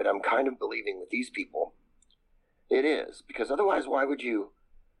that way, but I'm kind of believing with these people it is. Because otherwise, why would you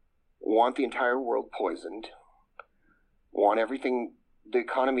want the entire world poisoned, want everything, the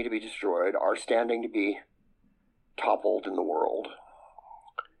economy to be destroyed, our standing to be toppled in the world?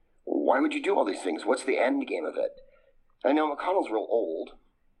 Why would you do all these things? What's the end game of it? I know McConnell's real old,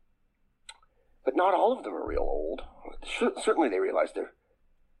 but not all of them are real old. Certainly they realize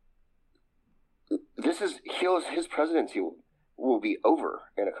his presidency will be over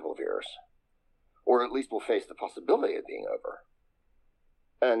in a couple of years, or at least will face the possibility of being over.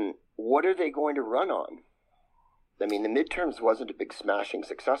 And what are they going to run on? I mean, the midterms wasn't a big smashing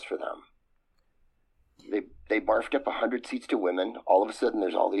success for them. They barfed up 100 seats to women. All of a sudden,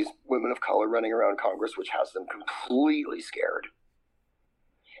 there's all these women of color running around Congress, which has them completely scared.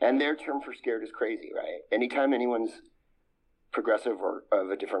 And their term for scared is crazy, right? Anytime anyone's progressive or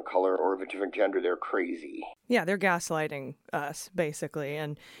of a different color or of a different gender, they're crazy. Yeah, they're gaslighting us, basically.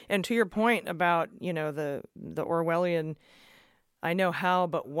 And to your point about, the Orwellian, I know how,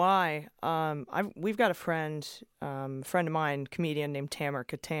 but why? We've got a friend of mine, comedian named Tamer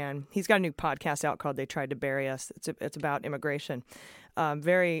Katan. He's got a new podcast out called They Tried to Bury Us. It's about immigration.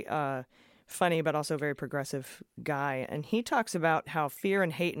 Very funny, but also very progressive guy. And he talks about how fear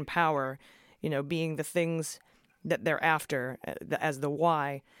and hate and power, being the things that they're after as the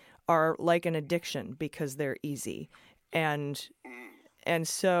why, are like an addiction because they're easy. And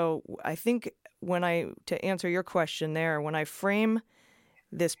so I think to answer your question there, when I frame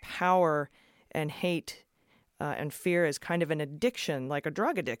this power and hate and fear as kind of an addiction, like a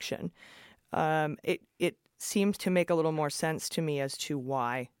drug addiction, it seems to make a little more sense to me as to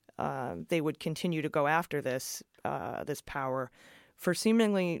why they would continue to go after this power for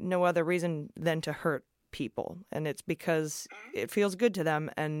seemingly no other reason than to hurt people. And it's because it feels good to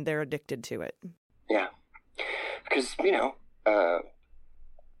them and they're addicted to it. Yeah. Because,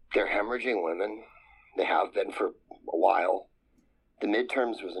 they're hemorrhaging women. They have been for a while. The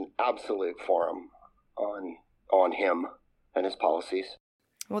midterms was an absolute forum on him and his policies.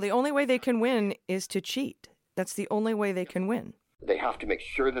 Well, the only way they can win is to cheat. That's the only way they can win. They have to make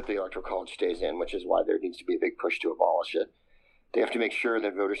sure that the Electoral College stays in, which is why there needs to be a big push to abolish it. They have to make sure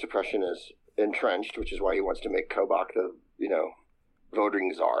that voter suppression is entrenched, which is why he wants to make Kobach the,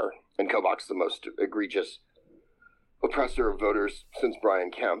 voting czar. And Kobach's the most egregious oppressor of voters since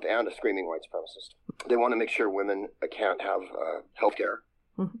Brian Kemp, and a screaming white supremacist. They want to make sure women can't have health care,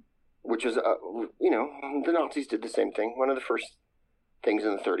 which is, the Nazis did the same thing. One of the first things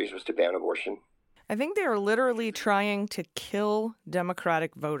in the 30s was to ban abortion. I think they are literally trying to kill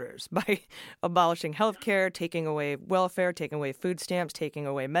Democratic voters by abolishing health care, taking away welfare, taking away food stamps, taking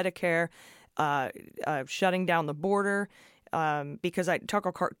away Medicare, shutting down the border. Because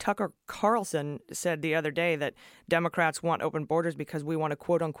Tucker Carlson said the other day that Democrats want open borders because we want to,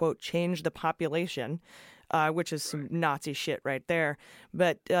 quote unquote, change the population, which is some Nazi shit right there.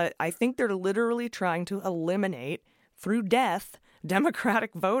 But I think they're literally trying to eliminate, through death,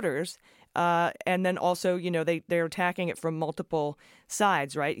 Democratic voters. And then also, they're attacking it from multiple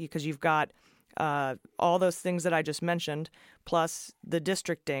sides, right? Because you've got all those things that I just mentioned, plus the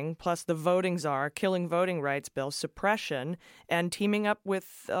districting, plus the voting czar, killing voting rights bills, suppression, and teaming up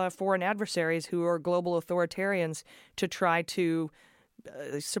with foreign adversaries who are global authoritarians to try to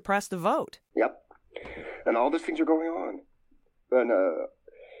suppress the vote. Yep. And all these things are going on. And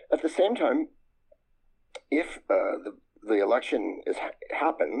at the same time, if the election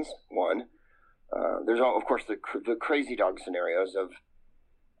happens, there's, of course, the crazy dog scenarios of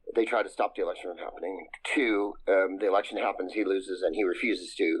they try to stop the election from happening. 2, the election happens, he loses, and he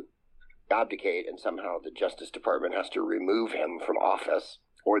refuses to abdicate, and somehow the Justice Department has to remove him from office,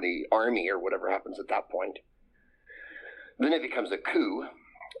 or the army, or whatever happens at that point. Then it becomes a coup.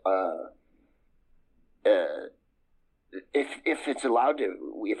 If it's allowed to,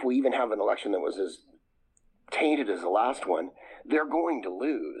 if we even have an election that was as tainted as the last one, they're going to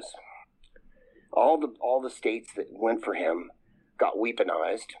lose. All the states that went for him got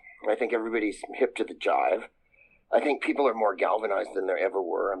weaponized. I think everybody's hip to the jive. I think people are more galvanized than there ever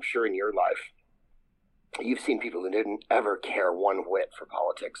were. I'm sure in your life, you've seen people who didn't ever care one whit for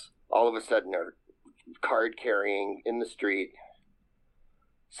politics. All of a sudden are card carrying in the street,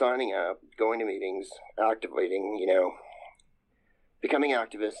 signing up, going to meetings, activating, becoming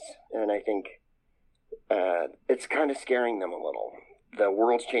activists. And I think it's kind of scaring them a little. The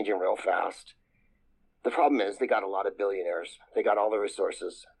world's changing real fast. The problem is they got a lot of billionaires. They got all the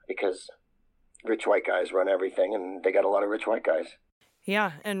resources because rich white guys run everything, and they got a lot of rich white guys.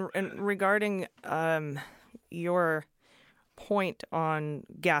 Yeah, and regarding your point on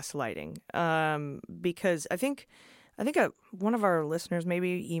gaslighting, because I think one of our listeners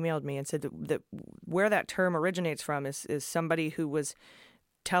maybe emailed me and said that where that term originates from is somebody who was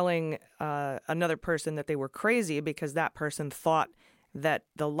telling another person that they were crazy because that person thought that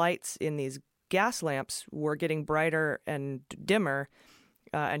the lights in these gas lamps were getting brighter and dimmer,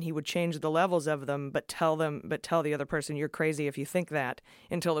 and he would change the levels of them, but tell the other person, you're crazy if you think that,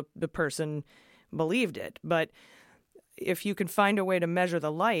 until the person believed it. But if you can find a way to measure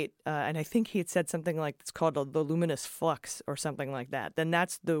the light, and I think he had said something like it's called the luminous flux or something like that, then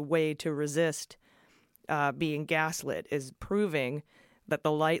that's the way to resist being gaslit, is proving that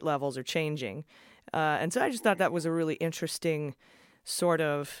the light levels are changing. And so I just thought that was a really interesting sort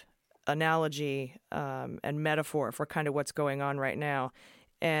of analogy and metaphor for kind of what's going on right now.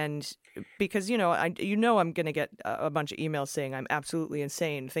 And because, I'm going to get a bunch of emails saying I'm absolutely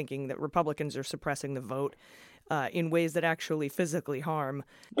insane thinking that Republicans are suppressing the vote in ways that actually physically harm.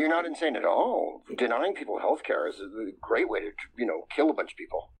 You're not insane at all. Denying people health care is a great way to, kill a bunch of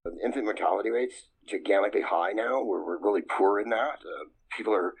people. Infant mortality rates gigantically high now. We're really poor in that.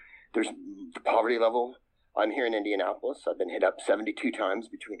 There's the poverty level. I'm here in Indianapolis. I've been hit up 72 times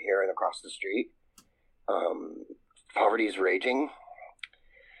between here and across the street. Poverty is raging.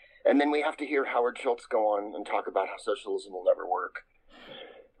 And then we have to hear Howard Schultz go on and talk about how socialism will never work.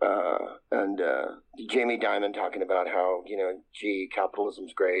 And Jamie Dimon talking about how,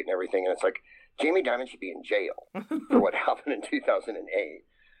 capitalism's great and everything. And it's like, Jamie Dimon should be in jail for what happened in 2008.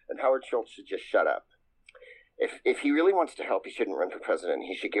 And Howard Schultz should just shut up. If he really wants to help, he shouldn't run for president.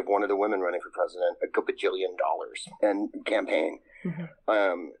 He should give one of the women running for president a $1 bajillion and campaign. Mm-hmm.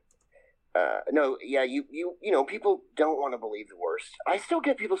 People don't want to believe the worst. I still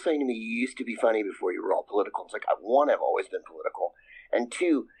get people saying to me, you used to be funny before you were all political. It's like, 1, I've always been political. And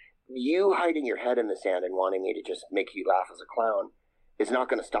 2, you hiding your head in the sand and wanting me to just make you laugh as a clown is not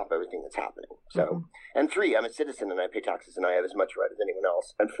going to stop everything that's happening. So, and 3, I'm a citizen and I pay taxes and I have as much right as anyone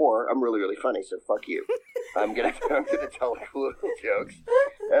else. And 4, I'm really, really funny, so fuck you. I'm gonna tell cool little jokes,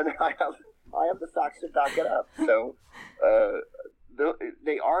 and I have the facts to back it up. So,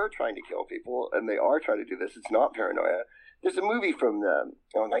 they are trying to kill people and they are trying to do this. It's not paranoia. There's a movie from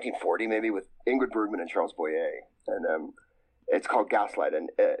 1940 maybe with Ingrid Bergman and Charles Boyer, and it's called Gaslight, and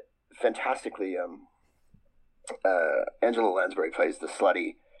fantastically. Angela Lansbury plays the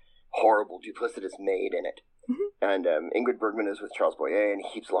slutty, horrible, duplicitous maid in it. And Ingrid Bergman is with Charles Boyer, and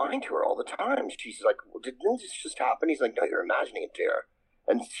he keeps lying to her all the time. She's like, well, didn't this just happen? He's like, no, you're imagining it, dear.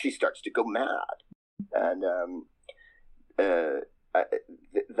 And she starts to go mad. And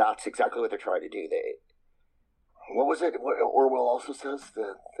that's exactly what they're trying to do. What was it? Orwell also says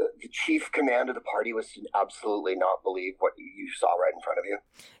the chief command of the party was to absolutely not believe what you saw right in front of you.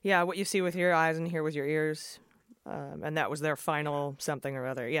 Yeah, what you see with your eyes and hear with your ears. And that was their final something or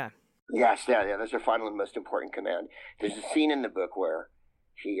other, yeah. Yes, yeah, that's their final and most important command. There's a scene in the book where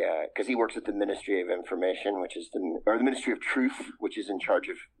he, because he works at the Ministry of Information, which is the Ministry of Truth, which is in charge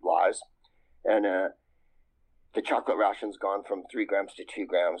of lies. And the chocolate ration's gone from 3 grams to 2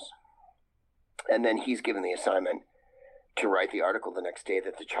 grams. And then he's given the assignment to write the article the next day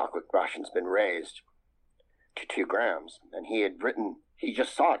that the chocolate ration's been raised to 2 grams. And he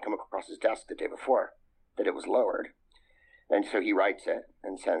just saw it come across his desk the day before, that it was lowered. And so he writes it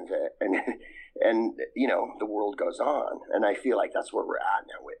and sends it, and you know, the world goes on. And I feel like that's where we're at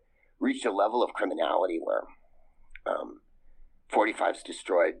now. We reached a level of criminality where 45's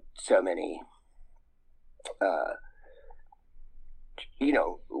destroyed so many, you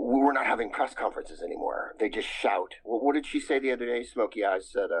know, we're not having press conferences anymore. They just shout. Well, what did she say the other day? Smokey Eyes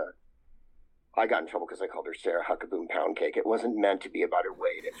said, I got in trouble because I called her Sarah Huckaboom Pound Cake. It wasn't meant to be about her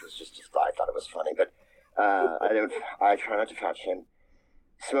weight. It was just I thought it was funny, but I try not to fat shame.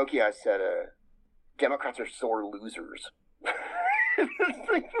 Smokey Eyes said, Democrats are sore losers.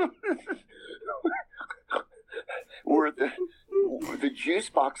 We're at the juice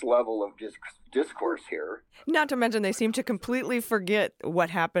box level of discourse here. Not to mention they seem to completely forget what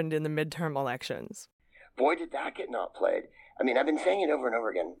happened in the midterm elections. Boy, did that get not played. I mean, I've been saying it over and over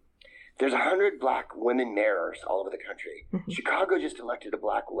again. There's 100 black women mayors all over the country. Mm-hmm. Chicago just elected a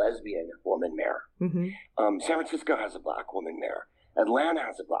black lesbian woman mayor. Mm-hmm. San Francisco has a black woman mayor. Atlanta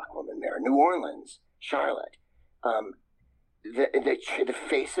has a black woman mayor. New Orleans, Charlotte. The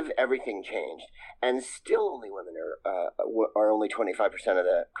face of everything changed, and still only women are only 25% of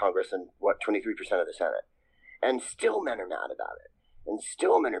the Congress and 23% of the Senate, and still men are mad about it, and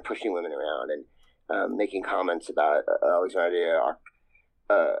still men are pushing women around and making comments about Alexandria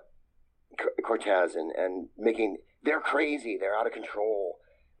Cortez and making, they're crazy, they're out of control.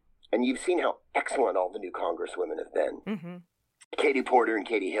 And you've seen how excellent all the new Congresswomen have been. Mm-hmm. Katie Porter and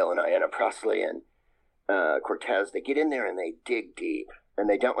Katie Hill and Ayanna Pressley and Cortez, they get in there and they dig deep, and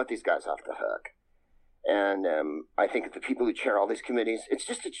they don't let these guys off the hook. And I think that the people who chair all these committees,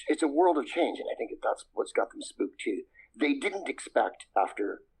 it's a world of change, and I think that's what's got them spooked too. They didn't expect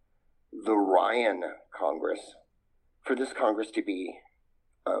after the Ryan Congress for this Congress to be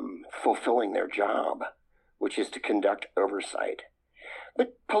fulfilling their job, which is to conduct oversight.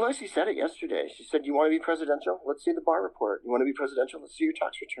 But Pelosi said it yesterday. She said, you want to be presidential? Let's see the Barr report. You want to be presidential? Let's see your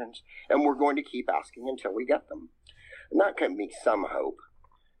tax returns. And we're going to keep asking until we get them. And that can be some hope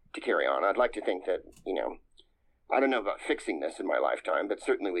to carry on. I'd like to think that, you know, I don't know about fixing this in my lifetime, but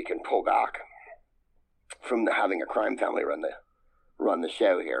certainly we can pull back from having a crime family run the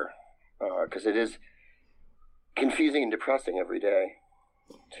show here. Because it is confusing and depressing every day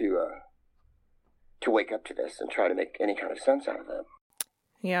to wake up to this and try to make any kind of sense out of it.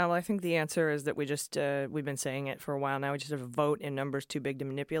 Yeah, well, I think the answer is that we just, we've been saying it for a while now, we just have a vote in numbers too big to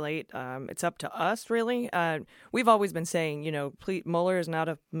manipulate. It's up to us, really. We've always been saying, you know, Mueller is not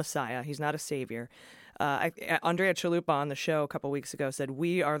a messiah. He's not a savior. Andrea Chalupa on the show a couple weeks ago said,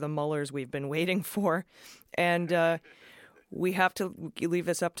 we are the Muellers we've been waiting for. And we have to leave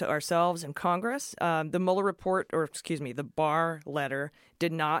this up to ourselves and Congress. The Mueller report, the Barr letter,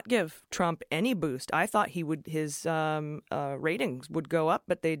 did not give Trump any boost. I thought his ratings would go up,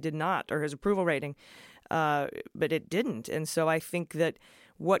 but they did not, or his approval rating, but it didn't. And so I think that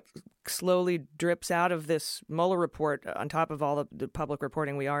what slowly drips out of this Mueller report, on top of all the public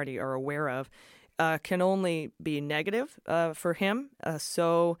reporting we already are aware of, can only be negative for him.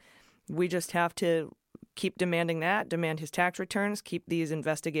 So we just have to keep demanding that, demand his tax returns, keep these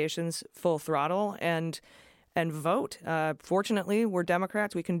investigations full throttle, and vote. Fortunately, we're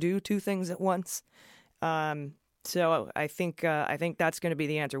Democrats. We can do two things at once. So I think that's going to be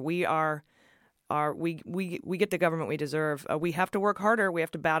the answer. We are we get the government we deserve. We have to work harder. We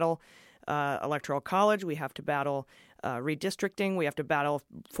have to battle electoral college. We have to battle redistricting. We have to battle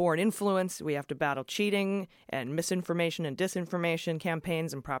foreign influence. We have to battle cheating and misinformation and disinformation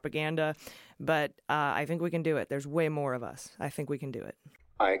campaigns and propaganda. But I think we can do it. There's way more of us. I think we can do it.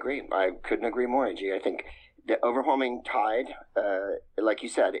 I agree. I couldn't agree more, AG. I think the overwhelming tide, like you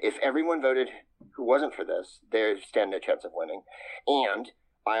said, if everyone voted who wasn't for this, they stand no chance of winning. And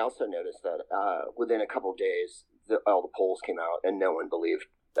I also noticed that within a couple of days, all the polls came out and no one believed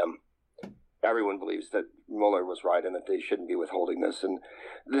them. Everyone believes that Mueller was right and that they shouldn't be withholding this. And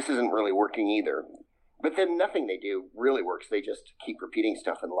this isn't really working either. But then nothing they do really works. They just keep repeating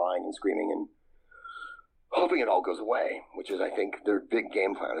stuff and lying and screaming and hoping it all goes away, which is, I think, their big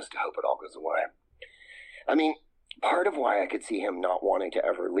game plan is to hope it all goes away. I mean, part of why I could see him not wanting to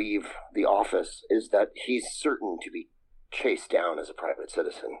ever leave the office is that he's certain to be chased down as a private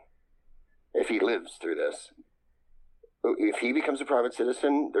citizen if he lives through this. If he becomes a private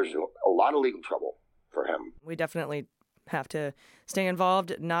citizen, there's a lot of legal trouble for him. We definitely have to stay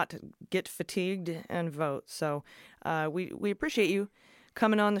involved, not get fatigued, and vote. So we appreciate you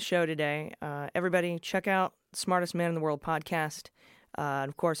coming on the show today. Everybody, check out Smartest Man in the World podcast. And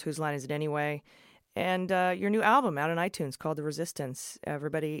of course, Whose Line Is It Anyway? And your new album out on iTunes called The Resistance.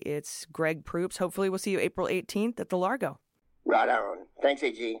 Everybody, it's Greg Proops. Hopefully we'll see you April 18th at the Largo. Right on. Thanks,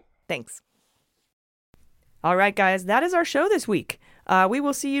 AG. Thanks. All right, guys, that is our show this week. We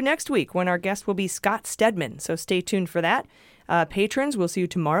will see you next week when our guest will be Scott Stedman, so stay tuned for that. Patrons, we'll see you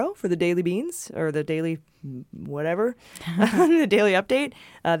tomorrow for the Daily Beans, or the Daily whatever, the Daily Update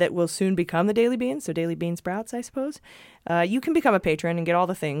that will soon become the Daily Beans, so Daily Bean Sprouts, I suppose. You can become a patron and get all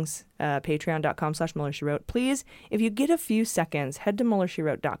the things, patreon.com/MullerSheWrote. Please, if you get a few seconds, head to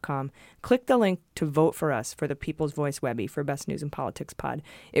MullerSheWrote.com, click the link to vote for us for the People's Voice Webby for Best News and Politics Pod.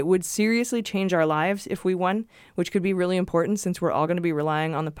 It would seriously change our lives if we won, which could be really important since we're all going to be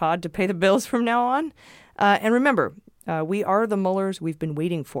relying on the pod to pay the bills from now on. And remember, we are the Muellers we've been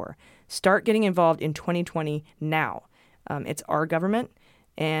waiting for. Start getting involved in 2020 now. It's our government.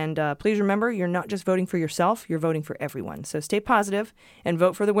 And please remember, you're not just voting for yourself, you're voting for everyone. So stay positive and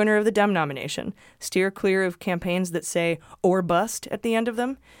vote for the winner of the Dem nomination. Steer clear of campaigns that say or bust at the end of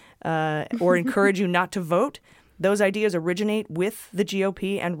them or encourage you not to vote. Those ideas originate with the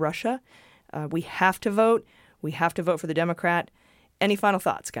GOP and Russia. We have to vote. We have to vote for the Democrat. Any final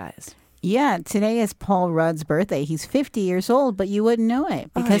thoughts, guys? Yeah, today is Paul Rudd's birthday. He's 50 years old, but you wouldn't know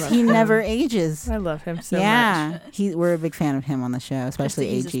it because he never ages. I love him so much. We're a big fan of him on the show, especially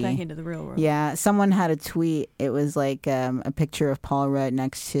AG. Ease us back into the real world. Yeah, someone had a tweet. It was like a picture of Paul Rudd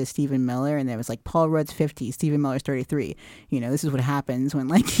next to Stephen Miller, and it was like, Paul Rudd's 50, Stephen Miller's 33. You know, this is what happens when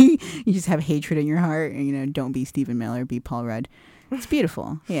like you just have hatred in your heart. And, you know, don't be Stephen Miller, be Paul Rudd. It's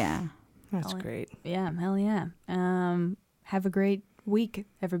beautiful. Yeah. That's great. Yeah, hell yeah. Have a great week,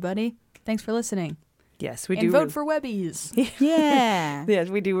 everybody. Thanks for listening. Yes, we and do. Vote for Webbies. Yeah. Yes,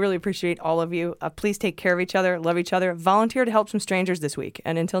 we do really appreciate all of you. Please take care of each other, love each other, volunteer to help some strangers this week.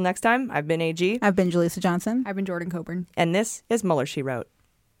 And until next time, I've been AG. I've been Jaleesa Johnson. I've been Jordan Coburn. And this is Mueller, She Wrote.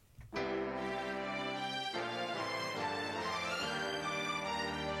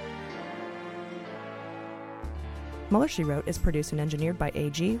 Mueller, She Wrote is produced and engineered by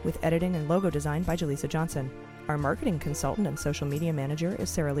AG with editing and logo design by Jaleesa Johnson. Our marketing consultant and social media manager is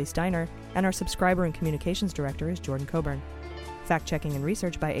Sarah Lee Steiner, and our subscriber and communications director is Jordan Coburn. Fact-checking and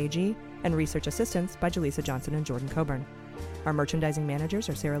research by AG, and research assistance by Jaleesa Johnson and Jordan Coburn. Our merchandising managers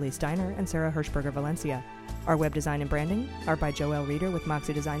are Sarah Lee Steiner and Sarah Hirschberger Valencia. Our web design and branding are by Joelle Reeder with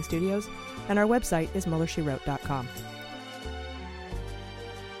Moxie Design Studios, and our website is MullerSheWrote.com.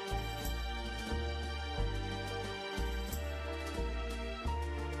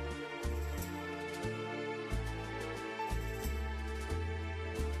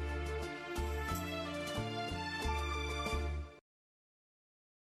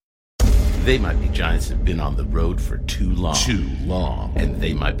 They Might Be Giants have been on the road for too long. Too long. And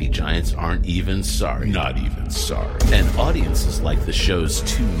They Might Be Giants aren't even sorry. Not even sorry. And audiences like the shows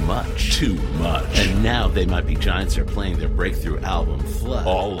too much. Too much. And now They Might Be Giants are playing their breakthrough album, Flood.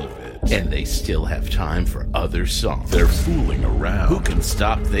 All of it. And they still have time for other songs. They're fooling around. Who can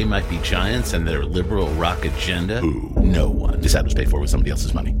stop They Might Be Giants and their liberal rock agenda? Who? No one. This ad was paid for with somebody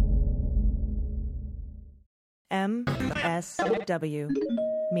else's money. MSW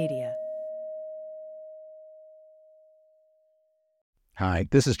Media. Hi,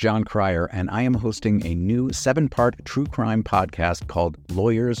 this is John Cryer, and I am hosting a new 7-part true crime podcast called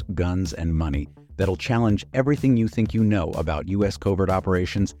Lawyers, Guns, and Money that'll challenge everything you think you know about U.S. covert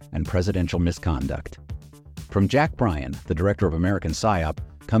operations and presidential misconduct. From Jack Bryan, the director of American PSYOP,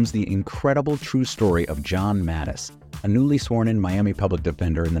 comes the incredible true story of John Mattis, a newly sworn-in Miami public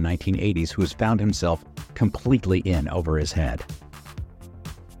defender in the 1980s who has found himself completely in over his head.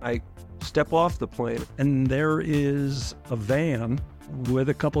 I step off the plane, and there is a van with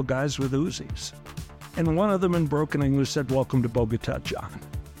a couple guys with Uzis. And one of them in broken English said, "Welcome to Bogota, John."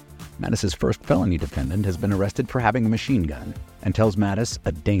 Mattis's first felony defendant has been arrested for having a machine gun and tells Mattis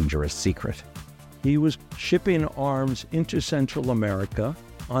a dangerous secret. He was shipping arms into Central America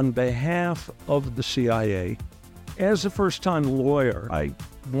on behalf of the CIA. As a first-time lawyer, I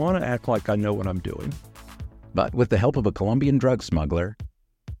want to act like I know what I'm doing. But with the help of a Colombian drug smuggler,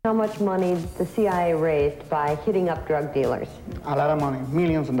 how much money the CIA raised by hitting up drug dealers? A lot of money,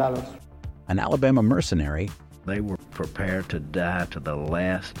 millions of dollars. An Alabama mercenary, they were prepared to die to the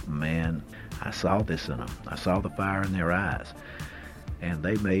last man. I saw this in them. I saw the fire in their eyes. And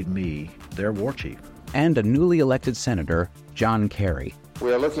they made me their war chief. And a newly elected senator, John Kerry.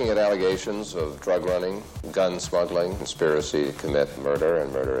 We are looking at allegations of drug running, gun smuggling, conspiracy to commit murder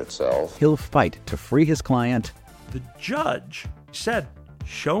and murder itself. He'll fight to free his client. The judge said,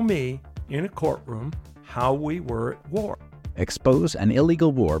 "Show me in a courtroom how we were at war." Expose an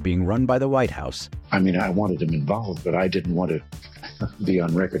illegal war being run by the White House. I mean, I wanted him involved, but I didn't want to be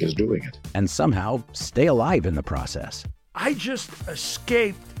on record as doing it. And somehow stay alive in the process. I just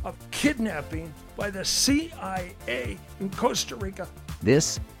escaped a kidnapping by the CIA in Costa Rica.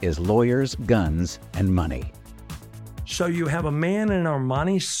 This is Lawyers, Guns, and Money. So you have a man in an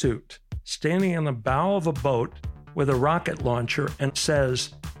Armani suit standing on the bow of a boat with a rocket launcher and says,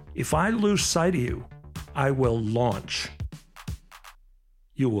 "If I lose sight of you, I will launch.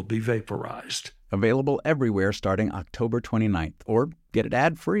 You will be vaporized." Available everywhere starting October 29th, or get it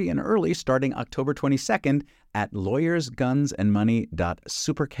ad-free and early starting October 22nd at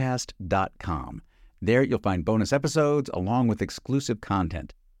lawyersgunsandmoney.supercast.com. There you'll find bonus episodes along with exclusive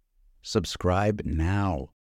content. Subscribe now.